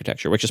M1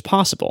 architecture, which is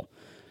possible.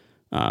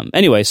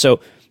 Anyway, so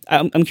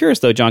I'm curious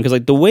though, John, because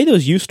like the way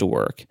those used to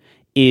work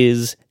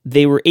is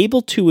they were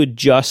able to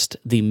adjust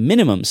the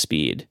minimum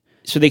speed,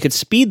 so they could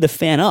speed the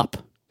fan up,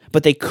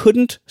 but they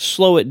couldn't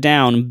slow it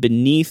down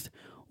beneath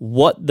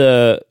what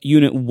the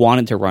unit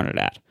wanted to run it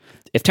at.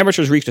 If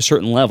temperatures reached a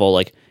certain level,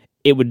 like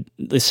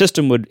the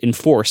system would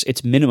enforce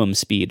its minimum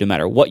speed no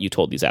matter what you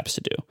told these apps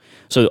to do.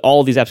 So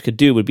all these apps could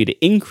do would be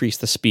to increase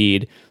the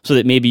speed so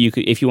that maybe you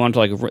could, if you wanted to,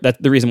 like, that's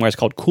the reason why it's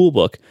called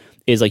Coolbook,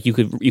 is like you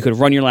could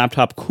run your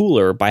laptop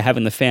cooler by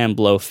having the fan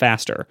blow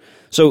faster.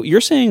 So you're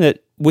saying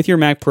that with your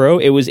Mac Pro,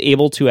 it was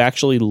able to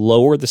actually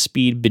lower the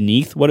speed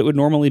beneath what it would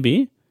normally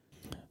be?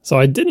 So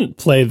I didn't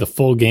play the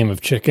full game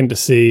of chicken to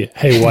see,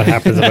 hey, what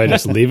happens if I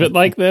just leave it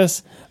like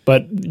this?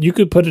 But you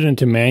could put it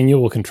into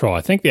manual control.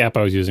 I think the app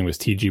I was using was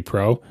TG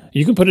Pro.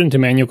 You can put it into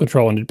manual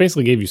control, and it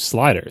basically gave you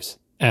sliders.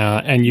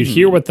 And you'd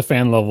hear what the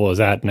fan level is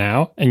at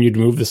now, and you'd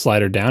move the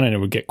slider down, and it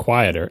would get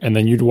quieter. And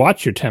then you'd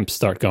watch your temps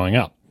start going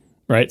up.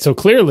 Right. So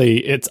clearly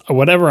it's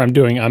whatever I'm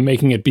doing, I'm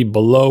making it be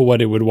below what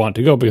it would want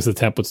to go because the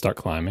temp would start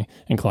climbing.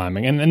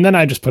 And then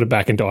I just put it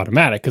back into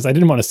automatic because I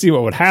didn't want to see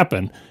what would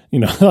happen.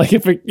 Like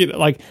if it,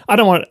 I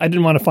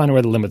didn't want to find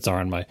where the limits are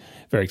on my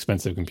very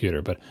expensive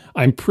computer. But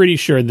I'm pretty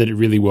sure that it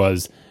really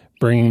was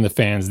bringing the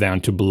fans down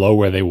to below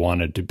where they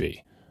wanted to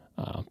be.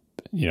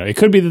 It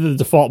could be that the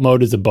default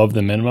mode is above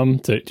the minimum.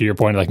 To your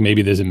point, like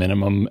maybe there's a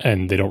minimum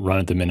and they don't run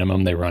at the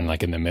minimum. They run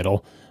like in the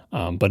middle.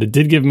 But it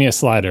did give me a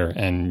slider,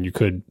 and you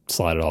could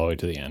slide it all the way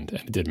to the end, and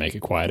it did make it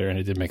quieter, and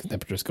it did make the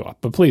temperatures go up.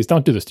 But please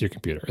don't do this to your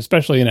computer,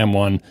 especially an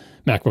M1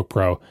 MacBook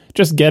Pro.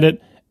 Just get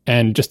it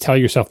and just tell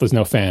yourself there's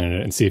no fan in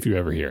it and see if you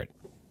ever hear it.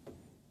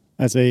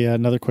 As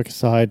another quick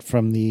aside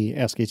from the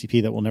Ask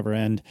ATP that will never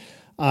end,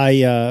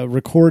 I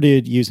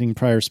recorded using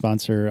prior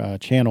sponsor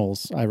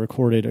channels. I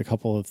recorded a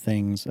couple of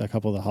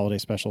the holiday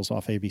specials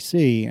off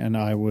ABC, and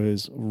I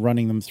was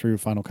running them through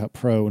Final Cut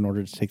Pro in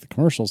order to take the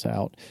commercials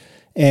out.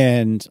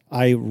 And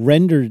I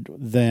rendered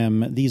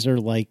them. These are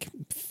like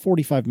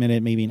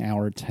 45-minute, maybe an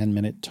hour,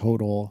 10-minute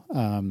total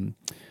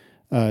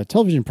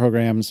television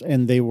programs,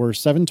 and they were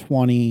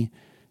 720.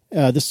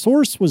 The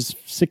source was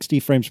 60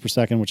 frames per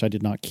second, which I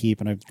did not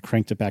keep, and I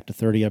cranked it back to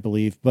 30, I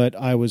believe. But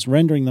I was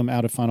rendering them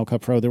out of Final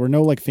Cut Pro. There were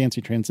no like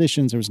fancy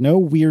transitions. There was no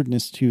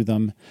weirdness to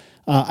them.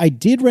 I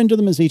did render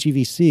them as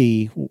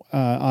HEVC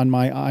on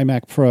my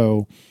iMac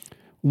Pro.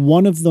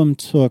 One of them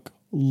took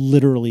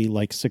literally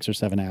like 6 or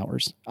 7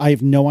 hours. I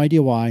have no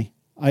idea why.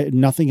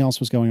 Nothing else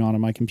was going on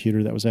my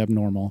computer that was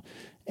abnormal.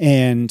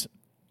 And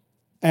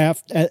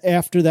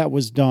after that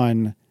was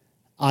done,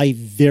 I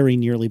very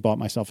nearly bought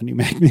myself a new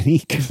Mac Mini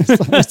because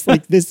I was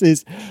like, this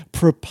is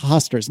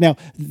preposterous. Now,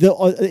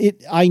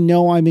 I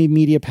know I'm a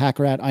media pack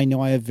rat. I know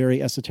I have very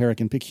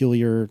esoteric and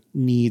peculiar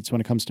needs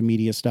when it comes to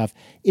media stuff.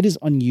 It is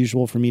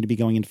unusual for me to be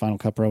going into Final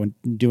Cut Pro and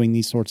doing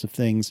these sorts of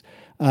things.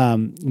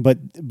 But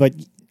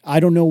I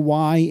don't know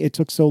why it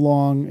took so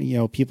long.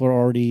 People are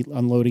already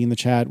unloading in the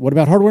chat. What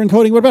about hardware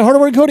encoding? What about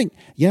hardware encoding?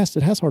 Yes,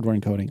 it has hardware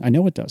encoding. I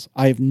know it does.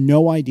 I have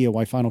no idea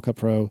why Final Cut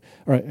Pro,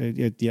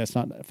 it's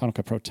not Final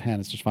Cut Pro 10.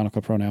 It's just Final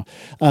Cut Pro now.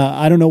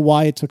 I don't know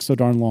why it took so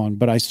darn long,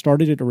 but I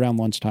started it around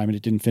lunchtime and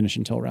it didn't finish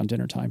until around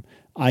dinner time.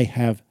 I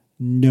have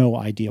no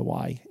idea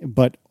why,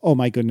 but oh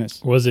my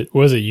goodness. Was it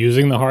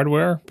using the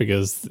hardware?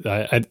 Because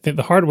I think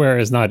the hardware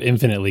is not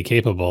infinitely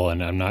capable,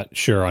 and I'm not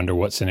sure under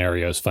what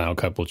scenarios Final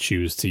Cut will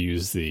choose to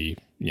use the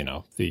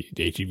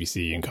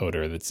HEVC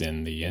encoder that's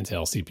in the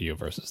Intel CPU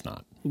versus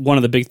not. One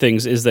of the big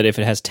things is that if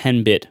it has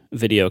 10-bit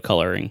video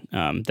coloring,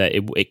 that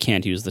it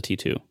can't use the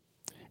T2.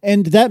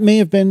 And that may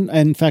have been,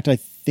 in fact, I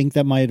think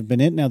that might have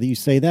been it now that you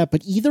say that.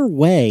 But either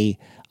way,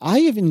 I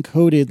have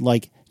encoded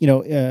like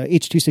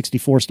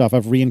H.264 stuff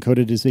I've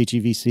re-encoded as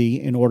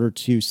HEVC in order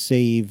to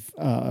save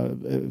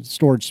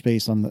storage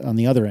space on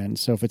the other end.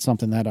 So if it's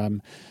something that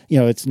I'm,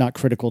 it's not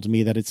critical to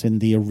me that it's in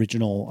the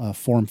original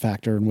form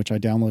factor in which I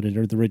downloaded,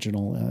 or the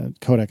original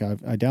codec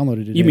I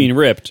downloaded it. You mean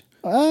ripped?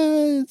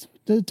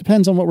 It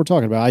depends on what we're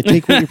talking about. I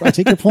take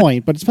your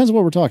point, but it depends on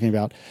what we're talking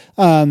about.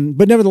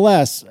 But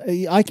nevertheless,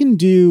 I can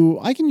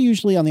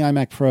usually on the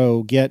iMac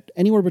Pro get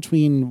anywhere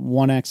between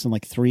 1x and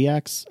like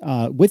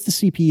 3x with the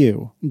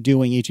CPU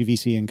doing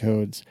HEVC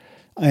encodes,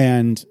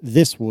 and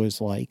this was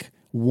like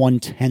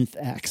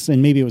 1/10x,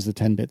 and maybe it was the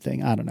 10-bit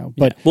thing. I don't know,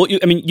 but well,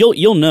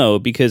 you'll know,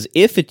 because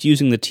if it's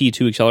using the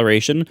T2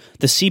 acceleration,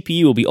 the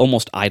CPU will be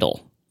almost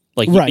idle.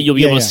 Like you'll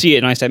be able to see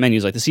it in iStat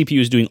menus. Like the CPU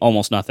is doing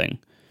almost nothing.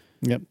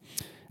 Yep.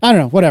 I don't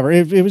know, whatever.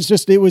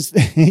 It was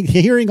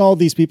hearing all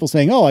these people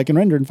saying, "Oh, I can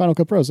render in Final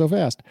Cut Pro so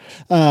fast."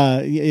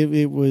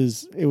 It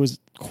was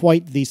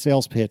quite the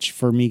sales pitch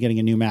for me getting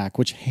a new Mac.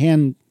 Which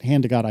hand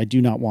to God, I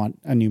do not want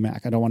a new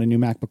Mac. I don't want a new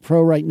MacBook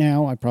Pro right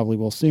now. I probably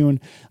will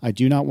soon. I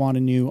do not want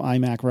a new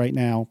iMac right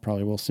now.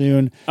 Probably will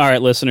soon. All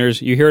right,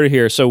 listeners, you heard it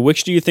here. So,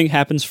 which do you think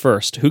happens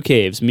first? Who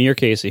caves, me or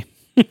Casey?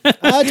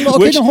 Okay,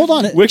 no, hold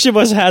on. Which of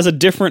us has a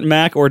different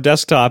Mac or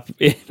desktop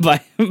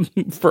by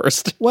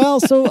first?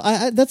 Well, so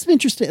that's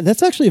interesting.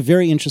 That's actually a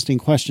very interesting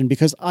question,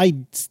 because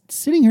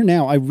sitting here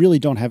now, I really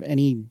don't have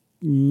any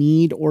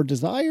need or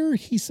desire,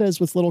 he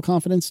says with little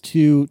confidence,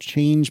 to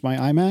change my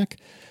iMac.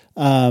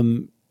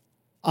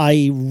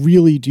 I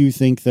really do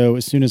think, though,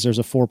 as soon as there's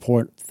a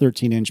 4-port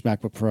 13-inch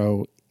MacBook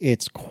Pro,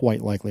 it's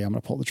quite likely I'm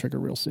going to pull the trigger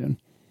real soon.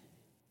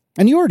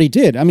 And you already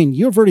did. I mean,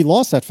 you've already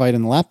lost that fight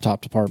in the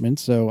laptop department,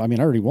 so, I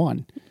already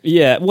won.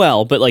 Yeah,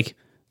 well, but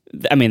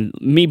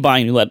me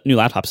buying new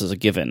laptops is a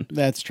given.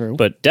 That's true.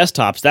 But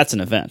desktops, that's an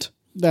event.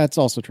 That's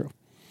also true.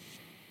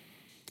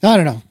 I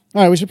don't know.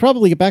 All right, we should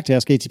probably get back to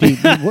Ask ATP.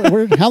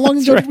 How long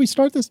ago did we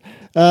start this?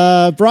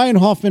 Brian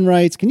Hoffman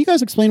writes, can you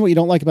guys explain what you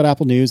don't like about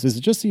Apple News? Is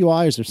it just the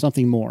UI, or is there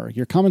something more?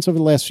 Your comments over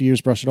the last few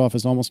years brush it off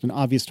as almost an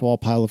obvious-to-all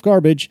pile of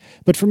garbage,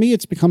 but for me,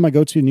 it's become my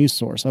go-to news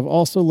source. I'm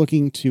also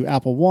looking to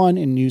Apple One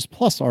and News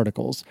Plus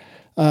articles.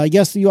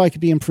 Yes, the UI could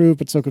be improved,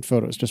 but so could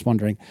photos. Just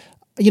wondering.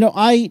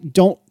 I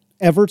don't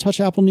ever touch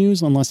Apple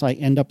News unless I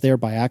end up there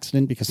by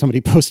accident because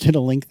somebody posted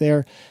a link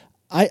there.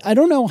 I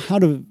don't know how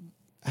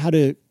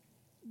to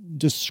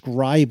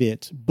describe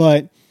it,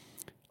 but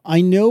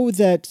I know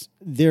that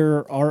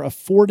there are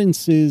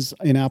affordances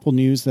in Apple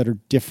News that are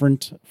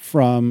different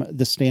from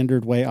the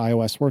standard way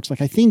iOS works.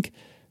 Like, I think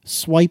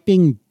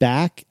swiping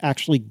back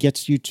actually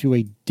gets you to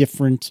a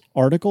different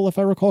article, if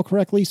I recall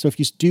correctly. So if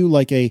you do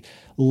like a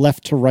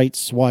left to right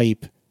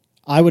swipe,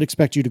 I would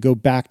expect you to go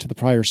back to the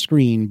prior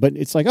screen, but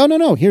it's like, oh,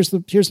 no, here's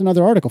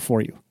another article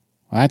for you.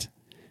 What?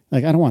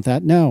 Like, I don't want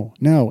that. No.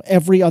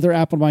 Every other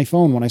app on my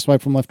phone, when I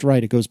swipe from left to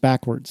right, it goes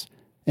backwards.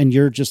 And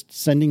you're just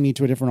sending me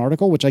to a different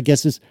article, which I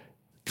guess is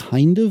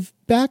kind of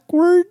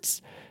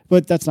backwards,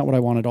 but that's not what I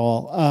want at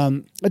all.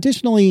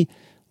 Additionally,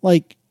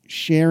 like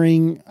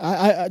sharing,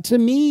 to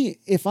me,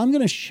 if I'm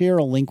going to share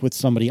a link with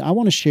somebody, I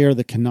want to share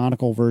the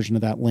canonical version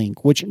of that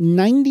link, which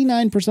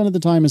 99% of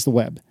the time is the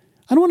web.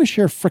 I don't want to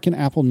share a freaking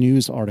Apple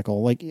News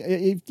article. Like,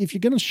 if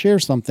you're going to share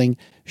something,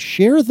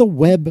 share the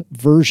web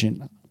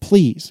version,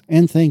 please,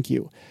 and thank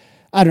you.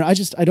 I don't know.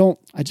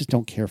 I just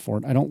don't care for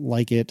it. I don't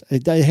like it.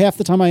 Half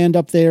the time I end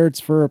up there, it's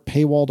for a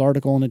paywalled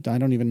article, and I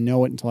don't even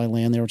know it until I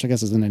land there, which I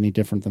guess isn't any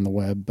different than the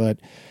web. But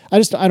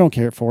I don't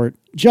care for it.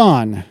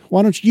 John,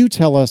 why don't you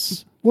tell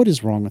us what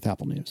is wrong with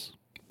Apple News?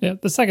 Yeah,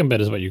 the second bit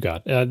is what you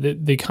got.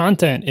 The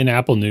content in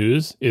Apple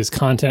News is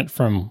content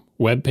from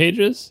web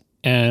pages,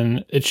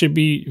 and it should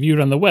be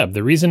viewed on the web.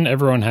 The reason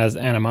everyone has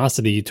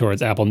animosity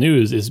towards Apple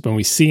News is when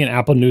we see an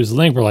Apple News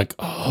link, we're like,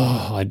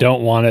 oh, I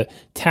don't want to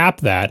tap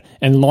that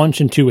and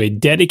launch into a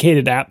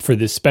dedicated app for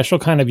this special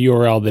kind of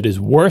URL that is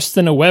worse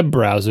than a web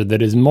browser,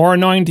 that is more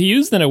annoying to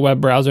use than a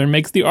web browser and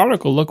makes the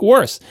article look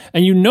worse.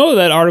 And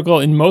that article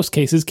in most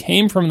cases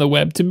came from the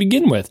web to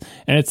begin with.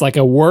 And it's like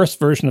a worse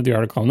version of the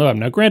article on the web.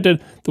 Now,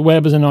 granted, the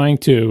web is annoying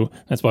too.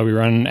 That's why we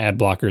run ad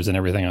blockers and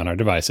everything on our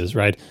devices,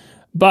 right?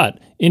 But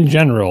in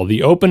general,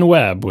 the open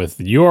web with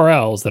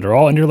URLs that are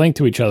all interlinked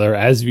to each other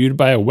as viewed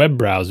by a web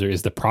browser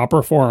is the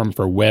proper form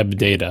for web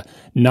data,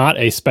 not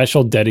a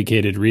special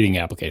dedicated reading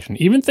application.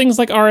 Even things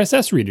like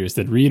RSS readers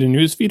that read a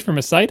newsfeed from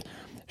a site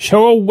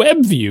show a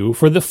web view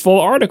for the full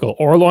article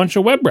or launch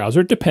a web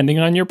browser depending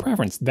on your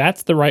preference.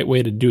 That's the right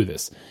way to do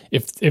this.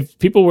 If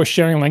people were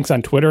sharing links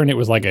on Twitter and it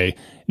was like a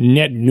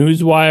net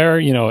newswire,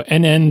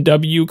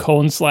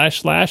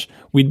 NNW://,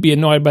 we'd be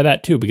annoyed by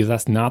that too, because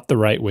that's not the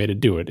right way to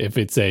do it. If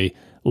it's a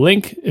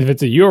link, if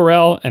it's a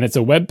URL and it's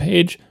a web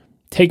page,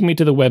 take me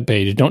to the web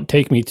page. Don't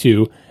take me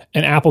to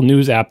an Apple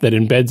News app that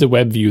embeds a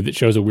web view that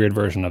shows a weird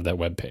version of that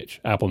web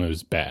page. Apple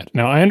News, bad.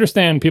 Now, I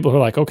understand people who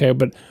are like, okay,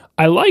 but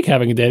I like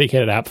having a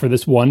dedicated app for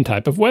this one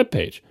type of web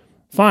page.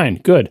 Fine,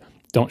 good.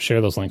 Don't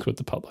share those links with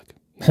the public.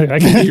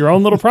 That can be your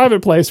own little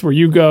private place where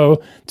you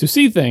go to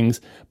see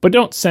things, but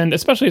don't send,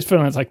 especially if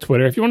it's like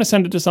Twitter. If you want to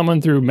send it to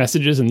someone through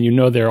messages and you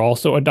know they're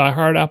also a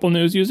diehard Apple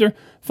News user,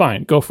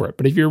 fine, go for it.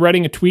 But if you're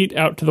writing a tweet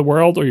out to the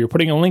world or you're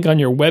putting a link on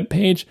your web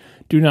page,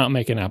 do not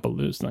make an Apple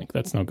News link.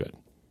 That's no good.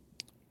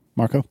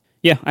 Marco?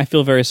 Yeah, I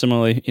feel very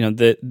similarly.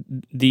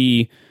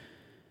 The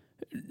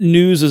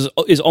news is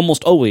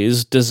almost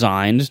always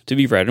designed to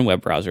be read in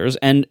web browsers,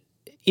 and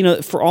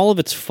for all of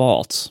its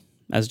faults,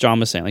 as John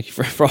was saying, like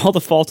for all the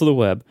faults of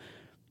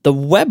the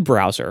web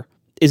browser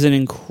is an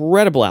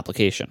incredible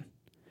application.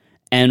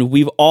 And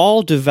we've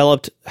all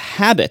developed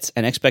habits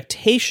and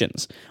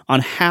expectations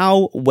on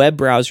how web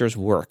browsers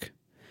work.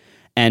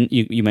 And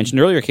you mentioned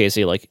earlier,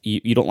 Casey, like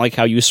you don't like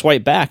how you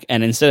swipe back,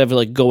 and instead of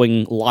like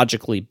going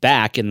logically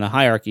back in the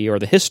hierarchy or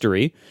the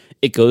history,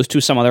 it goes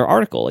to some other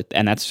article,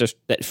 and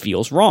that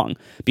feels wrong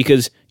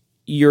because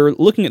you're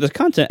looking at this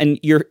content and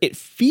it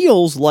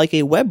feels like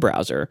a web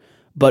browser,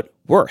 but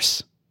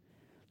worse.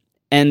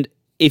 And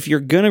if you're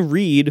going to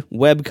read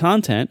web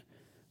content,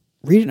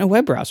 read it in a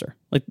web browser.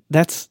 Like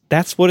that's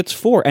what it's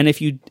for. And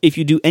if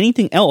you do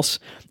anything else,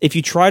 if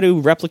you try to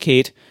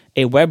replicate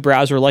a web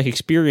browser-like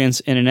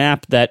experience in an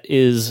app that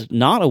is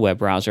not a web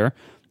browser,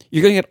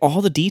 you're going to get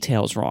all the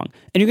details wrong.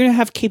 And you're going to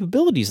have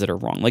capabilities that are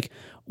wrong. Like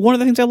one of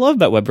the things I love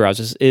about web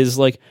browsers is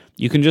like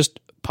you can just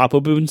pop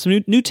open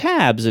some new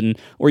tabs,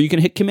 or you can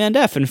hit Command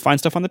F and find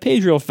stuff on the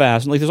page real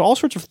fast. And like there's all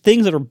sorts of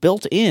things that are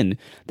built in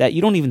that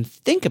you don't even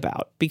think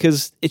about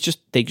because they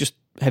just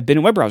have been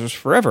in web browsers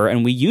forever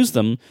and we use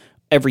them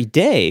every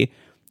day,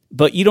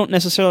 but you don't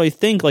necessarily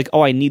think like,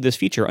 oh, I need this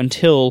feature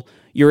until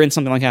you're in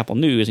something like Apple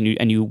News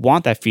and you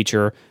want that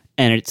feature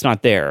and it's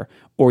not there,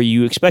 or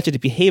you expect it to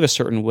behave a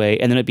certain way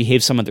and then it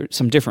behaves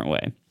some different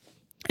way.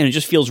 And it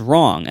just feels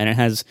wrong, and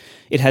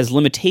it has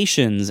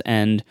limitations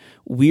and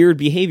weird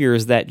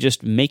behaviors that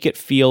just make it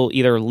feel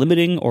either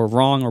limiting or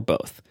wrong or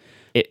both.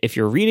 If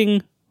you're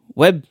reading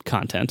web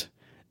content,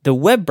 the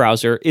web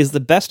browser is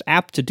the best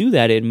app to do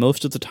that in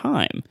most of the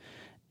time.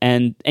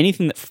 And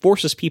anything that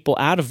forces people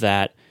out of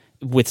that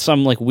with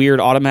some like weird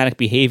automatic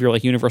behavior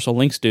like universal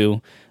links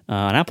do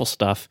on Apple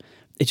stuff,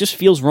 it just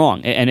feels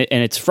wrong, and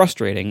it's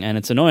frustrating and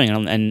it's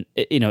annoying, and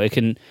it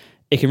can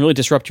really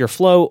disrupt your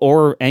flow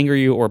or anger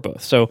you or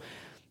both. So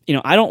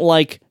I don't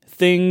like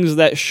things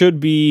that should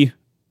be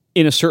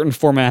in a certain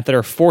format that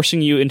are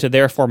forcing you into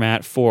their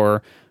format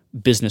for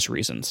business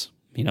reasons.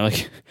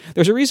 Like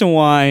there's a reason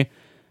why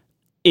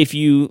if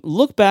you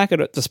look back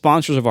at the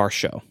sponsors of our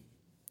show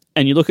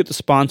and you look at the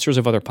sponsors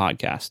of other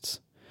podcasts,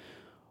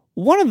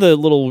 one of the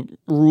little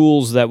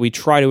rules that we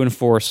try to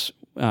enforce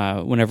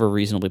whenever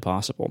reasonably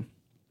possible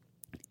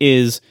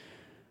is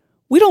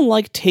we don't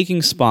like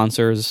taking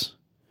sponsors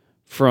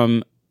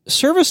from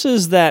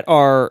services that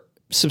are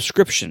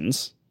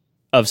subscriptions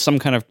of some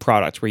kind of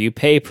product where you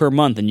pay per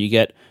month and you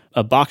get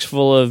a box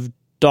full of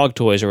dog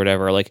toys or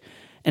whatever. And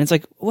it's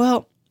like,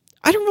 well,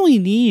 I don't really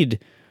need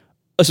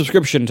a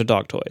subscription to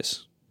dog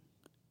toys.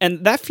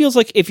 And that feels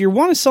like if you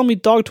want to sell me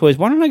dog toys,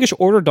 why don't I just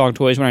order dog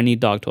toys when I need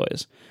dog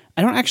toys?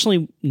 I don't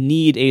actually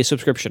need a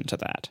subscription to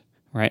that,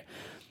 right?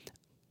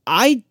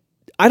 I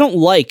don't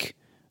like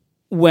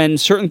when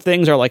certain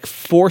things are like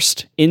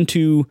forced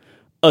into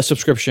a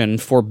subscription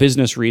for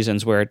business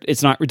reasons where it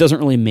doesn't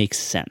really make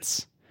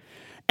sense.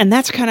 And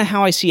that's kind of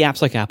how I see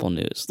apps like Apple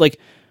News. Like,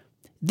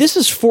 this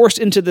is forced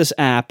into this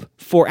app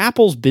for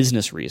Apple's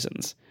business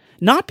reasons.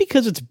 Not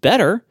because it's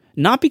better,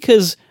 not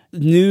because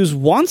News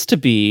wants to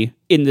be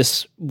in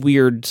this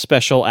weird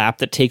special app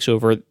that takes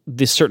over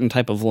this certain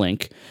type of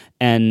link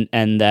and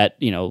that,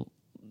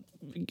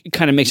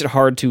 kind of makes it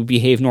hard to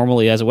behave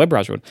normally as a web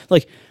browser would.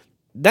 Like,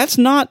 they're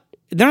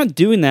not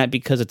doing that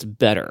because it's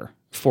better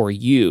for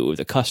you,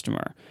 the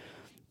customer.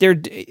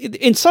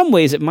 In some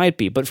ways it might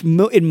be, but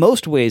in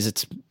most ways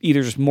it's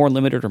either just more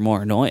limited or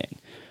more annoying.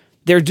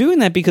 They're doing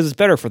that because it's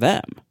better for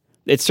them.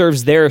 It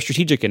serves their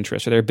strategic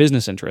interests or their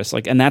business interests,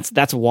 and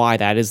that's why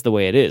that is the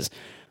way it is.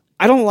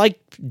 I don't like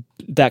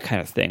that kind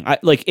of thing.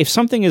 If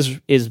something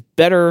is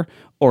better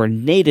or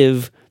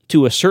native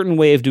to a certain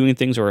way of doing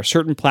things or a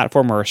certain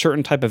platform or a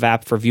certain type of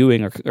app for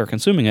viewing or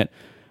consuming it,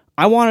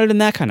 I want it in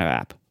that kind of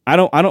app. I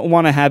don't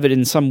want to have it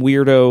in some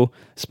weirdo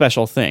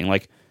special thing.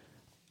 Like,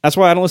 that's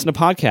why I don't listen to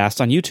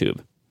podcasts on YouTube.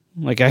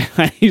 Like,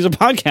 I use a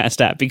podcast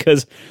app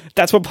because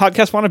that's what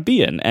podcasts want to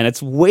be in, and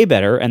it's way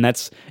better, and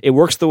it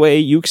works the way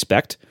you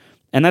expect,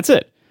 and that's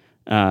it.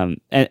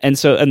 And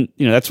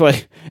that's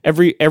why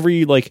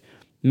every like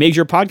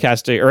major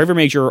podcast or every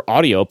major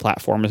audio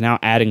platform is now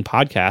adding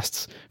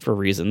podcasts for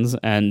reasons,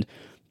 and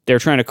they're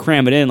trying to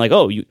cram it in. Like,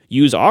 oh, you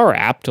use our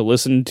app to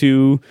listen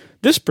to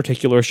this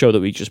particular show that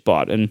we just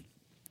bought, and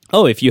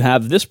oh, if you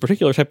have this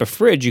particular type of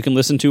fridge, you can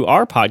listen to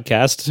our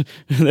podcast,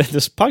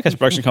 this podcast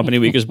production company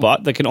we just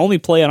bought that can only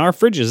play on our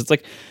fridges. It's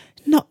like,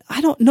 no,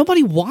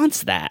 nobody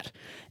wants that.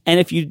 And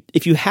if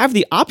you have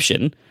the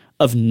option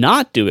of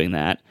not doing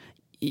that,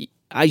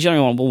 I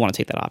generally will want to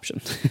take that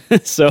option.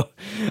 So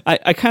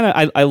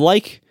I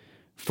like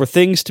for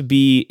things to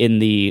be in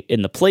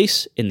the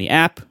place, in the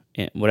app,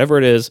 whatever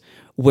it is,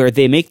 where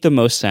they make the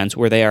most sense,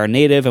 where they are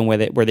native, and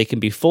where they can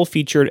be full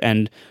featured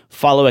and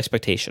follow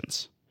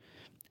expectations.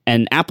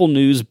 And Apple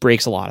News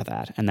breaks a lot of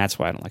that, and that's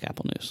why I don't like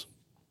Apple News.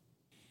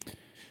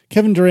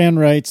 Kevin Duran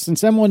writes,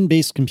 since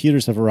M1-based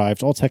computers have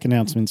arrived, all tech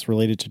announcements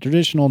related to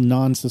traditional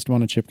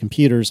non-system-on-a-chip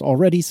computers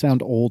already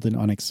sound old and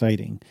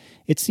unexciting.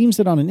 It seems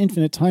that on an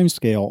infinite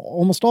timescale,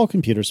 almost all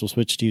computers will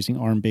switch to using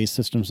ARM-based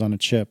systems on a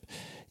chip.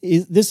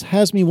 This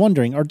has me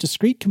wondering, are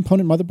discrete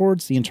component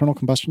motherboards the internal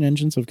combustion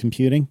engines of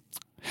computing?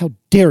 How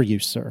dare you,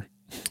 sir?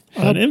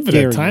 On an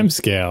infinite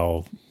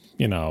timescale,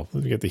 you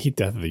get the heat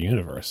death of the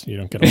universe. You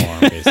don't get all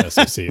ARM-based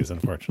SoCs,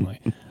 unfortunately.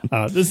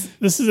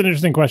 This is an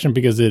interesting question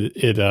because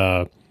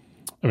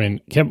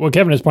what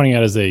Kevin is pointing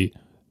out is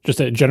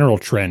just a general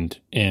trend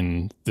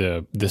in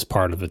this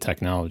part of the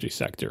technology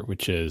sector,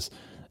 which is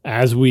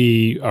as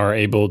we are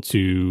able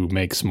to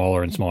make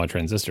smaller and smaller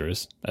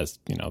transistors, as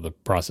the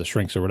process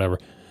shrinks or whatever,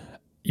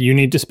 you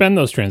need to spend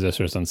those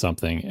transistors on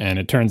something. And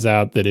it turns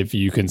out that if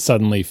you can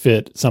suddenly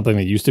fit something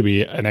that used to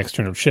be an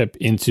external chip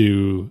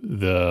into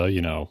the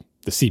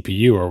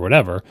CPU or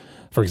whatever,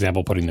 for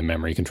example, putting the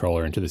memory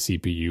controller into the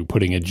CPU,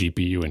 putting a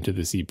GPU into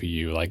the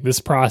CPU, like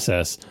this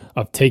process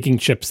of taking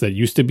chips that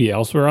used to be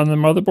elsewhere on the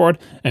motherboard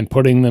and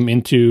putting them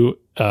into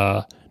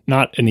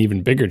not an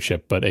even bigger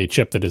chip, but a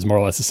chip that is more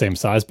or less the same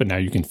size, but now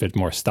you can fit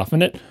more stuff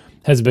in it,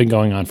 has been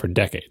going on for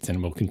decades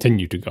and will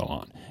continue to go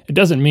on. It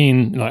doesn't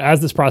mean,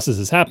 as this process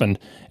has happened,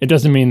 it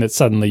doesn't mean that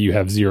suddenly you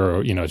have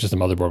zero, it's just a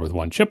motherboard with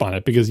one chip on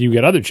it, because you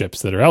get other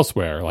chips that are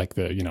elsewhere, like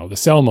the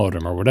cell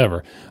modem or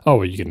whatever. Oh,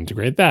 well, you can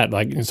integrate that.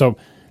 So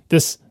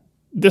this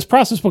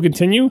process will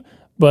continue,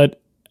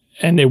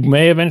 and it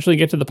may eventually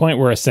get to the point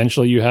where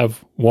essentially you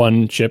have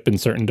one chip in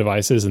certain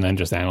devices and then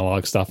just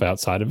analog stuff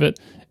outside of it,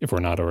 if we're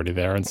not already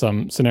there in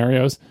some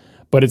scenarios.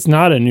 But it's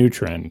not a new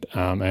trend.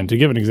 And to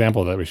give an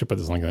example of that, we should put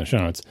this link in the show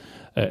notes.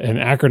 An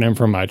acronym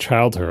from my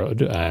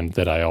childhood, and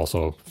that I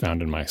also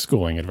found in my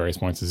schooling at various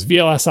points, is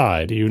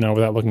VLSI. Do you know,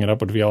 without looking it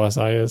up, what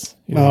VLSI is?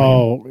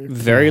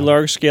 Very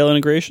large scale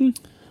integration?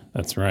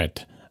 That's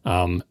right.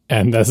 And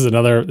this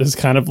is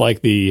kind of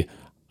like the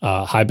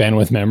high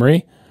bandwidth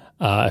memory.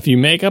 If you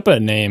make up a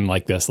name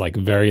like this, like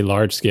very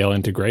large scale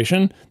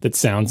integration, that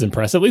sounds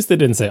impressive. At least they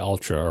didn't say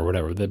ultra or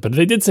whatever, but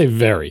they did say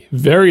very,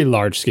 very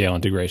large scale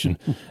integration,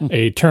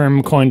 a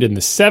term coined in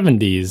the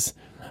 70s.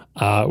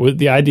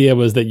 The idea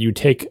was that you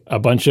take a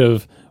bunch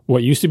of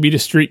what used to be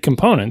discrete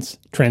components,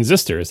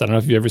 transistors. I don't know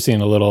if you've ever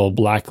seen a little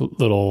black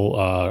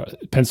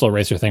pencil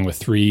eraser thing with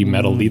three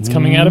metal leads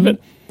coming out of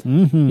it.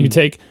 Mm-hmm. You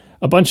take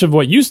a bunch of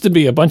what used to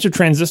be a bunch of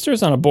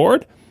transistors on a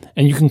board,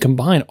 and you can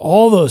combine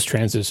all those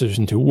transistors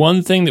into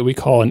one thing that we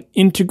call an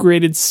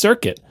integrated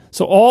circuit.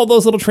 So all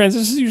those little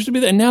transistors used to be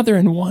there, and now they're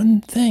in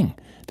one thing.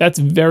 That's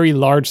very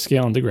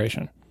large-scale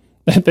integration.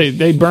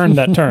 They burned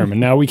that term, and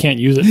now we can't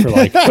use it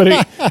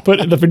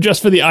for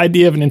just for the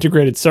idea of an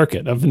integrated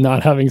circuit, of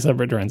not having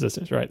separate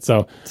transistors, right?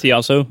 So see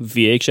also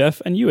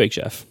VHF and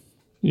UHF.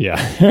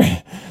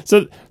 Yeah.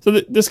 So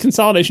this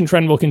consolidation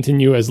trend will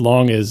continue as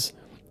long as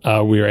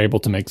we are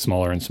able to make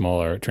smaller and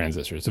smaller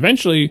transistors.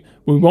 Eventually,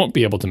 we won't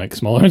be able to make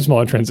smaller and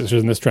smaller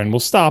transistors, and this trend will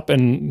stop,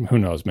 and who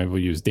knows, maybe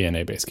we'll use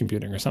DNA-based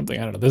computing or something.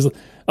 I don't know. There's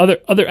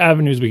other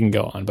avenues we can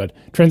go on, but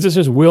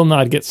transistors will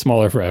not get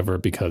smaller forever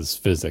because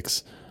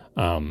physics.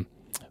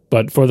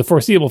 But for the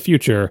foreseeable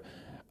future,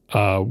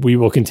 we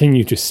will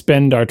continue to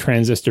spend our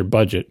transistor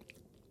budget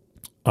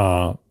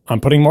on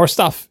putting more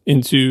stuff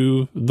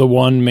into the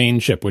one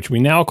main chip, which we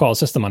now call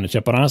system on a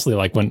chip. But honestly,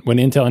 like when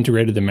Intel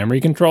integrated the memory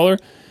controller,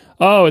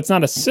 it's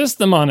not a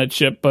system on a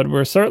chip, but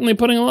we're certainly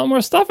putting a lot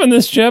more stuff in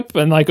this chip.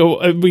 And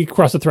we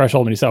cross the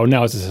threshold and you say,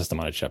 now it's a system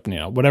on a chip.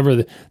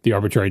 Whatever the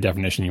arbitrary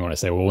definition you want to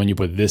say, well, when you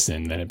put this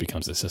in, then it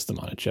becomes a system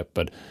on a chip.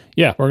 But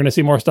yeah, we're going to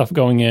see more stuff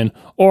going in.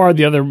 Or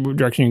the other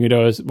direction you can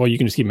go is, well, you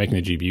can just keep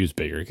making the GPUs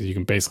bigger, because you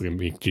can basically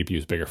make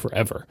GPUs bigger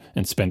forever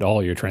and spend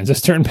all your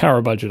transistor and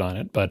power budget on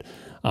it. But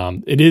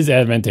it is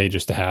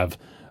advantageous to have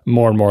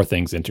more and more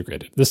things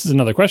integrated. This is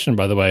another question,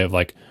 by the way, of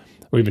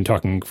we've been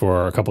talking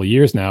for a couple of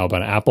years now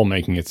about Apple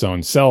making its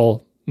own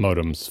cell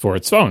modems for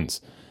its phones,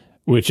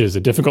 which is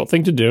a difficult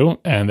thing to do.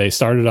 And they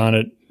started on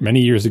it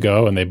many years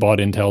ago, and they bought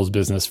Intel's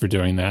business for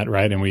doing that,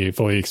 right? And we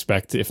fully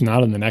expect, if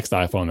not in the next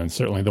iPhone, then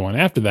certainly the one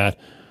after that,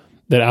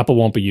 that Apple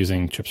won't be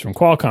using chips from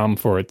Qualcomm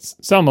for its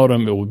cell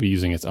modem. It will be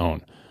using its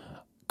own.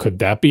 Could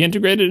that be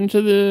integrated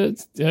into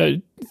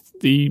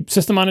the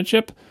system on a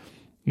chip?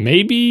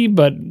 Maybe,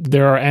 but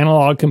there are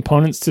analog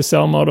components to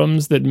cell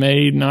modems that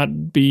may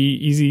not be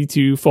easy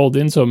to fold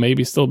in, so it may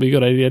still be a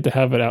good idea to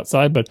have it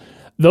outside. But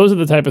those are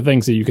the type of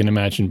things that you can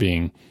imagine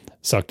being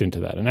sucked into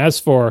that. And as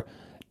for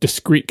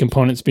discrete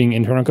components being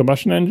internal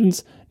combustion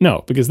engines,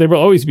 no, because they will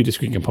always be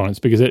discrete components,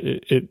 because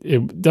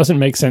it doesn't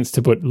make sense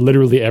to put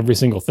literally every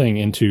single thing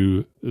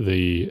into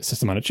the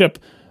system on a chip.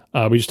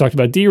 We just talked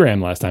about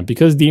DRAM last time.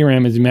 Because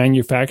DRAM is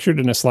manufactured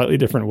in a slightly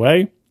different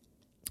way,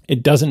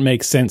 it doesn't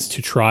make sense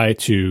to try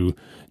to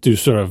do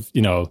sort of,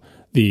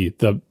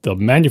 the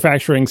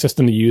manufacturing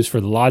system to use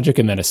for the logic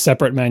and then a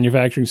separate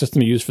manufacturing system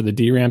to use for the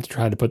DRAM to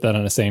try to put that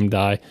on the same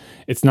die,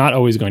 it's not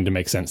always going to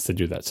make sense to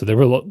do that. So there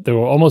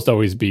will almost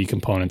always be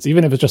components,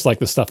 even if it's just like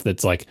the stuff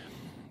that's like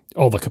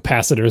all the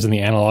capacitors and the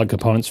analog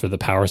components for the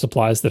power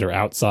supplies that are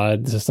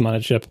outside the system on a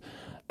chip,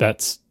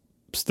 that's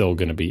still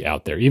going to be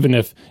out there. Even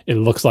if it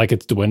looks like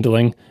it's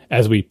dwindling,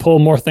 as we pull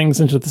more things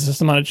into the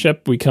system on a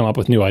chip, we come up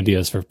with new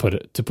ideas to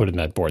put in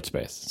that board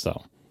space.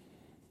 So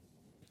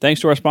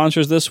thanks to our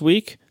sponsors this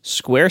week,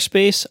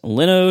 Squarespace,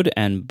 Linode,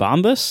 and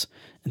Bombas.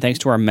 And thanks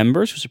to our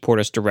members who support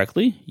us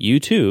directly. You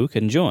too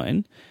can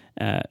join.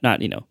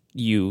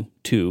 You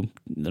too,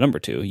 the number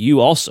 2. You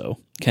also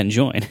can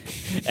join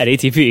at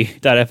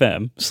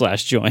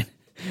atp.fm/join.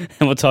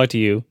 And we'll talk to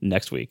you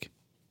next week.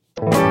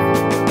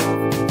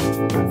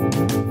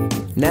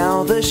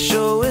 Now the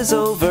show is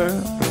over.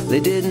 They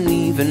didn't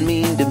even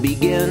mean to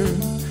begin,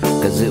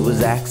 'cause it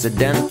was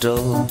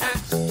accidental.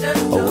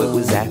 Oh, it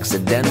was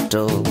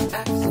accidental.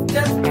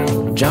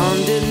 John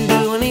didn't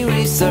do any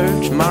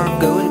research.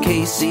 Marco and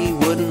Casey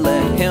wouldn't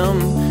let him,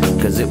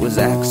 'cause it was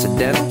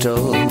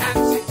accidental.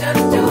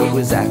 Oh, it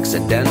was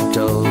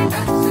accidental.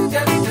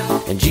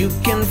 And you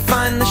can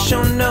find the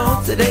show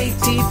notes at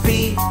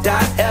atp.fm.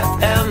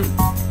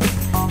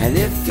 And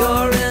if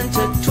you're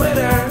into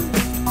Twitter,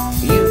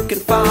 you can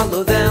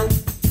follow them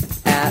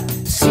at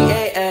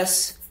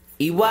CASEYLISS.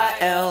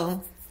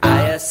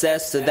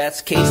 So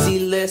that's Casey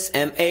Liss,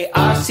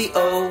 MARCOARMENT,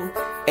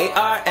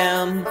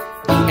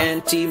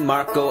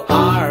 Marco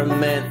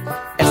Arment,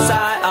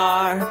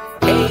 SIRAC,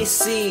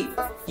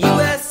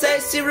 USA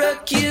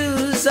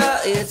Syracuse.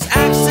 It's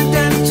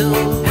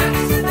accidental.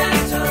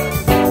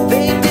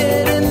 They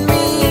didn't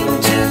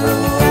mean to.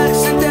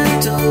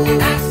 Accidental.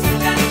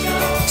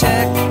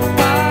 Tech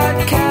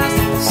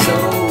podcast so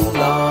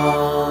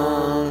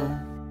long.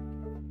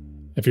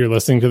 if you're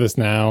listening to this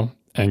now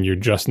and you're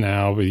just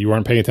now, you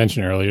weren't paying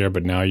attention earlier,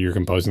 but now you're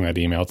composing that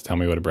email to tell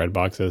me what a bread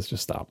box is,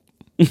 just stop.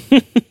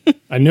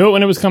 I knew it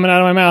when it was coming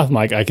out of my mouth,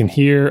 Mike. I can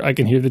hear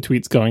the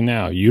tweets going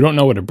now. You don't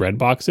know what a bread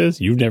box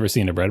is? You've never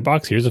seen a bread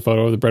box? Here's a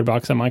photo of the bread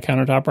box on my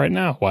countertop right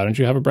now. Why don't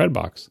you have a bread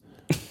box?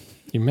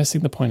 You're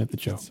missing the point of the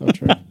joke. So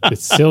true.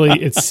 It's silly.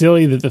 It's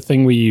silly that the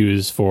thing we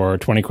use for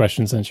 20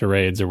 questions and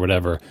charades or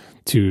whatever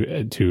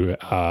to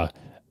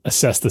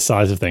assess the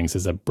size of things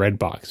is a bread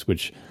box,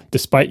 which,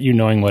 despite you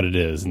knowing what it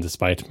is and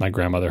despite my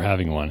grandmother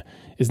having one,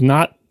 is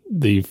not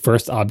the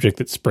first object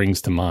that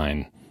springs to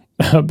mind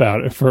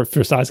about it for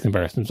size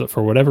comparisons. But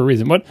for whatever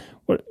reason, what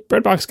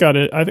bread box got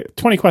it? I think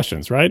 20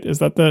 questions, right? Is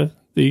that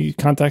the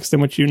context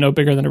in which you know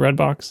bigger than a bread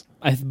box?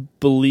 I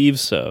believe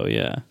so.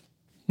 Yeah.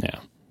 Yeah.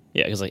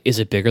 Yeah, because is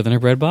it bigger than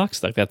a bread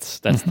box? Like that's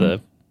the.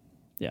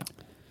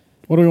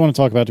 What do we want to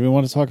talk about? Do we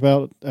want to talk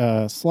about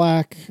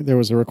Slack? There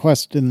was a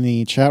request in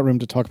the chat room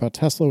to talk about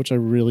Tesla, which I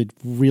really,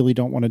 really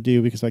don't want to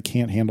do because I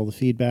can't handle the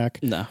feedback.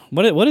 No.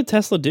 What did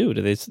Tesla do?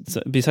 Did they,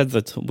 besides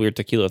the weird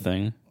tequila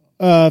thing?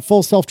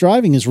 Full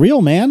self-driving is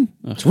real, man.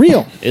 It's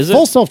real. Is it?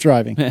 Full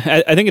self-driving.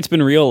 I think it's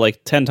been real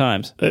like 10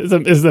 times.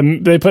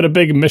 They put a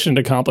big mission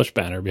accomplished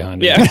banner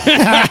behind it.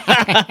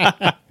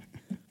 Yeah.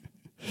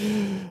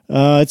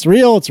 It's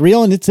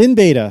real, and it's in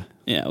beta.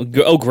 Yeah.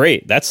 Oh,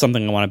 great. That's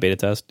something I want to beta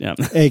test. Yeah.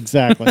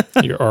 Exactly.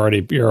 You're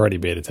already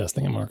beta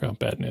testing it, Marco.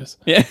 Bad news.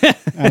 Yeah.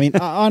 I mean,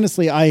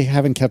 honestly, I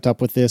haven't kept up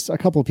with this. A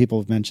couple of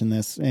people have mentioned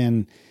this,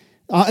 and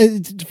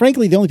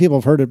frankly, the only people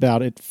I've heard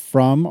about it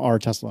from are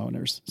Tesla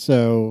owners.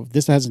 So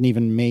this hasn't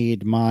even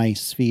made my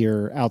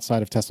sphere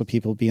outside of Tesla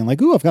people being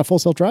like, "Ooh, I've got full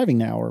self-driving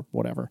now," or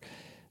whatever.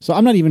 So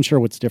I'm not even sure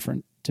what's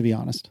different, to be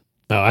honest.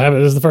 No, I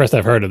haven't. This is the first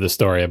I've heard of this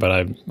story, but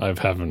I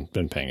haven't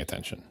been paying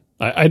attention.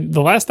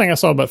 The last thing I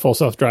saw about full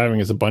self-driving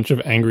is a bunch of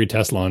angry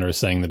Tesla owners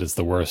saying that it's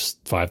the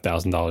worst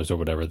 $5,000 or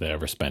whatever they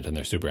ever spent, and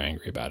they're super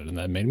angry about it. And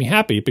that made me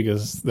happy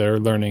because they're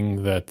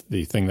learning that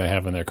the thing they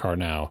have in their car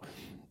now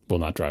will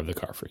not drive the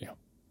car for you.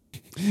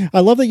 I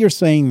love that you're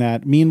saying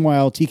that.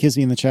 Meanwhile, T.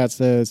 Kizzy in the chat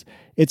says,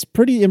 it's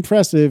pretty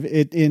impressive.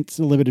 It's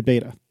a limited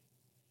beta.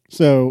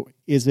 So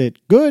is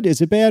it good?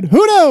 Is it bad?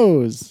 Who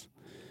knows?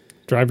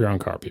 Drive your own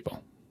car,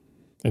 people.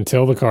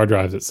 Until the car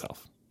drives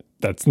itself.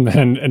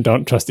 And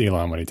don't trust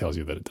Elon when he tells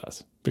you that it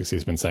does, because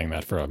he's been saying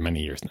that for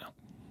many years now.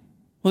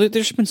 Well,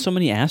 there's been so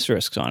many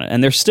asterisks on it,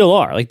 and there still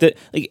are. Like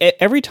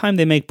every time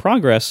they make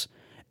progress,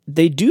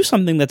 they do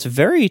something that's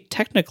very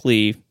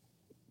technically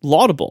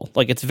laudable.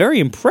 Like it's very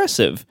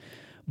impressive,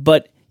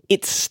 but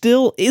it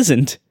still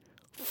isn't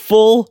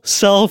full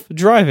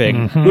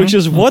self-driving, which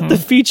is what the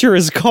feature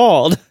is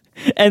called.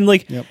 And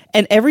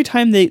and every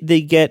time they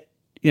get,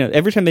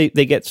 every time they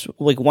get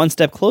like one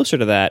step closer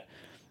to that,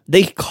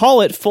 they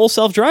call it full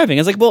self-driving.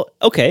 It's like, well,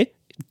 okay,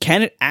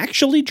 can it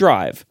actually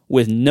drive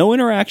with no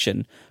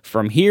interaction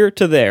from here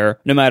to there,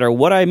 no matter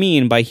what I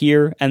mean by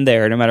here and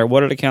there, no matter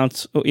what it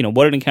encounters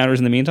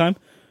in the meantime?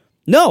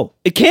 No,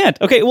 it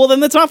can't. Okay, well then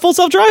that's not full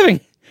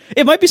self-driving.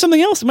 It might be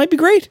something else. It might be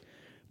great,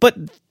 but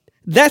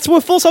that's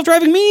what full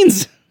self-driving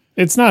means.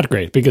 It's not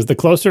great because the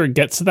closer it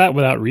gets to that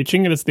without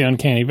reaching it, it's the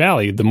uncanny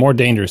valley, the more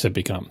dangerous it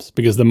becomes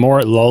because the more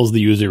it lulls the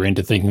user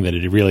into thinking that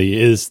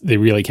they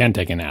really can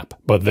take a nap,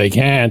 but they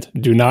can't.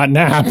 Do not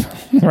nap.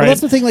 Right? Well,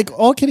 that's the thing. Like,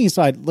 all kidding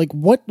aside, like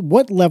what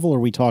level are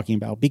we talking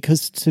about?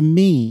 Because to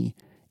me,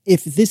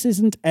 if this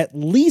isn't at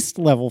least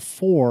level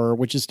 4,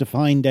 which is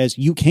defined as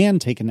you can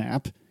take a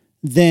nap,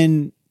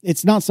 then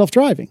it's not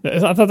self-driving.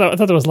 I thought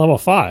that was level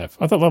 5.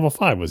 I thought level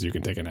 5 was you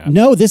can take a nap.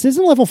 No, this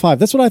isn't level 5.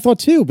 That's what I thought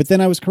too. But then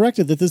I was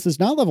corrected that this is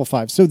not level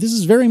 5. So this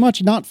is very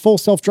much not full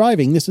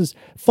self-driving. This is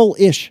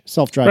full-ish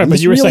self-driving. Right, but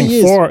this you were really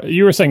saying 4.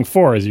 You were saying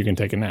 4 is you can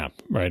take a nap,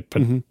 right?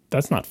 But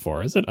that's not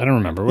 4, is it? I don't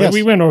remember. Yes.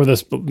 We went over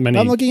this many.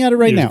 I'm looking at it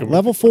right years now. ago.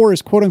 Level 4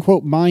 is quote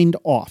unquote mind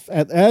off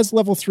as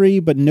level 3,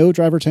 but no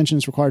driver attention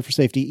is required for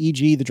safety.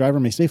 E.g., the driver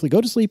may safely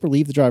go to sleep or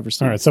leave the driver's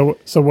seat. All right.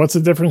 So what's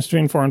the difference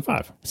between 4 and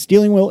 5?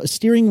 Steering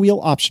wheel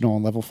optional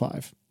on level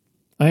 5.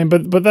 I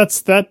mean, but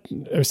that's that.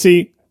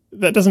 See,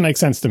 that doesn't make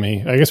sense to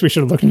me. I guess we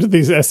should have looked into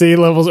these SE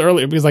levels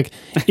earlier because, like,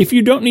 if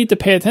you don't need to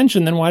pay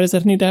attention, then why does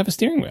that need to have a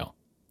steering wheel?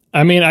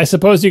 I mean, I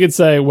suppose you could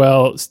say,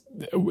 well,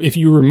 if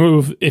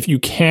you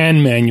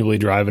can manually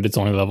drive it, it's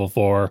only level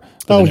 4.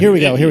 Oh, here we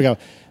go.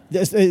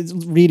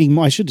 Reading.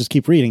 I should just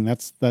keep reading.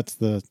 That's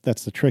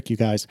the trick, you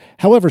guys.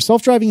 However,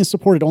 self-driving is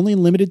supported only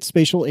in limited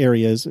spatial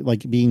areas,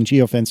 like being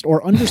geofenced,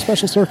 or under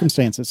special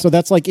circumstances. So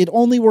that's like it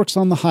only works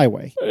on the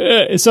highway.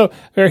 So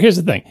here's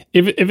the thing: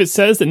 if it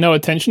says that no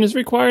attention is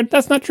required,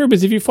 that's not true.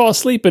 Because if you fall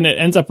asleep and it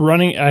ends up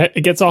running,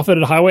 it gets off at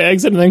a highway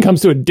exit and then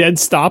comes to a dead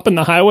stop in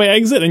the highway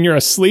exit, and you're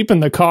asleep in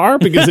the car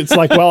because it's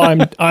like, well,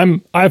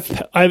 I've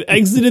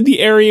exited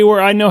the area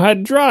where I know how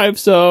to drive,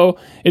 so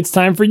it's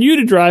time for you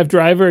to drive,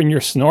 driver, and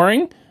you're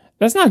snoring.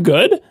 That's not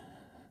good.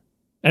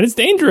 And it's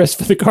dangerous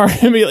for the car.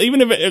 I mean,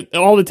 even if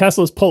all the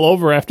Teslas pull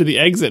over after the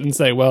exit and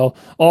say, well,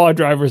 all our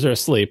drivers are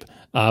asleep,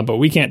 but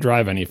we can't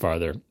drive any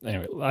farther.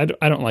 Anyway,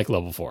 I don't like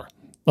level 4.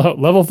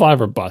 Level 5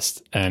 are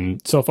bust.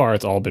 And so far,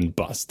 it's all been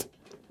bust.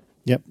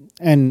 Yep.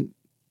 And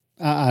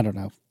I don't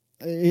know.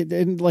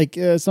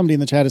 Somebody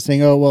in the chat is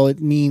saying, oh, well,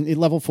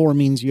 level 4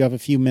 means you have a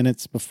few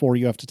minutes before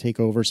you have to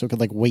take over, so it could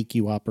like wake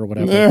you up or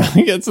whatever.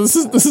 Yes, this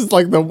is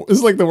like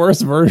the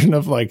worst version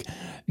of like,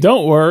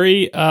 don't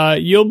worry,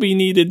 you'll be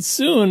needed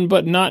soon,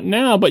 but not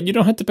now. But you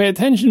don't have to pay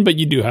attention, but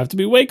you do have to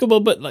be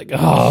wakeable. But like,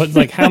 it's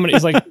like how many?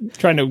 It's like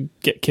trying to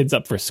get kids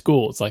up for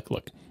school. It's like,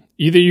 look,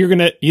 either you're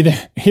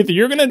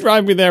gonna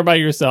drive me there by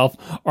yourself,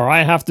 or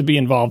I have to be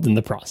involved in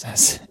the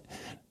process.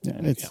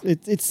 Yeah,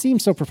 it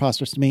seems so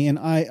preposterous to me, and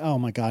oh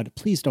my God,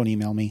 please don't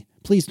email me.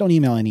 Please don't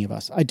email any of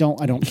us. I don't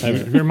care.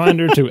 A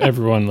reminder to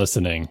everyone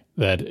listening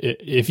that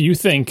if you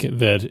think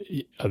that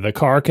the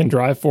car can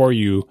drive for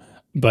you,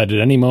 but at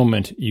any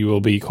moment you will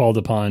be called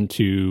upon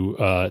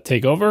to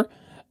take over,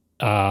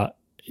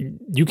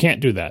 you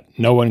can't do that.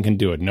 No one can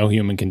do it. No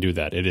human can do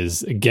that. It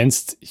is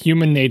against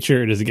human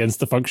nature. It is against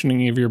the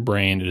functioning of your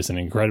brain. It is an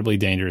incredibly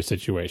dangerous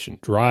situation.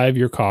 Drive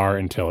your car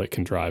until it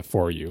can drive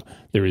for you.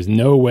 There is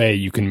no way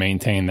you can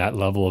maintain that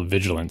level of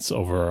vigilance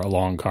over a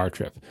long car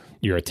trip.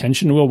 Your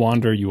attention will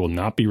wander. You will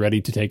not be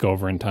ready to take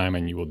over in time,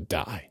 and you will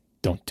die.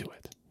 Don't do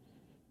it.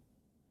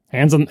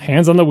 Hands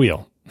on the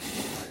wheel.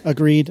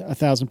 Agreed,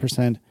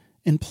 1,000%.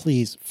 And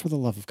please, for the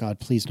love of God,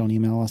 please don't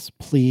email us.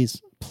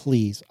 Please,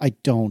 please. I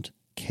don't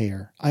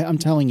care. I'm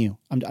telling you,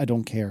 I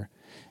don't care.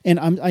 And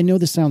I know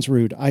this sounds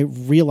rude. I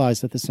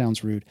realize that this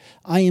sounds rude.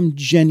 I am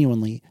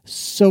genuinely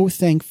so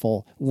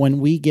thankful when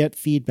we get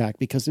feedback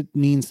because it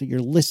means that you're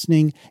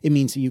listening. It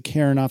means that you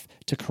care enough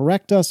to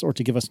correct us or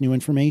to give us new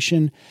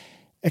information,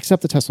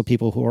 except the Tesla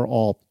people who are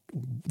all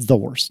the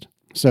worst.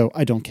 So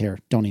I don't care.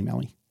 Don't email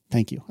me.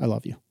 Thank you. I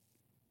love you.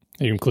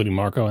 Are you including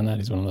Marco in that?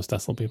 He's one of those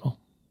Tesla people.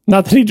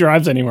 Not that he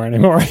drives anywhere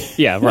anymore.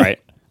 Yeah, right.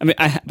 I mean,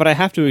 but I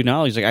have to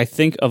acknowledge, like, I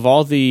think of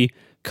all the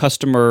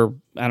customer,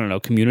 I don't know,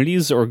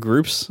 communities or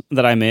groups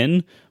that I'm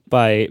in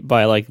by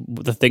like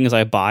the things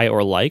I buy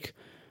or like,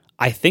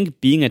 I think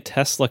being a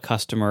Tesla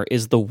customer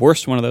is the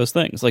worst one of those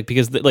things. Like,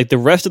 because the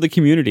rest of the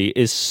community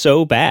is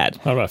so bad.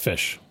 How about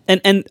fish?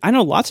 And I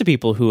know lots of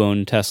people who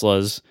own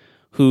Teslas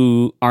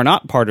who are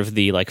not part of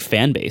the like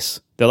fan base.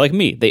 They're like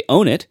me. They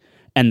own it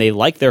and they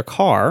like their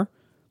car,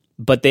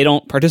 but they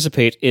don't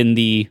participate in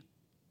the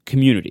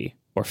community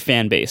or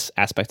fan base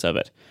aspects of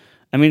it.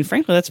 I mean,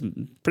 frankly, that's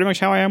pretty much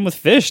how I am with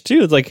fish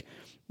too. It's like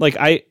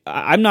I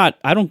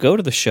don't go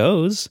to the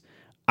shows.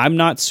 I'm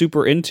not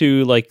super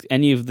into like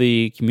any of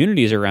the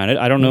communities around it.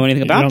 I don't know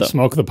anything about them.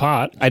 Smoke the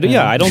pot. I do.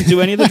 Yeah, I don't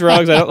do any of the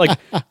drugs. I don't like.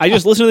 I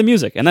just listen to the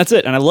music, and that's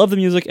it. And I love the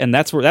music, and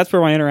that's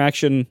where my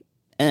interaction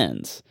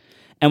ends.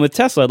 And with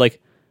Tesla,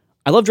 like,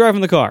 I love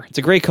driving the car. It's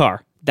a great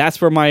car.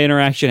 That's where my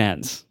interaction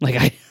ends.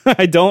 Like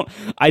I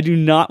do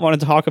not want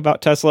to talk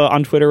about Tesla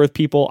on Twitter with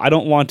people. I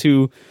don't want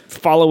to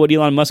follow what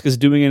Elon Musk is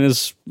doing in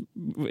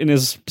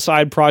his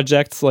side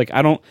projects. Like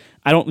I don't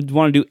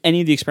want to do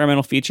any of the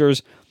experimental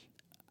features.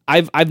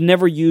 I've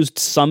never used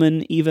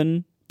Summon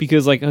even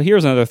because like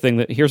here's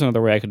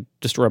another way I could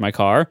destroy my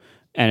car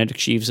and it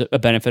achieves a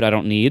benefit I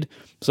don't need.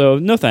 So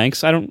no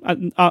thanks.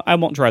 I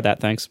won't try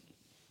that. Thanks.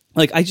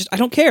 Like I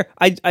don't care.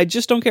 I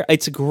just don't care.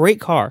 It's a great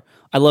car.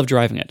 I love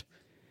driving it.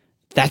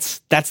 That's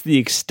the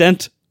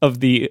extent of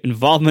the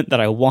involvement that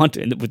I want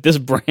with this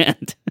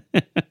brand.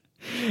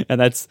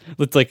 And it's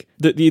like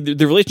the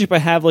relationship I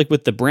have like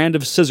with the brand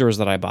of scissors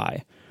that I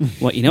buy.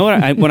 Well, you know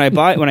what?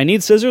 When I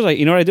need scissors,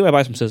 you know what I do? I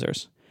buy some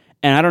scissors,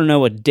 and I don't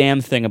know a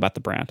damn thing about the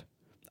brand.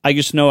 I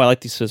just know I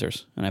like these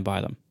scissors, and I buy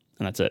them,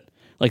 and that's it.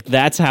 Like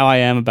that's how I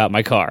am about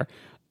my car.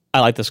 I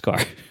like this car.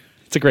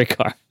 It's a great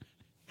car.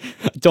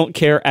 Don't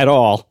care at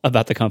all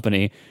about the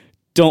company.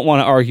 Don't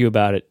want to argue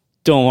about it.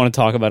 Don't want to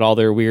talk about all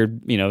their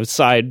weird,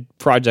 side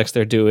projects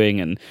they're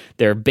doing and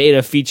their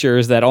beta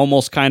features that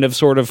almost kind of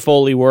sort of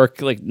fully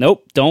work. Like,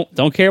 nope,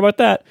 don't care about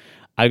that.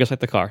 I just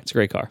like the car. It's a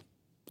great car.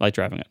 I like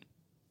driving it.